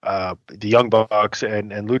Young Bucks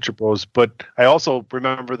and Lucha Bros, but I also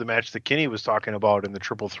remember the match that Kenny was talking about in the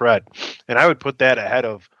Triple Threat, and I would put that ahead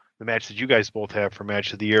of the match that you guys both have for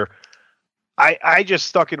match of the year. I just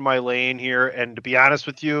stuck in my lane here, and to be honest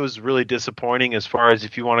with you, it was really disappointing as far as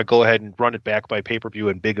if you want to go ahead and run it back by pay-per-view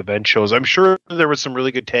and big event shows. I'm sure there was some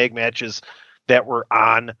really good tag matches that were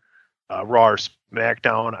on Raw or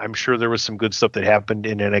SmackDown. I'm sure there was some good stuff that happened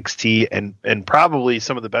in NXT, and probably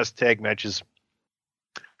some of the best tag matches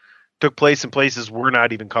took place in places we're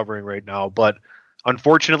not even covering right now. But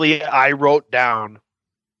unfortunately, I wrote down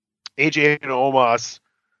AJ and Omos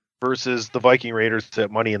versus the Viking Raiders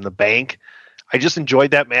at Money in the Bank. I just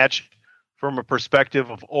enjoyed that match from a perspective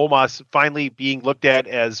of Omos finally being looked at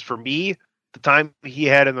as, for me, the time he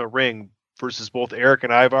had in the ring versus both Eric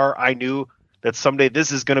and Ivar. I knew that someday this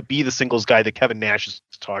is going to be the singles guy that Kevin Nash is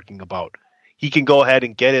talking about. He can go ahead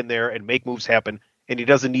and get in there and make moves happen, and he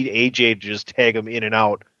doesn't need AJ to just tag him in and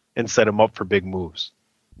out and set him up for big moves.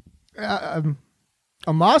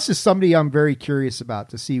 Omos is somebody I'm very curious about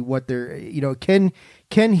to see what they're,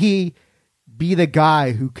 can he be the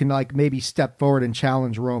guy who can maybe step forward and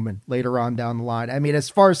challenge Roman later on down the line? I mean, as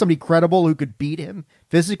far as somebody credible who could beat him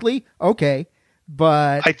physically, okay,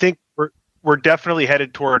 but I think we're definitely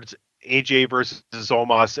headed towards AJ versus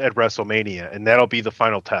Omos at WrestleMania, and that'll be the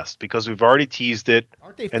final test because we've already teased it,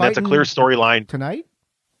 and that's a clear storyline tonight.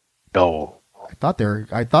 No, I thought they're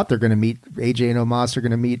going to meet. AJ and Omos are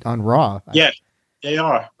going to meet on Raw. Yeah, they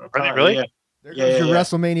are. Are they really? Yeah. There goes your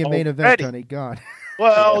WrestleMania main event, Tony. God.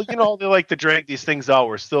 Well, they like to drag these things out.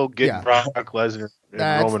 We're still getting Brock Lesnar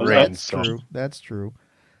and Roman Reigns. That's true.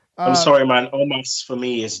 I'm sorry, man. Omos for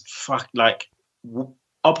me is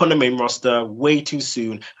up on the main roster way too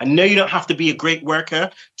soon. I know you don't have to be a great worker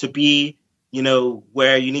to be,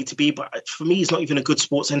 where you need to be, but for me, he's not even a good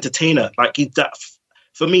sports entertainer.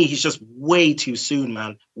 For me, he's just way too soon,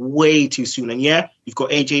 man. Way too soon. And yeah, you've got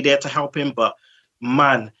AJ there to help him, but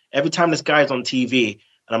man, every time this guy's on TV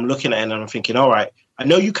and I'm looking at him and I'm thinking, all right, I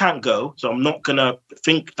know you can't go, so I'm not going to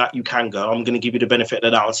think that you can go. I'm going to give you the benefit of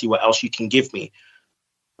the doubt and see what else you can give me.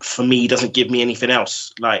 For me, he doesn't give me anything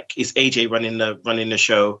else. It's AJ running the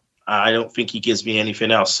show. I don't think he gives me anything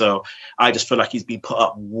else. So I just feel like he's been put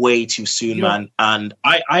up way too soon, man. And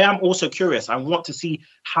I am also curious. I want to see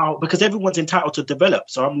how, because everyone's entitled to develop.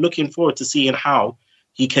 So I'm looking forward to seeing how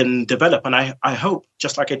he can develop. And I hope,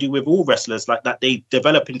 just like I do with all wrestlers, that they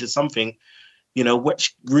develop into something,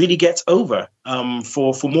 which really gets over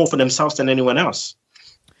for more for themselves than anyone else.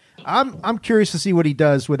 I'm curious to see what he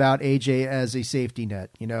does without AJ as a safety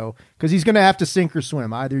net, because he's going to have to sink or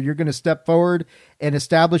swim. Either you're going to step forward and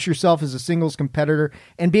establish yourself as a singles competitor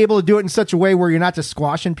and be able to do it in such a way where you're not just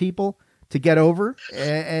squashing people to get over,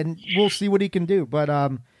 and we'll see what he can do. But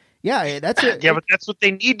that's it. Yeah, but that's what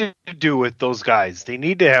they need to do with those guys. They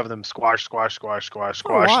need to have them squash,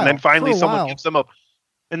 and then finally someone gives them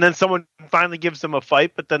someone finally gives them a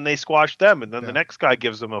fight, but then they squash them, and then the next guy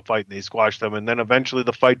gives them a fight, and they squash them, and then eventually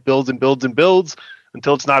the fight builds and builds and builds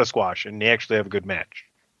until it's not a squash, and they actually have a good match.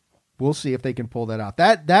 we'll see if they can pull that out.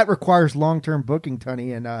 That requires long-term booking,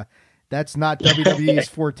 Tony, and that's not WWE's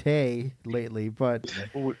forte lately. But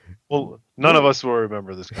well, none of us will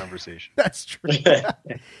remember this conversation. That's true.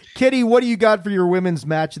 Kitty, what do you got for your women's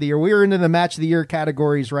match of the year? We're into the match of the year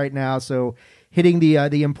categories right now, so hitting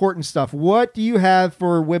the important stuff. What do you have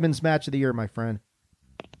for women's match of the year, my friend?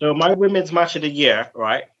 So my women's match of the year,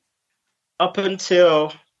 right, up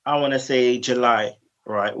until I want to say July,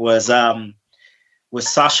 right, was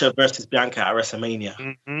Sasha versus Bianca at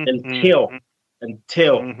WrestleMania.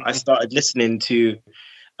 Until I started listening to,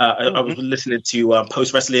 I was listening to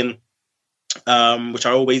Post Wrestling, which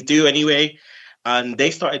I always do anyway, and they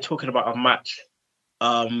started talking about a match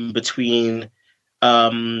between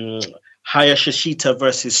Haya Shishita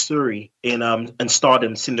versus Suri in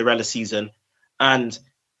Stardom Cinderella season, and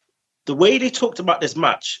the way they talked about this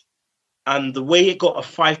match and the way it got a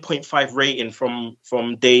 5.5 rating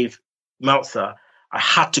from Dave Meltzer, I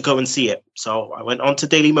had to go and see it. So I went on to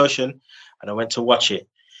Daily Motion and I went to watch it.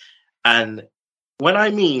 And when I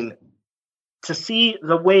mean to see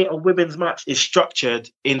the way a women's match is structured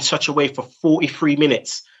in such a way for 43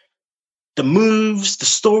 minutes, the moves, the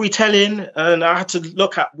storytelling, and I had to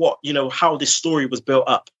look at how this story was built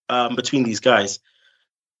up between these guys.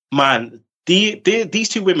 Man, these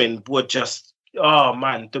two women were just,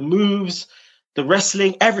 the moves, the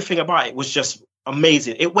wrestling, everything about it was just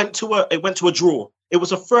amazing. It went to a draw. It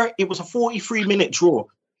was a 43-minute draw,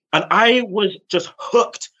 and I was just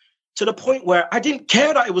hooked to the point where I didn't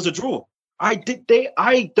care that it was a draw. I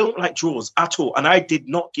don't like draws at all, and I did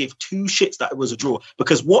not give two shits that it was a draw,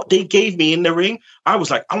 because what they gave me in the ring, I was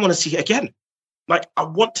like, I want to see it again. Like, I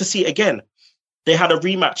want to see it again. They had a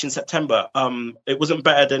rematch in September. It wasn't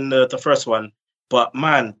better than the first one, but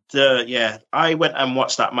man, I went and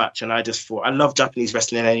watched that match, and I just thought, I love Japanese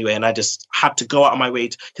wrestling anyway, and I just had to go out of my way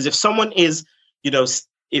because if someone is,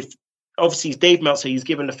 if obviously Dave Meltzer, he's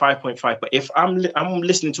given the 5.5, but if I'm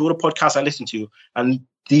listening to all the podcasts I listen to, and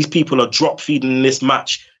these people are drop feeding this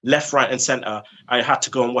match left, right, and center, I had to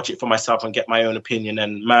go and watch it for myself and get my own opinion.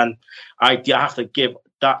 And man, I have to give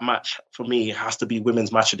that match, for me, it has to be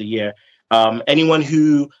women's match of the year. Anyone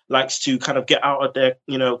who likes to kind of get out of their,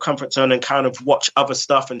 comfort zone and kind of watch other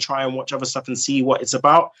stuff and try and watch other stuff and see what it's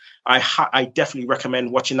about, I definitely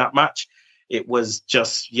recommend watching that match. It was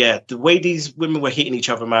just, the way these women were hitting each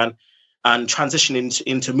other, man, and transitioning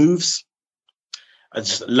into moves. I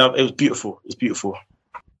just love it. It was beautiful. It was beautiful.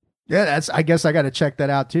 Yeah, I guess I got to check that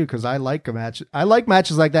out too, because I like a match. I like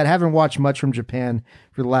matches like that. Haven't watched much from Japan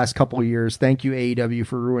for the last couple of years. Thank you, AEW,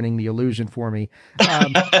 for ruining the illusion for me.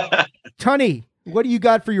 Tony, what do you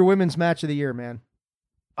got for your women's match of the year, man?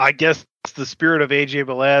 I guess the spirit of AJ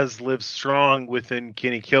Velez lives strong within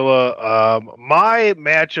Kenny Killa. My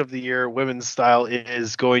match of the year, women's style,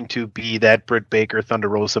 is going to be that Britt Baker Thunder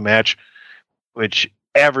Rosa match, which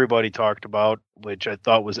everybody talked about, which I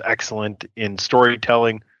thought was excellent in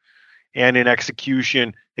storytelling and in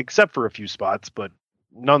execution, except for a few spots, but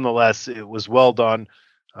nonetheless, it was well done.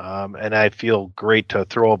 And I feel great to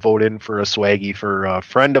throw a vote in for a swaggy for a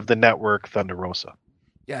friend of the network, Thunder Rosa.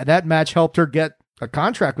 Yeah, that match helped her get a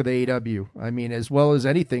contract with AEW. I mean, as well as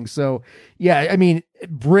anything. So, yeah, I mean,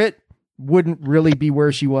 Britt wouldn't really be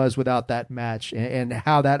where she was without that match and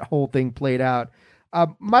how that whole thing played out.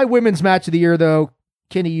 My women's match of the year, though,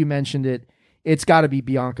 Kenny, you mentioned it. It's got to be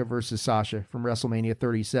Bianca versus Sasha from WrestleMania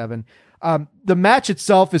 37. The match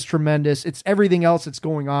itself is tremendous. It's everything else that's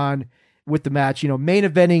going on with the match. Main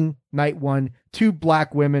eventing night one, two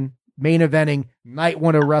black women, main eventing night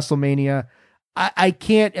one of WrestleMania. I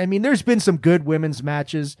mean, there's been some good women's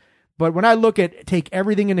matches, but when I take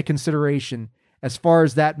everything into consideration as far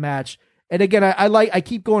as that match, and again, I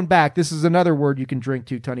keep going back. This is another word you can drink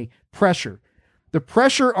to, Tony. Pressure. The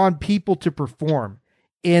pressure on people to perform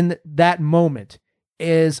in that moment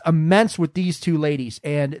is immense with these two ladies,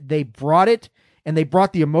 and they brought it, and they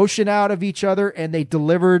brought the emotion out of each other, and they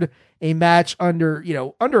delivered a match under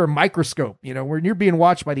a microscope, when you're being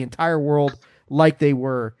watched by the entire world like they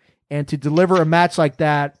were. And to deliver a match like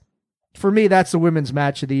that, for me, that's the women's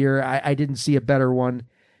match of the year. I didn't see a better one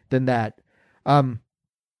than that.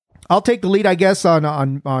 I'll take the lead, I guess, well,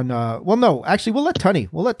 no, actually, we'll let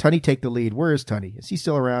Tunney take the lead. Where is Tunney? Is he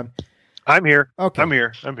still around? I'm here. Okay. I'm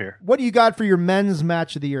here. What do you got for your men's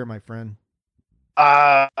match of the year, my friend?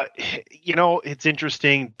 It's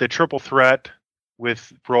interesting. The triple threat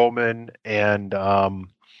with Roman and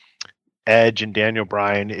Edge and Daniel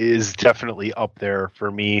Bryan is definitely up there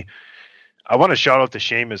for me. I want to shout out to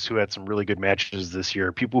Sheamus, who had some really good matches this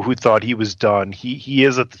year. People who thought he was done. He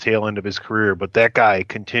is at the tail end of his career, but that guy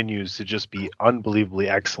continues to just be unbelievably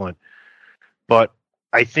excellent. But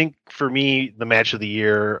I think for me, the match of the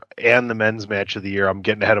year and the men's match of the year, I'm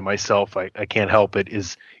getting ahead of myself. I can't help it,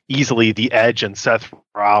 is easily the Edge and Seth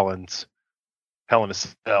Rollins Hell in a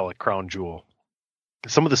Cell at Crown Jewel.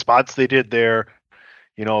 Some of the spots they did there,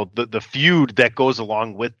 the feud that goes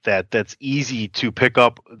along with that's easy to pick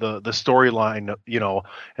up the storyline,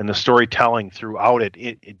 and the storytelling throughout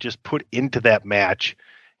it just put into that match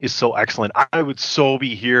is so excellent. I would so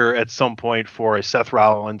be here at some point for a Seth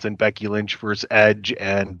Rollins and Becky Lynch versus Edge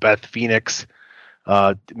and Beth Phoenix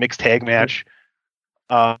mixed tag match.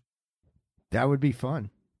 That would be fun.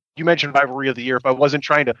 You mentioned rivalry of the year. If I wasn't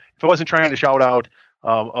trying to shout out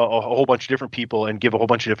a whole bunch of different people and give a whole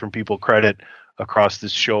bunch of different people credit across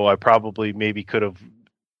this show, I probably maybe could have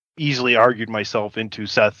easily argued myself into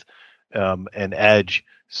Seth and Edge.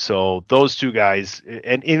 So those two guys,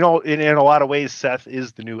 and in a lot of ways, Seth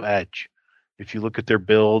is the new Edge. If you look at their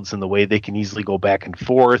builds and the way they can easily go back and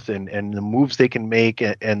forth, and the moves they can make,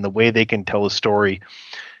 and the way they can tell a story,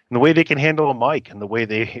 and the way they can handle a mic, and the way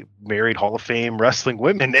they married Hall of Fame wrestling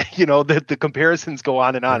women, the comparisons go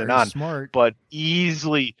on and on and on. Smart. But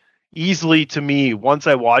easily to me, once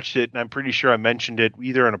I watched it, and I'm pretty sure I mentioned it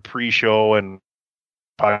either in a pre-show and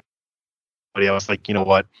I was like, you know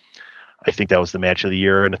what? I think that was the match of the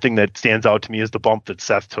year, and the thing that stands out to me is the bump that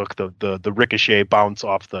Seth took, the ricochet bounce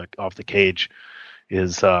off the cage,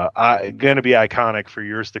 is going to be iconic for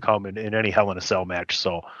years to come in any Hell in a Cell match.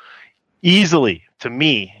 So easily, to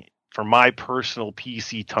me, for my personal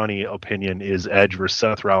PC Tunney opinion, is Edge versus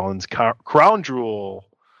Seth Rollins, Crown Jewel,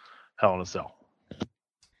 Hell in a Cell.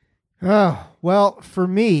 Oh, well, for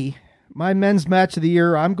me, my men's match of the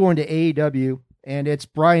year, I'm going to AEW, and it's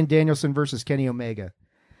Bryan Danielson versus Kenny Omega.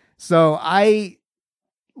 So I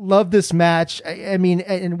love this match. I mean,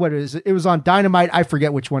 and what is it? It was on Dynamite. I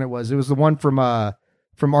forget which one it was. It was the one from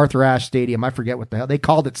Arthur Ashe Stadium. I forget what the hell they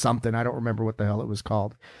called it. Something. I don't remember what the hell it was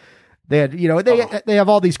called. They had, they have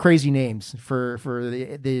all these crazy names for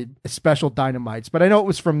the special Dynamites, but I know it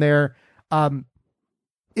was from there.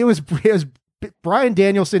 It was Bryan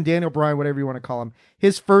Danielson, Daniel Bryan, whatever you want to call him.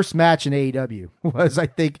 His first match in AEW was, I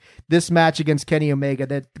think, this match against Kenny Omega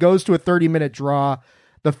that goes to a 30-minute draw.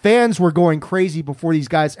 The fans were going crazy before these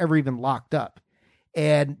guys ever even locked up.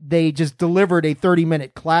 And they just delivered a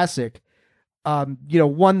 30-minute classic.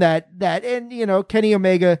 One that, and Kenny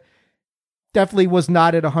Omega definitely was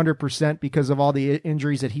not at 100% because of all the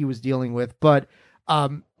injuries that he was dealing with. But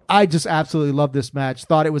I just absolutely love this match.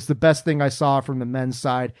 Thought it was the best thing I saw from the men's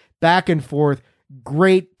side. Back and forth.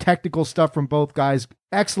 Great technical stuff from both guys.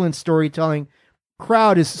 Excellent storytelling.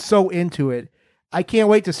 Crowd is so into it. I can't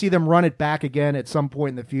wait to see them run it back again at some point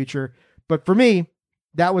in the future. But for me,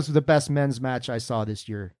 that was the best men's match I saw this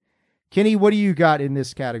year. Kenny, what do you got in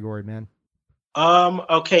this category, man?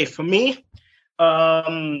 Okay, for me, for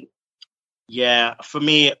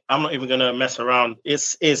me, I'm not even gonna mess around.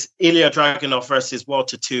 It's Ilya Dragunov versus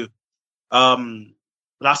Walter 2.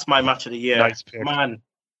 That's my match of the year. Nice pick. Man.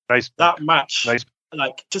 Nice. That match. Nice.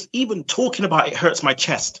 Like, just even talking about it hurts my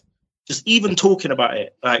chest. Just even talking about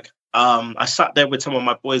it, like. I sat there with some of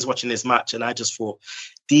my boys watching this match, and I just thought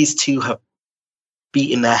these two have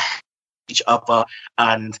beaten each other.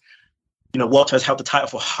 And Walter has held the title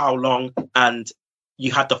for how long? And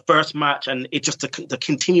you had the first match, and it just the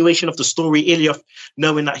continuation of the story. Ilya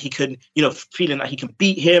knowing that he could, feeling that he can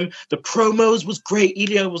beat him. The promos was great.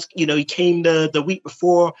 Ilya was, he came the week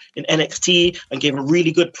before in NXT and gave a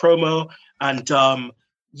really good promo. And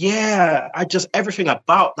I just everything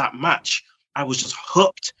about that match, I was just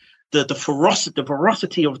hooked. The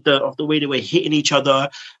ferocity of the way they were hitting each other,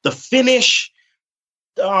 the finish.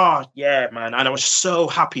 Oh yeah, man! And I was so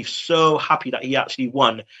happy that he actually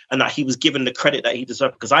won and that he was given the credit that he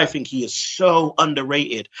deserved, because I think he is so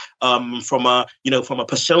underrated from a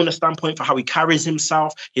persona standpoint, for how he carries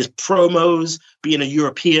himself, his promos, being a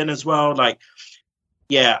European as well. Like,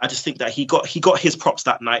 yeah, I just think that he got his props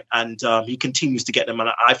that night, and he continues to get them.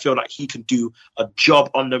 And I feel like he can do a job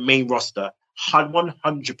on the main roster.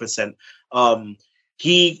 100%.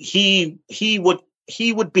 He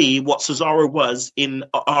would be what Cesaro was in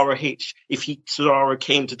ROH if Cesaro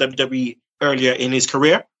came to WWE earlier in his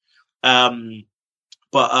career. But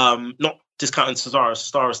not discounting Cesaro.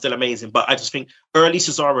 Cesaro is still amazing, but I just think early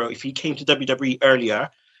Cesaro, if he came to WWE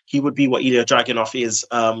earlier, he would be what Ilya Dragunov is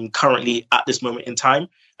currently at this moment in time.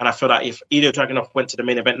 And I feel that if Ilya Dragunov went to the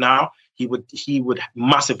main event now, he would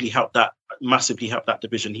massively help that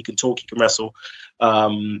division. He can talk, he can wrestle.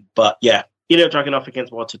 But yeah, Ilya Dragunov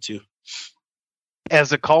against Walter 2.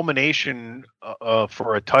 As a culmination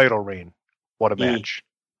for a title reign, what a match.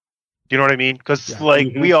 You know what I mean? Because I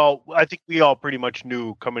think we all pretty much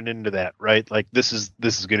knew coming into that, right? Like this is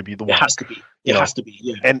going to be the one. It has to be. It has to be.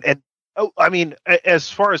 Yeah. And I mean, as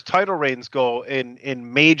far as title reigns go,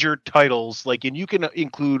 in major titles, like, and you can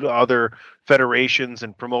include other federations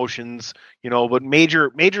and promotions, but major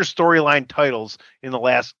storyline titles in the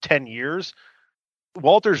last 10 years,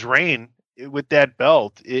 Walter's reign with that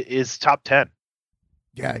belt is top 10.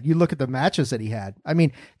 Yeah, you look at the matches that he had. I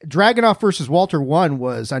mean, Dragunov versus Walter 1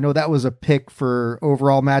 I know that was a pick for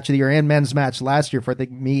overall match of the year and men's match last year for, I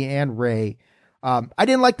think, me and Ray. I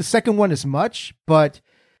didn't like the second one as much, but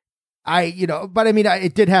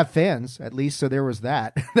it did have fans at least. So there was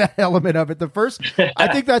that element of it. The first,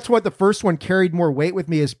 I think that's what the first one carried more weight with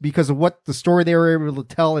me, is because of what the story they were able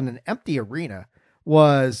to tell in an empty arena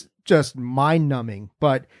was just mind numbing.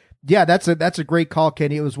 But yeah, that's a great call,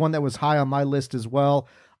 Kenny. It was one that was high on my list as well.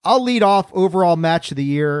 I'll lead off overall match of the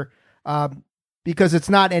year because it's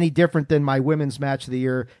not any different than my women's match of the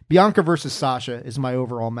year. Bianca versus Sasha is my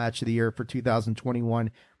overall match of the year for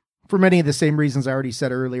 2021 for many of the same reasons I already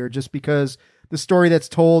said earlier, just because the story that's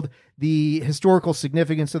told, the historical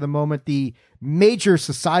significance of the moment, the major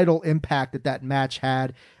societal impact that match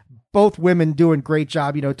had. Both women doing great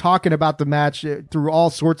job, talking about the match through all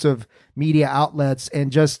sorts of media outlets,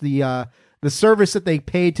 and just the service that they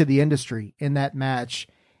paid to the industry in that match,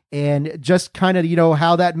 and just kind of,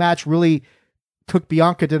 how that match really took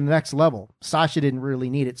Bianca to the next level. Sasha didn't really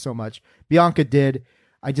need it so much. Bianca did.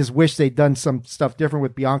 I just wish they'd done some stuff different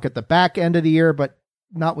with Bianca at the back end of the year, but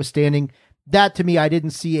notwithstanding that, to me, I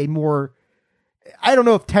didn't see I don't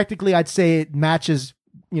know if technically I'd say it matches,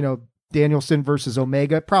 Danielson versus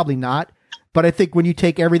Omega, probably not. But I think when you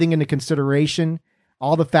take everything into consideration,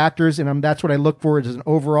 all the factors, and that's what I look for as an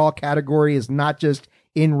overall category, is not just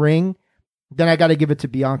in ring, then I got to give it to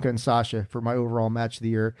Bianca and Sasha for my overall match of the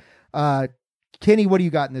year. Kenny, what do you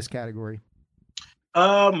got in this category?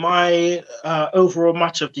 My overall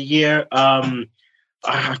match of the year,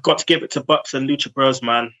 I've got to give it to Bucks and Lucha Bros,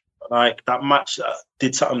 man. Like, that match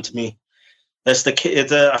did something to me. I think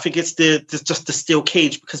it's just the steel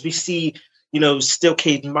cage, because we see, steel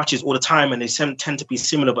cage matches all the time and they tend to be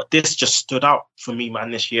similar, but this just stood out for me,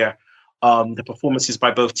 man, this year. The performances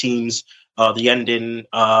by both teams, the ending,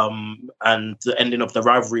 and the ending of the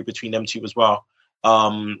rivalry between them two as well.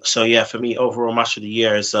 So yeah, for me, overall match of the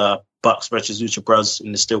year is Bucks versus Lucha Bros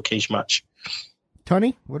in the steel cage match.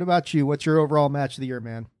 Tony, what about you? What's your overall match of the year,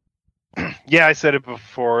 man? Yeah, I said it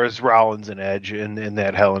before, as Rollins and Edge in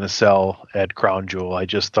that Hell in a Cell at Crown Jewel. I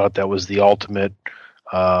just thought that was the ultimate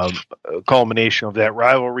culmination of that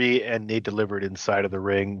rivalry, and they delivered inside of the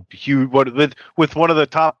ring. Huge, with one of the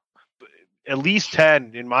top, at least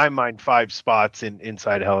 10, in my mind, 5 spots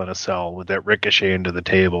inside Hell in a Cell with that ricochet into the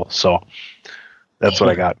table. So that's what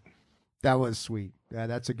I got. That was sweet. Yeah,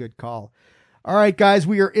 that's a good call. All right, guys,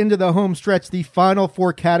 we are into the home stretch, the final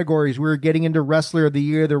 4 categories. We're getting into Wrestler of the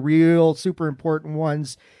Year, the real super important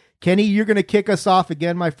ones. Kenny, you're going to kick us off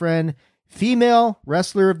again, my friend. Female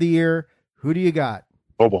Wrestler of the Year. Who do you got?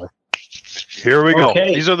 Oh, boy. Here we go.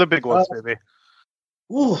 Okay. These are the big ones, baby.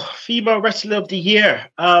 Female Wrestler of the Year.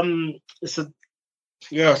 It's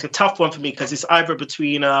a tough one for me, because it's either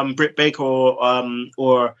between Britt Baker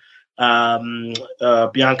or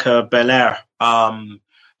Bianca Belair.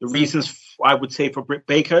 The reasons I would say for Britt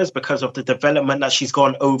Baker is because of the development that she's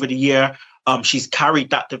gone over the year. She's carried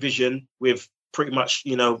that division with pretty much,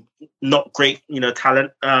 not great,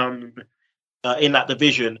 talent in that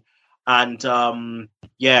division. And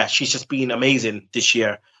she's just been amazing this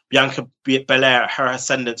year. Bianca Belair, her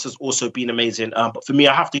ascendance has also been amazing. But for me,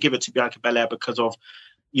 I have to give it to Bianca Belair because of,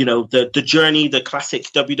 the journey, the classic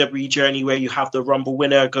WWE journey where you have the Rumble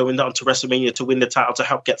winner going down to WrestleMania to win the title to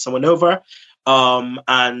help get someone over.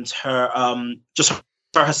 And her just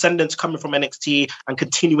her ascendance coming from NXT and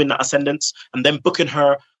continuing that ascendance, and then booking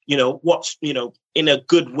her, in a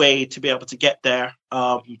good way to be able to get there.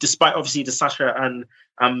 Despite obviously the Sasha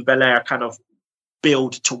and Belair kind of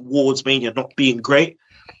build towards Mania not being great,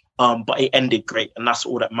 but it ended great, and that's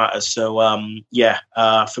all that matters. So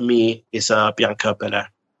for me, it's Bianca Belair.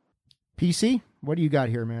 PC, what do you got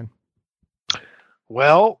here, man?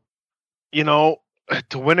 Well,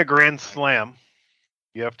 to win a Grand Slam,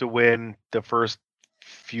 you have to win the first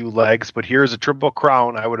few legs, but here's a Triple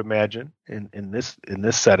Crown, I would imagine, in this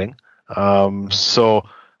setting. So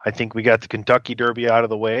I think we got the Kentucky Derby out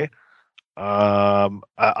of the way.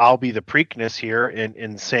 I'll be the Preakness here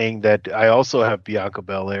in saying that I also have Bianca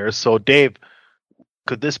Belair. So Dave,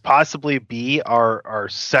 could this possibly be our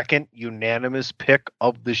second unanimous pick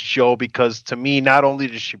of the show? Because to me, not only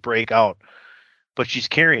does she break out, but she's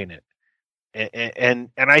carrying it. And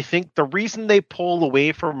I think the reason they pulled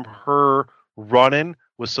away from her running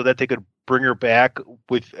was so that they could bring her back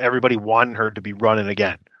with everybody wanting her to be running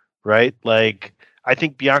again, right? Like, I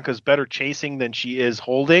think Bianca's better chasing than she is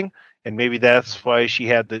holding, and maybe that's why she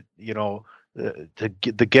had the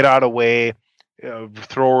get out of way,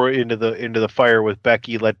 throw her into the fire with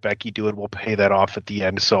Becky, let Becky do it. We'll pay that off at the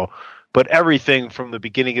end. So, but everything from the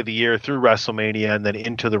beginning of the year through WrestleMania and then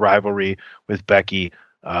into the rivalry with Becky,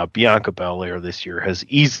 Bianca Belair this year has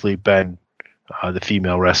easily been the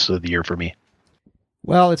female wrestler of the year for me.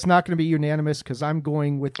 Well, it's not going to be unanimous because I'm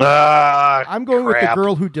going with with the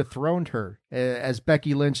girl who dethroned her as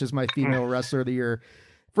Becky Lynch as my female wrestler of the year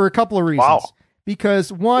for a couple of reasons. Wow.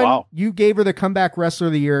 Because one, you gave her the comeback wrestler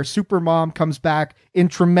of the year. Supermom comes back in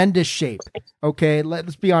tremendous shape. Okay,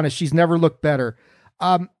 let's be honest. She's never looked better.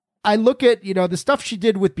 I look at, the stuff she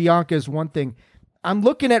did with Bianca is one thing. I'm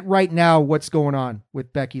looking at right now what's going on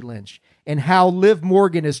with Becky Lynch and how Liv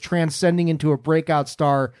Morgan is transcending into a breakout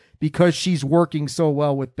star because she's working so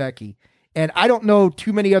well with Becky. And I don't know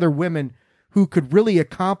too many other women who could really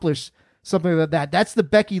accomplish something like that. That's the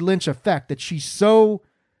Becky Lynch effect, that she's so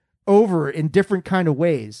over in different kind of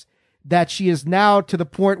ways that she is now to the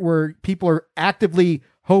point where people are actively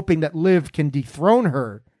hoping that Liv can dethrone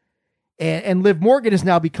her. And Liv Morgan is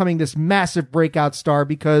now becoming this massive breakout star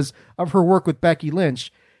because of her work with Becky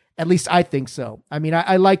Lynch. At least I think so. I mean,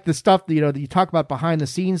 I like the stuff that you talk about behind the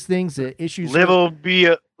scenes things, the issues. Liv will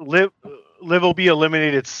be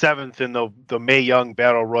eliminated 7th in the Mae Young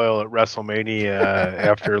Battle Royal at WrestleMania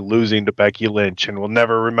after losing to Becky Lynch, and we'll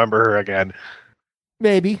never remember her again.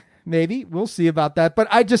 Maybe we'll see about that. But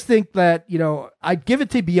I just think that, I give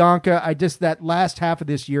it to Bianca. That last half of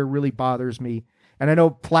this year really bothers me. And I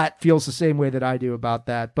know Platt feels the same way that I do about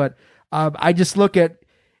that. But I just look at,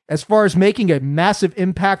 as far as making a massive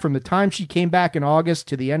impact from the time she came back in August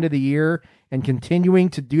to the end of the year and continuing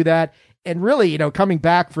to do that. And really, coming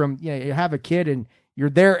back from, you have a kid and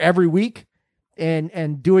you're there every week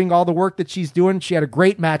and doing all the work that she's doing. She had a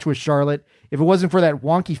great match with Charlotte. If it wasn't for that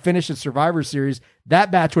wonky finish at Survivor Series,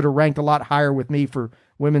 that match would have ranked a lot higher with me for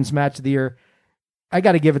women's match of the year. I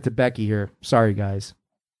got to give it to Becky here. Sorry, guys.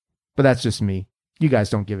 But that's just me. You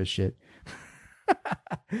guys don't give a shit.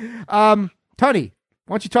 Tony, why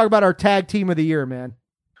don't you talk about our tag team of the year, man?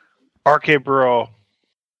 RK Bro.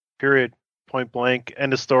 Period. Point blank.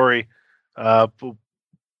 End of story. What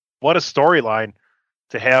a storyline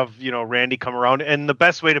to have, Randy come around. And the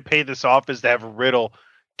best way to pay this off is to have Riddle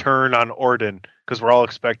turn on Orton, because we're all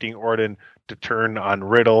expecting Orton to turn on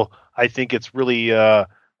Riddle. I think it's really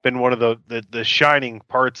been one of the shining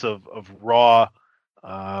parts of Raw.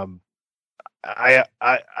 I'm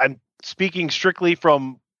speaking strictly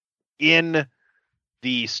from in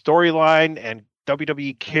the storyline and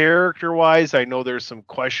WWE character wise. I know there's some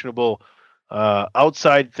questionable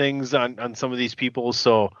outside things on some of these people.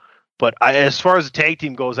 But as far as the tag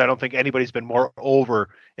team goes, I don't think anybody's been more over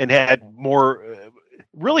and had more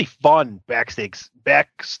really fun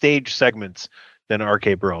backstage segments than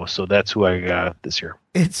RK Bro. So that's who I got this year.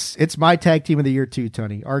 It's my tag team of the year too,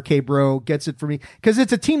 Tony. RK Bro gets it for me because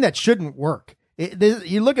it's a team that shouldn't work.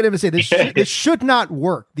 You look at him and say, this should not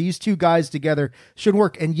work. These two guys together should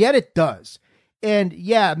work. And yet it does. And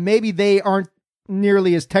yeah, maybe they aren't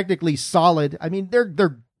nearly as technically solid. I mean,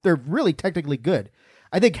 they're really technically good.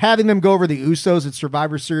 I think having them go over the Usos at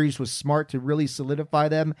Survivor Series was smart to really solidify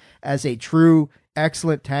them as a true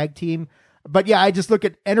excellent tag team. But yeah, I just look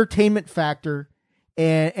at entertainment factor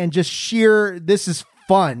and just sheer, this is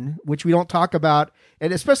fun, which we don't talk about.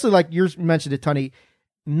 And especially like you mentioned it, Tony,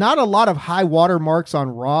 not a lot of high water marks on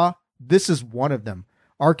Raw. This is one of them.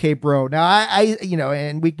 RK Bro. Now I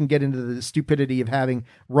and we can get into the stupidity of having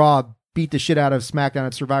Raw beat the shit out of SmackDown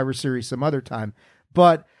at Survivor Series some other time.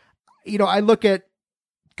 But, I look at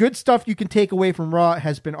good stuff you can take away from Raw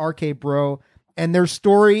has been RK Bro and their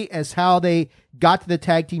story as how they got to the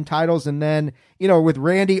tag team titles. And then, with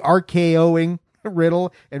Randy RKOing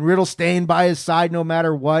Riddle and Riddle staying by his side no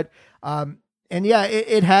matter what. And yeah,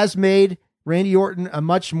 it has made Randy Orton a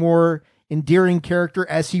much more endearing character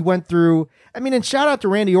as he went through. I mean, and shout out to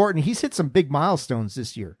Randy Orton. He's hit some big milestones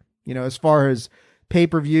this year, as far as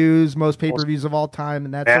pay-per-views, most pay-per-views of all time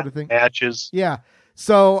and that sort of thing. Matches. Yeah.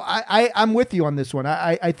 So I'm with you on this one.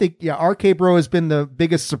 I think, RK Bro has been the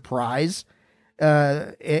biggest surprise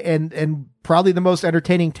and probably the most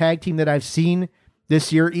entertaining tag team that I've seen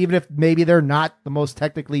this year, even if maybe they're not the most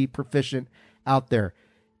technically proficient out there.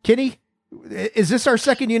 Kenny, is this our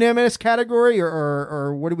second unanimous category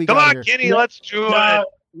or what do we got here? Come on, Kenny, let's do it.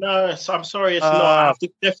 No, so I'm sorry, it's not. I have to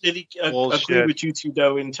definitely agree with you two,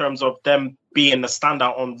 though, in terms of them being the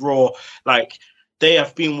standout on Raw. Like, they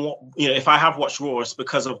have been, you know, if I have watched Raw, it's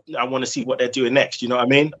because of I want to see what they're doing next. You know what I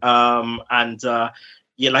mean?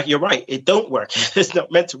 Yeah, like you're right. It don't work. It's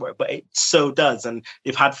not meant to work, but it so does. And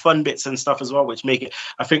they've had fun bits and stuff as well, which make it.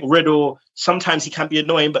 I think Riddle, sometimes he can be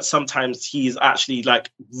annoying, but sometimes he's actually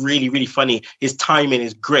like really, really funny. His timing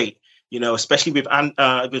is great, you know, especially with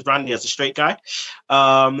Randy as a straight guy.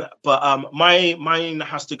 Mine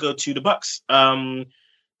has to go to the Bucks.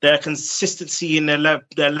 Their consistency in their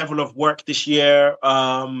level of work this year,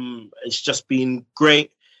 it's just been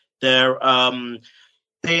great. They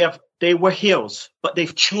were heels, but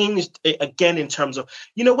they've changed it again in terms of,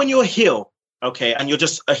 you know, when you're a heel, okay, and you're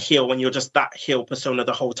just a heel, when you're just that heel persona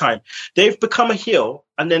the whole time, they've become a heel,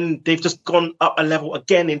 and then they've just gone up a level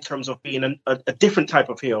again in terms of being a different type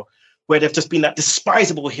of heel, where they've just been that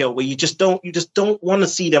despisable heel where you just don't want to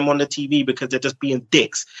see them on the TV because they're just being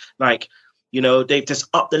dicks. Like, you know, they've just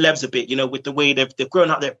upped the levels a bit, you know, with the way they've grown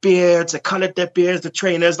out their beards, they colored their beards, the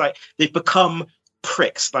trainers, like they've become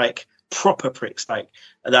pricks, like proper pricks, like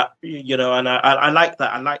that, you know. And I like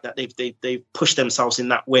that. I like that they've pushed themselves in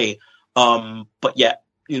that way, but yet,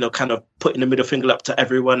 you know, kind of putting the middle finger up to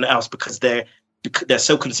everyone else because they're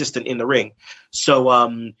so consistent in the ring.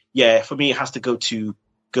 So yeah, for me, it has to go to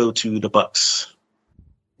the Bucks.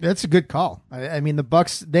 That's a good call. I mean, the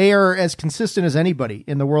Bucks, they are as consistent as anybody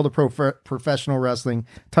in the world of professional wrestling.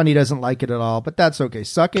 Tunney doesn't like it at all, but that's okay.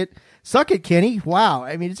 Suck it, Kenny. Wow.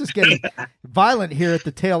 I mean, it's just getting violent here at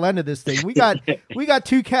the tail end of this thing. We got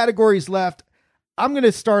two categories left. I'm going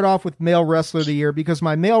to start off with male wrestler of the year because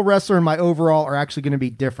my male wrestler and my overall are actually going to be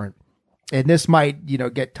different. And this might, you know,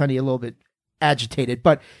 get Tunney a little bit agitated,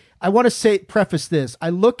 but I want to preface this.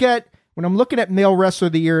 When I'm looking at male wrestler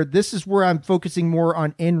of the year, this is where I'm focusing more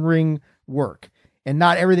on in-ring work and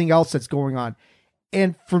not everything else that's going on.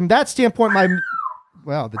 And from that standpoint,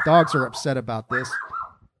 the dogs are upset about this.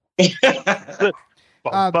 They've been it's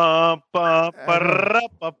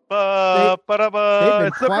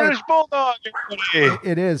the British Bulldog.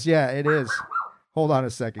 It is. Yeah, it is. Hold on a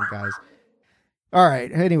second, guys. All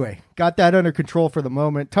right. Anyway, got that under control for the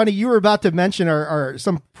moment. Tunney, you were about to mention our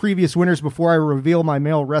some previous winners before I reveal my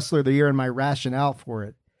male wrestler of the year and my rationale for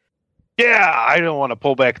it. Yeah, I don't want to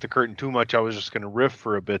pull back the curtain too much. I was just going to riff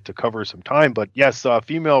for a bit to cover some time. But yes,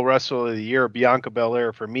 female wrestler of the year, Bianca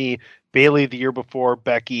Belair for me, Bayley the year before,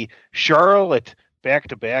 Becky, Charlotte,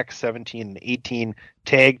 back-to-back 17 and 18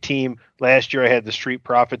 tag team. Last year I had the Street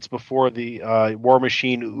Profits before the War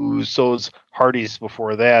Machine, Usos, Hardys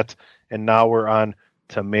before that. And now we're on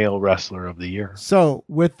to male wrestler of the year. So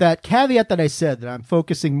with that caveat that I said that I'm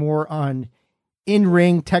focusing more on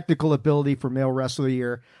in-ring technical ability for male wrestler of the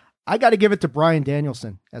year, I got to give it to Bryan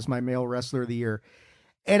Danielson as my male wrestler of the year.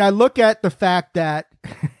 And I look at the fact that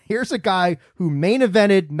here's a guy who main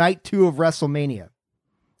evented night 2 of WrestleMania.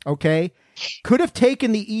 Okay. Could have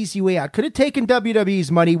taken the easy way out. Could have taken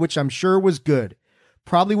WWE's money, which I'm sure was good.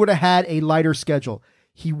 Probably would have had a lighter schedule.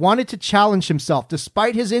 He wanted to challenge himself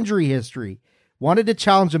despite his injury history, wanted to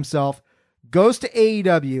challenge himself, goes to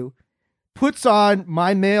AEW, puts on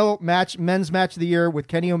my men's match of the year with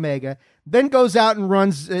Kenny Omega, then goes out and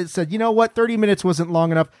runs, said, you know what? 30 minutes wasn't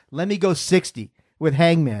long enough. Let me go 60 with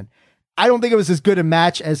Hangman. I don't think it was as good a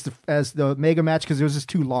match as the Omega match because it was just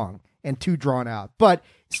too long and too drawn out, but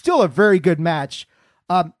still a very good match.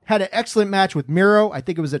 Had an excellent match with Miro. I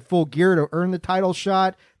think it was at Full Gear to earn the title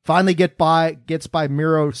shot. Finally gets by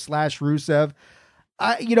Miro / Rusev.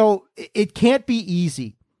 It can't be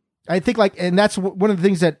easy. I think and that's one of the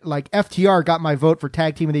things that FTR got my vote for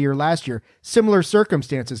tag team of the year last year. Similar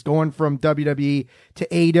circumstances going from WWE to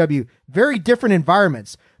AEW, very different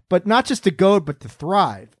environments, but not just to go, but to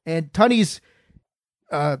thrive. And Tunney's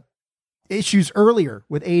issues earlier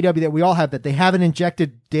with AEW that we all have, that they haven't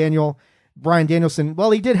injected Bryan Danielson. Well,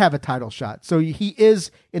 he did have a title shot, so he is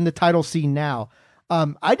in the title scene now.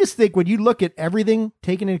 I just think when you look at everything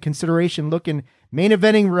taken into consideration, looking main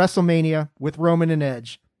eventing WrestleMania with Roman and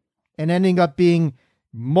Edge and ending up being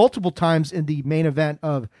multiple times in the main event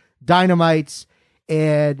of Dynamites.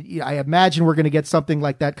 And I imagine we're going to get something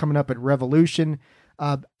like that coming up at Revolution.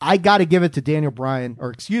 I got to give it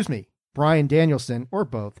to Bryan Danielson, or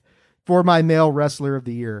both, for my male wrestler of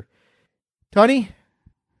the year. Tunney,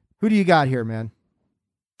 who do you got here, man?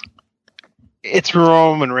 It's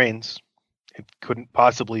Roman Reigns. It couldn't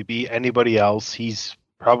possibly be anybody else. He's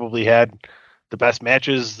probably had the best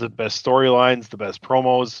matches, the best storylines, the best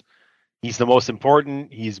promos. He's the most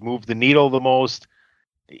important. He's moved the needle the most.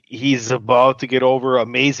 He's about to get over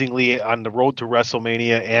amazingly on the road to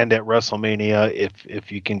WrestleMania and at WrestleMania,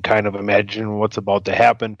 if you can kind of imagine what's about to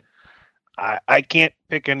happen. I can't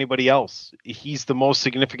pick anybody else. He's the most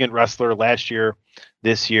significant wrestler last year,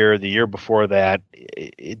 this year, the year before that.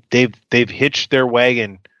 They've hitched their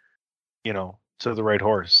wagon, to the right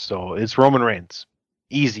horse. So it's Roman Reigns.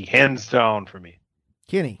 Easy, hands down for me.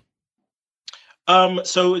 Kenny.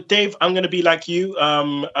 So Dave, I'm going to be like you.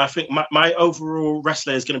 I think my overall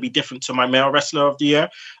wrestler is going to be different to my male wrestler of the year.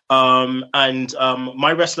 And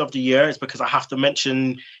my wrestler of the year is because I have to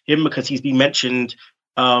mention him because he's been mentioned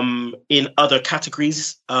in other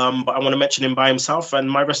categories. But I want to mention him by himself. And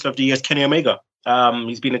my wrestler of the year is Kenny Omega.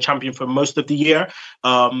 He's been a champion for most of the year.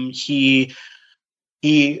 He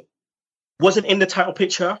wasn't in the title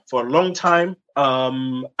picture for a long time.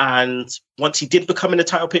 And once he did become in the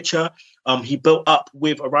title picture, he built up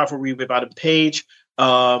with a rivalry with Adam Page,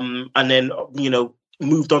 and then,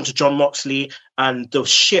 moved on to Jon Moxley. And the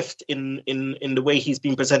shift in the way he's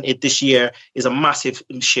been presented this year is a massive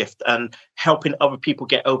shift and helping other people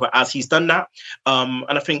get over as he's done that. And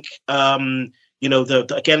I think,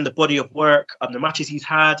 the body of work, the matches he's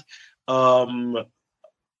had, for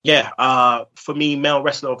me, male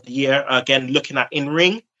wrestler of the year, again, looking at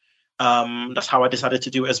in-ring, that's how I decided to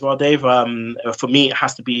do it as well, Dave. For me, it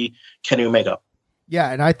has to be Kenny Omega. Yeah,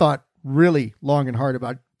 and I thought really long and hard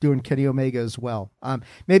about doing Kenny Omega as well.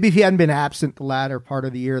 Maybe if he hadn't been absent the latter part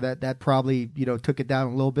of the year, that probably took it down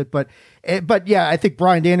a little bit. But yeah, I think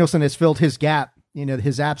Bryan Danielson has filled his gap,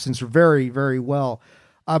 his absence very, very well.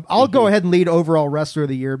 I'll go ahead and lead overall wrestler of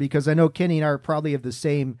the year because I know Kenny and I are probably of the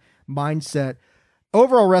same mindset.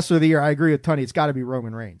 Overall wrestler of the year, I agree with Tony. It's got to be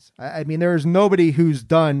Roman Reigns. I mean, there's nobody who's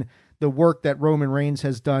done the work that Roman Reigns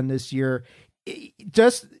has done this year.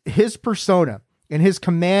 Just his persona and his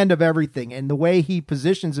command of everything and the way he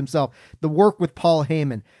positions himself, the work with Paul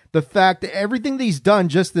Heyman, the fact that everything that he's done,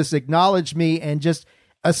 just this acknowledge me and just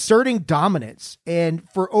asserting dominance. And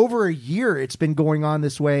for over a year, it's been going on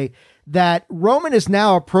this way that Roman is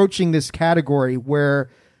now approaching this category where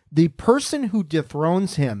the person who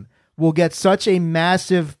dethrones him will get such a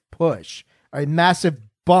massive push, a massive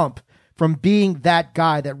bump from being that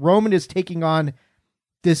guy, that Roman is taking on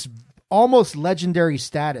this almost legendary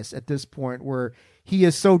status at this point where he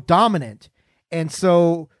is so dominant and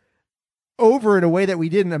so over in a way that we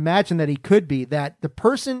didn't imagine that he could be, that the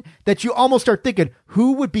person that you almost start thinking,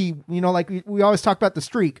 who would be, like we always talk about the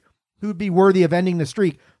streak, who would be worthy of ending the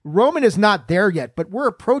streak. Roman is not there yet, but we're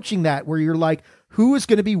approaching that where you're like, who is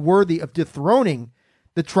going to be worthy of dethroning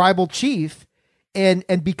the tribal chief and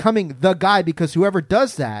becoming the guy, because whoever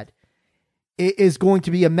does that is going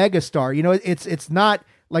to be a megastar. It's not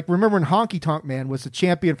like, remember when Honky Tonk Man was the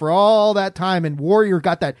champion for all that time and Warrior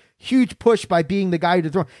got that huge push by being the guy to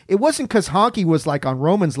throw. It wasn't because Honky was like on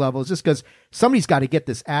Roman's level. It's just because somebody's got to get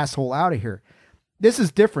this asshole out of here. This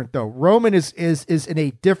is different though. Roman is in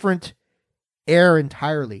a different air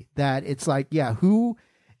entirely, that it's like, yeah, who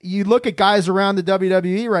you look at guys around the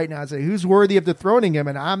WWE right now and say, who's worthy of dethroning him?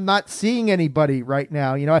 And I'm not seeing anybody right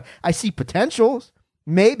now. I see potentials.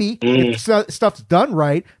 Maybe if stuff's done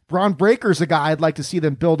right. Braun Breaker's a guy I'd like to see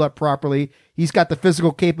them build up properly. He's got the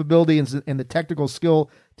physical capability and the technical skill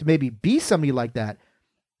to maybe be somebody like that.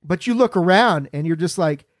 But you look around and you're just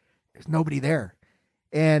like, there's nobody there.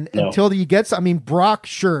 And until you get some, Brock,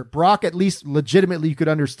 sure. Brock, at least legitimately you could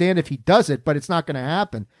understand if he does it, but it's not going to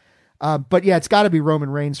happen. But yeah, it's got to be Roman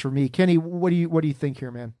Reigns for me. Kenny, what do you think here,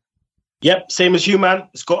 man? Yep, same as you, man.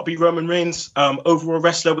 It's got to be Roman Reigns. Overall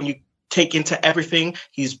wrestler, when you take into everything,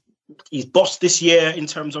 he's bossed this year in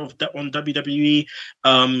terms of on WWE,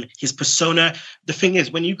 his persona. The thing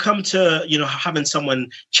is, when you come to having someone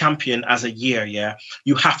champion as a year,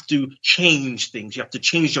 you have to change things. You have to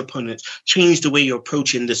change your opponents, change the way you're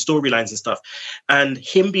approaching the storylines and stuff. And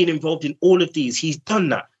him being involved in all of these, he's done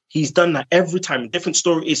that. He's done that every time. A different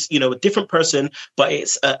story is, a different person, but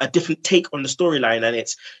it's a different take on the storyline. And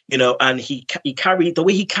it's, and he carried the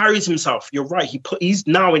way he carries himself. You're right. He's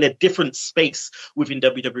now in a different space within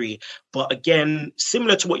WWE. But again,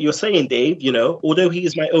 similar to what you're saying, Dave, although he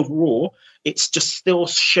is my overall, it's just still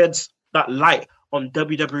sheds that light on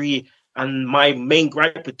WWE and my main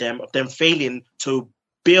gripe with them, of them failing to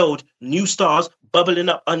build new stars bubbling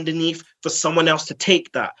up underneath for someone else to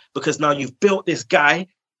take that. Because now you've built this guy.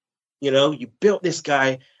 You built this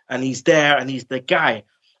guy and he's there and he's the guy.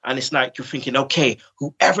 And it's like you're thinking, okay,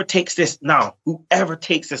 whoever takes this now,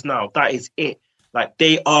 that is it. Like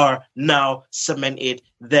they are now cemented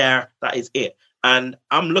there. That is it. And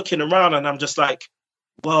I'm looking around and I'm just like,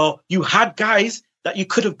 well, you had guys that you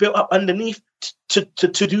could have built up underneath to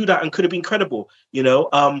do that and could have been credible.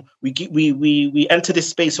 We enter this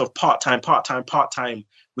space of part-time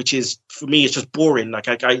which is, for me, it's just boring. Like,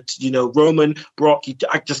 Roman, Brock,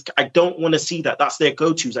 I don't want to see that. That's their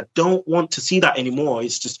go-tos. I don't want to see that anymore.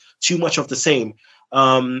 It's just too much of the same.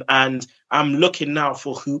 And I'm looking now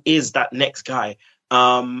for who is that next guy.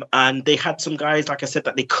 And they had some guys, like I said,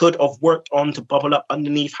 that they could have worked on to bubble up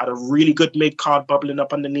underneath, had a really good mid-card bubbling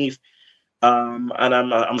up underneath. And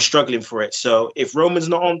I'm struggling for it. So if Roman's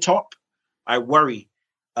not on top, I worry.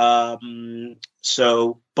 But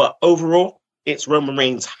overall, it's Roman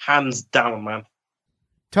Reigns, hands down, man.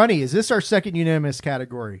 Tony, is this our second unanimous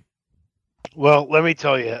category? Well, let me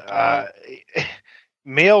tell you,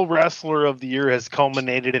 male wrestler of the year has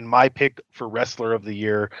culminated in my pick for wrestler of the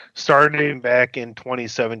year, starting back in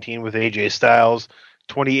 2017 with AJ Styles,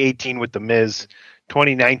 2018 with The Miz,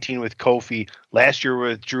 2019 with Kofi, last year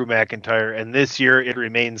with Drew McIntyre, and this year it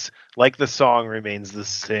remains, like the song remains the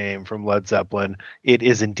same from Led Zeppelin. It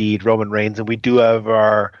is indeed Roman Reigns, and we do have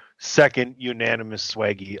our second unanimous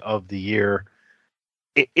swaggy of the year.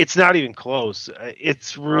 It's not even close.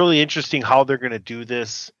 It's really interesting how they're going to do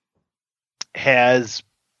this. Has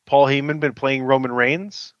Paul Heyman been playing Roman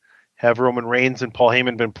Reigns? Have Roman Reigns and Paul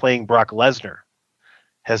Heyman been playing Brock Lesnar?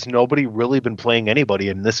 Has nobody really been playing anybody?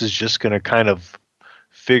 And this is just going to kind of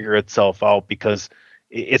figure itself out, because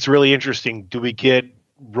it's really interesting. Do we get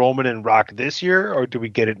Roman and Rock this year, or do we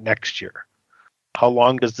get it next year? How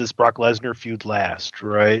long does this Brock Lesnar feud last,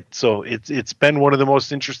 right? So it's been one of the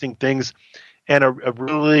most interesting things, and a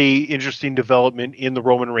really interesting development in the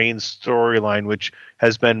Roman Reigns storyline, which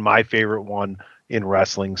has been my favorite one in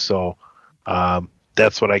wrestling. So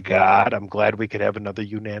that's what I got. I'm glad we could have another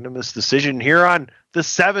unanimous decision here on the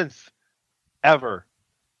 7th ever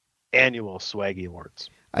annual Swaggy Awards.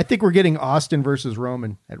 I think we're getting Austin versus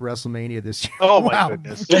Roman at WrestleMania this year. Oh my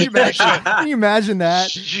goodness. Can you imagine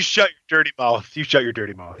that? You shut your dirty mouth. You shut your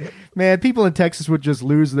dirty mouth. Man, people in Texas would just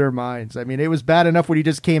lose their minds. I mean, it was bad enough when he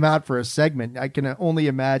just came out for a segment. I can only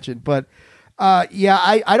imagine. But I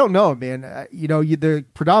don't know, man. The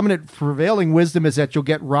predominant prevailing wisdom is that you'll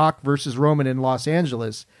get Rock versus Roman in Los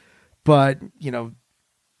Angeles. But,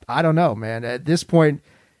 I don't know, man. At this point,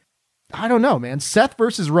 I don't know, man. Seth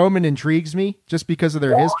versus Roman intrigues me just because of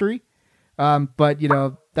their history. But,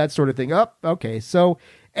 that sort of thing. Okay. So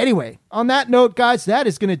anyway, on that note, guys, that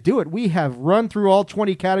is going to do it. We have run through all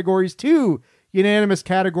 20 categories, 2 unanimous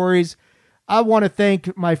categories. I want to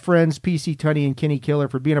thank my friends PC Tunney and Kenny Killer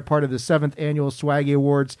for being a part of the 7th annual Swaggy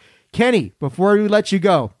Awards. Kenny, before we let you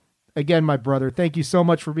go, again, my brother, thank you so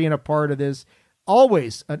much for being a part of this.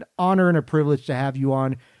 Always an honor and a privilege to have you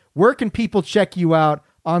on. Where can people check you out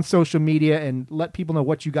on social media and let people know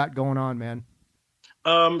what you got going on, man?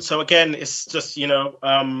 So again, it's just,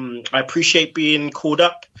 I appreciate being called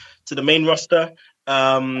up to the main roster.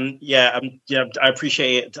 I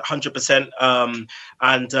appreciate it 100%.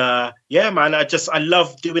 Man, I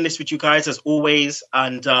love doing this with you guys as always.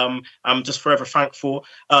 And I'm just forever thankful.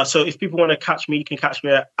 So if people want to catch me, you can catch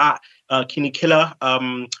me at Kenny Killer.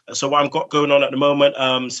 So what I've got going on at the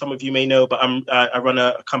moment, some of you may know, but I run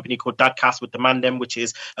a company called Dadcast with the Mandem, which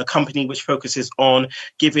is a company which focuses on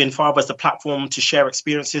giving fathers the platform to share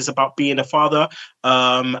experiences about being a father.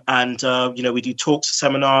 We do talks,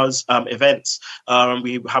 seminars, events.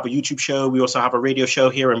 We have a YouTube show. We also have a radio show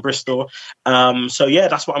here in Bristol.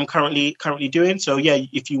 That's what I'm currently doing. So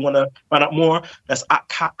if you want to find out more, that's at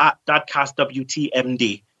Dadcast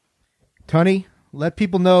WTMD. Tony, let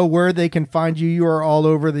people know where they can find you. You are all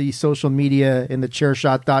over the social media in the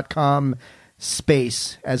chairshot.com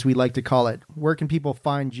space, as we like to call it. Where can people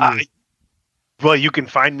find you? Well, you can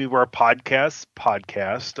find me where podcasts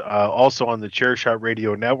podcast, also on the Chairshot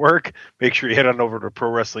Radio Network. Make sure you head on over to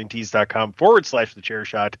prowrestlingtees.com/the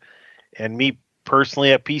Chairshot, and me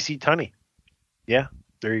personally at PC Tunney. Yeah,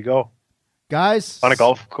 there you go. Guys. On a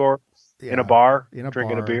golf course, in a bar,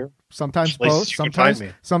 drinking a beer. Sometimes both.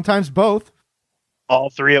 Sometimes both. All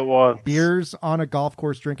 3 at once. Beers on a golf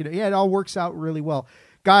course, drinking it. Yeah, it all works out really well.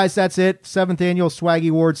 Guys, that's it. 7th annual Swaggy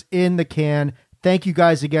Awards in the can. Thank you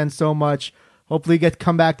guys again so much. Hopefully you get to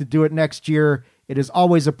come back to do it next year. It is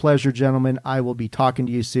always a pleasure, gentlemen. I will be talking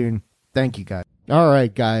to you soon. Thank you, guys. All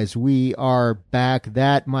right, guys, we are back.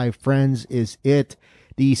 That, my friends, is it.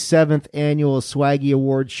 The 7th annual Swaggy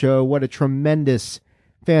Awards show. What a tremendous,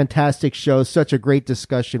 fantastic show. Such a great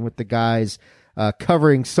discussion with the guys,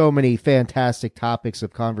 covering so many fantastic topics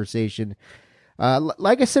of conversation.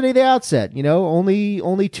 Like I said at the outset,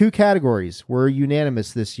 only 2 categories were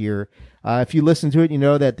unanimous this year. If you listen to it, you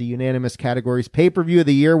know that the unanimous categories, pay-per-view of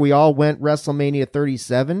the year, we all went WrestleMania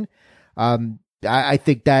 37. I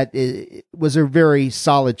think that it was a very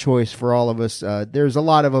solid choice for all of us. There's a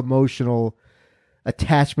lot of emotional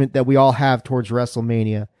attachment that we all have towards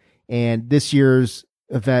WrestleMania. And this year's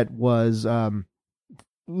event was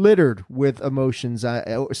littered with emotions,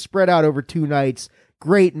 spread out over 2 nights.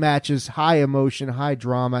 Great matches, high emotion, high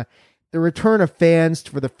drama. The return of fans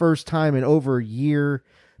for the first time in over a year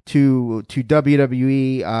to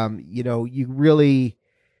WWE. You really,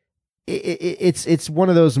 it's one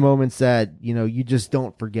of those moments that, you just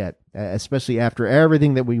don't forget, especially after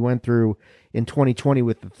everything that we went through in 2020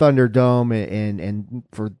 with the Thunderdome and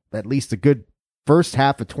for at least a good first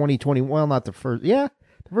half of 2020. Well, not the first, the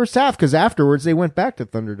first half, because afterwards they went back to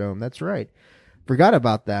Thunderdome. That's right. Forgot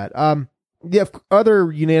about that. The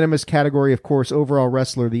other unanimous category, of course, overall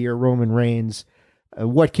wrestler of the year, Roman Reigns.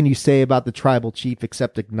 What can you say about the tribal chief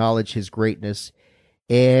except acknowledge his greatness?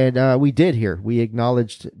 And we did here. We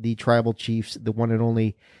acknowledged the tribal chiefs, the one and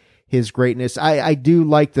only, his greatness. I do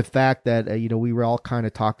like the fact that, we were all kind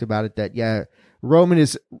of talked about it, that, Roman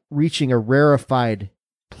is reaching a rarefied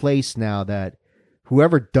place now that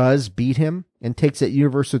whoever does beat him and takes that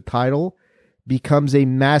Universal title becomes a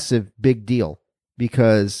massive big deal,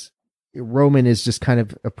 because Roman is just kind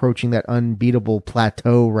of approaching that unbeatable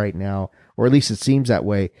plateau right now, or at least it seems that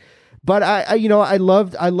way. But I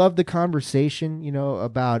loved the conversation,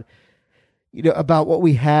 about what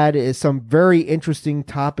we had is some very interesting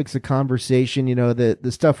topics of conversation.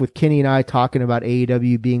 The stuff with Kenny and I talking about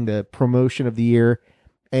AEW being the promotion of the year,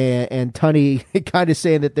 and Tunney kind of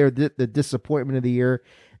saying that they're the disappointment of the year.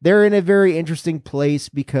 They're in a very interesting place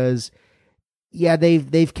because,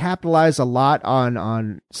 they've capitalized a lot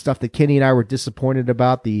on stuff that Kenny and I were disappointed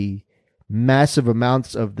about, the massive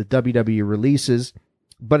amounts of the WWE releases.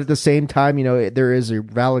 But at the same time, there is a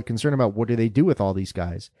valid concern about what do they do with all these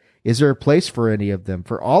guys? Is there a place for any of them,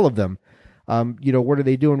 for all of them? What are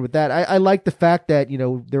they doing with that? I like the fact that,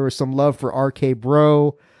 there was some love for RK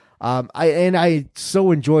Bro. I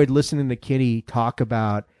so enjoyed listening to Kenny talk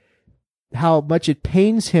about how much it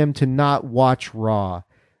pains him to not watch Raw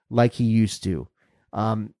like he used to.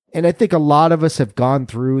 And I think a lot of us have gone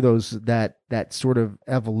through that sort of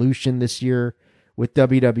evolution this year with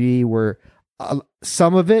WWE, where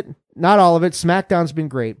some of it, not all of it, SmackDown's been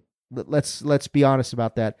great. Let's be honest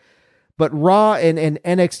about that. But Raw and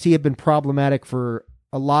NXT have been problematic for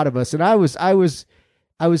a lot of us. And I was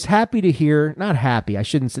happy to hear, not happy, I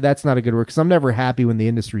shouldn't say, that's not a good word, because I'm never happy when the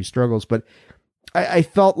industry struggles, but I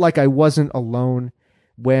felt like I wasn't alone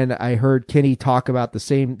when I heard Kenny talk about the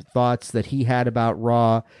same thoughts that he had about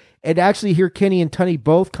Raw, and actually hear Kenny and Tunney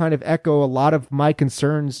both kind of echo a lot of my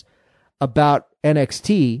concerns about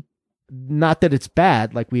NXT. Not that it's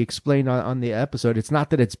bad, like we explained on the episode. It's not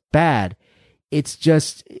that it's bad. It's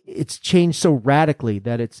just, it's changed so radically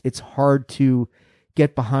that it's hard to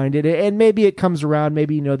get behind it. And maybe it comes around.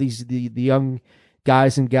 Maybe, the young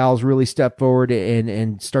guys and gals really step forward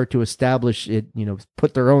and start to establish it,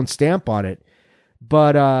 put their own stamp on it.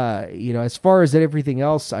 But, as far as everything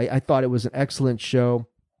else, I thought it was an excellent show.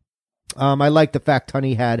 I like the fact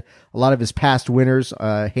Tunney had a lot of his past winners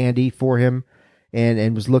handy for him,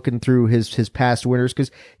 and was looking through his past winners.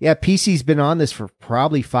 Because, PC's been on this for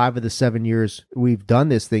probably 5 of the 7 years we've done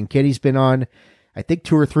this thing. Kenny's been on, I think,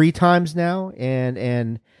 2 or 3 times now.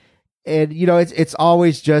 And it's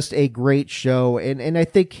always just a great show. And I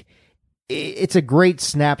think it's a great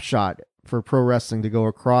snapshot for pro wrestling to go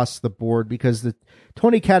across the board, because the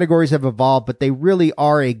 20 categories have evolved, but they really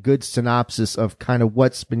are a good synopsis of kind of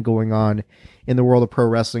what's been going on in the world of pro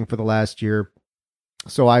wrestling for the last year.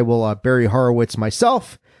 So I will Barry Horowitz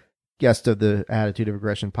myself, guest of the Attitude of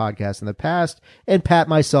Aggression podcast in the past, and pat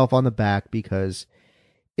myself on the back, because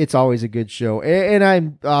it's always a good show. And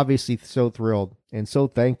I'm obviously so thrilled and so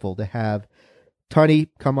thankful to have Tunney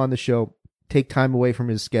come on the show, take time away from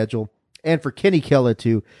his schedule, and for Kenny Killa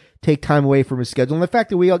to take time away from his schedule. And the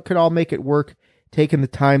fact that we could all make it work, taking the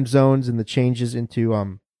time zones and the changes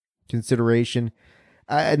into consideration.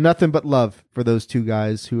 Nothing but love for those two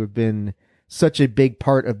guys who have been such a big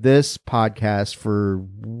part of this podcast for,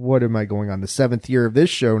 what am I going on, the 7th year of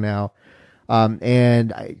this show now.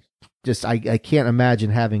 And I can't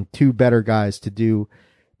imagine having 2 better guys to do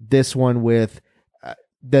this one with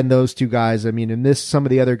than those 2 guys. I mean, and some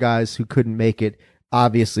of the other guys who couldn't make it,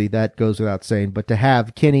 obviously that goes without saying, but to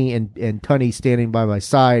have Kenny and Tunney standing by my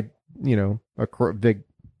side, big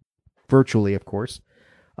virtually, of course,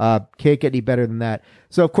 can't get any better than that.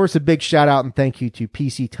 So, of course, a big shout out and thank you to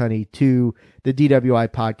PC Tunney, to the DWI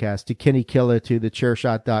podcast, to Kenny Killa, to the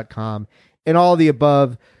Chairshot.com, and all the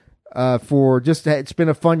above, for just, it's been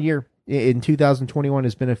a fun year. In 2021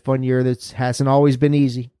 has been a fun year that hasn't always been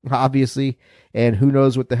easy, obviously, and who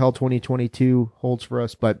knows what the hell 2022 holds for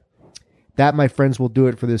us. But that, my friends, will do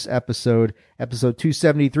it for this episode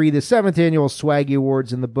 273, the 7th annual Swaggy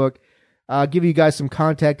Awards in the book. I'll give you guys some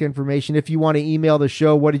contact information. If you want to email the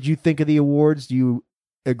show, what did you think of the awards? Do you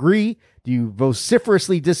agree? Do you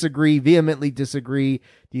vociferously disagree, vehemently disagree?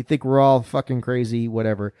 Do you think we're all fucking crazy?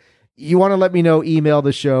 Whatever. You want to let me know, email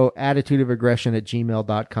the show,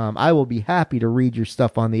 attitudeofaggression@gmail.com. I will be happy to read your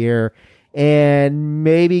stuff on the air and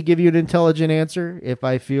maybe give you an intelligent answer if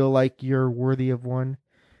I feel like you're worthy of one.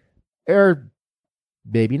 Or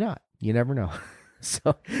maybe not. You never know.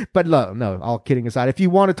 So, but no, all kidding aside, if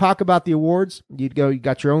you want to talk about the awards, you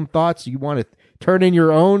got your own thoughts, you want to turn in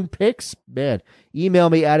your own picks, man,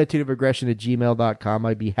 email me attitudeofaggression@gmail.com.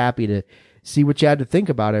 I'd be happy to see what you had to think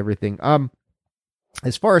about everything.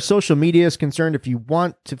 As far as social media is concerned, if you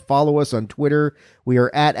want to follow us on Twitter, we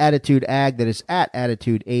are at AttitudeAg. That is at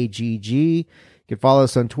AttitudeAGG. You can follow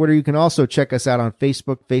us on Twitter. You can also check us out on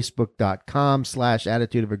Facebook,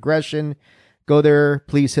 facebook.com/attitudeofaggression. Go there.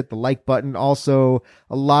 Please hit the like button. Also,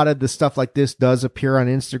 a lot of the stuff like this does appear on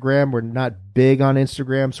Instagram. We're not big on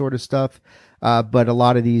Instagram sort of stuff, but a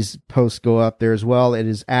lot of these posts go up there as well. It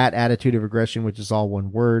is at Attitude of Aggression, which is all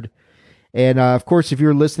one word. And, of course, if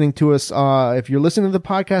you're listening to us, if you're listening to the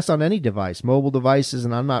podcast on any device, mobile devices,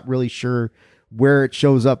 and I'm not really sure where it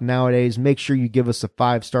shows up nowadays, make sure you give us a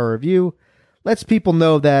 5-star review. Lets people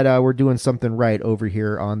know that we're doing something right over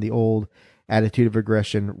here on the old Attitude of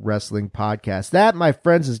Aggression Wrestling Podcast. That, my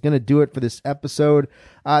friends, is going to do it for this episode.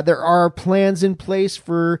 There are plans in place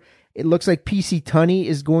for, it looks like PC Tunney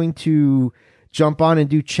is going to jump on and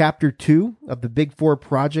do Chapter 2 of the Big Four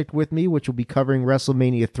Project with me, which will be covering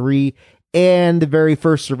WrestleMania 3 and the very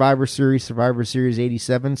first Survivor Series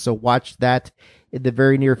 87. So watch that in the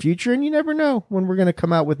very near future. And you never know when we're going to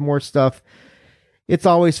come out with more stuff. It's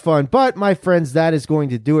always fun. But, my friends, that is going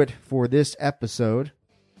to do it for this episode.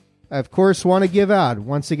 I, of course, want to give out,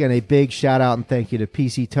 once again, a big shout out and thank you to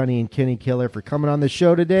PC Tunney and Kenny Killer for coming on the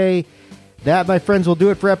show today. That, my friends, will do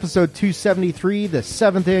it for episode 273, the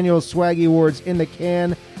 7th annual Swaggy Awards in the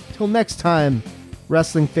can. Till next time,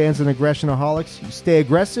 wrestling fans and aggressionaholics, you stay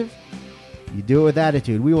aggressive, you do it with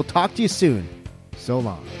attitude. We will talk to you soon. So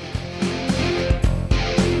long.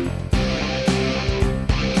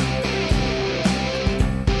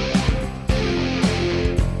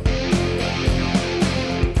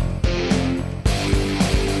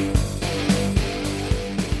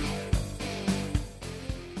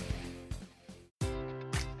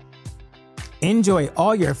 Enjoy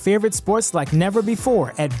all your favorite sports like never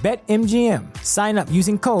before at BetMGM. Sign up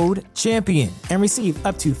using code CHAMPION and receive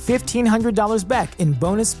up to $1,500 back in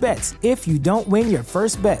bonus bets if you don't win your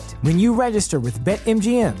first bet. When you register with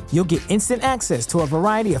BetMGM, you'll get instant access to a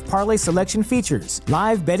variety of parlay selection features,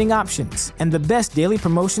 live betting options, and the best daily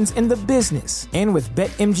promotions in the business. And with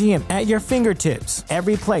BetMGM at your fingertips,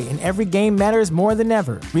 every play and every game matters more than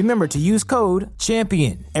ever. Remember to use code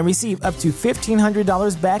CHAMPION and receive up to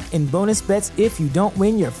 $1,500 back in bonus bets if you don't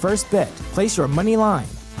win your first bet. Place your money line,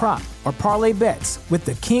 prop, or parlay bets with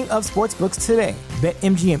the king of sportsbooks today.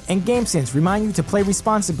 BetMGM and GameSense remind you to play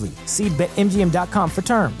responsibly. See BetMGM.com for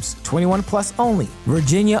terms. 21 plus only.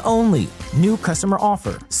 Virginia only. New customer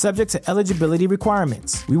offer. Subject to eligibility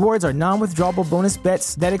requirements. Rewards are non-withdrawable bonus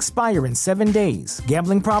bets that expire in 7 days.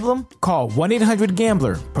 Gambling problem? Call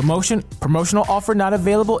 1-800-GAMBLER. Promotional offer not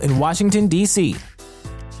available in Washington, D.C.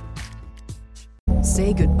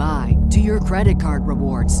 Say goodbye to your credit card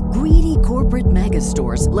rewards. Greedy corporate mega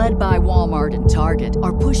stores, led by Walmart and Target,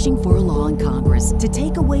 are pushing for a law in Congress to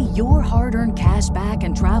take away your hard-earned cash back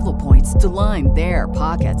and travel points to line their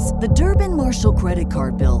pockets. The Durbin-Marshall credit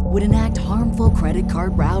card bill would enact harmful credit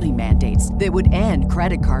card routing mandates that would end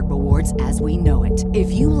credit card rewards as we know it.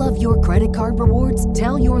 If you love your credit card rewards,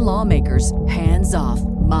 tell your lawmakers, hands off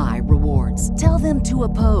my rewards. Tell them to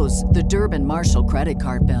oppose the Durbin-Marshall credit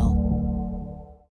card bill.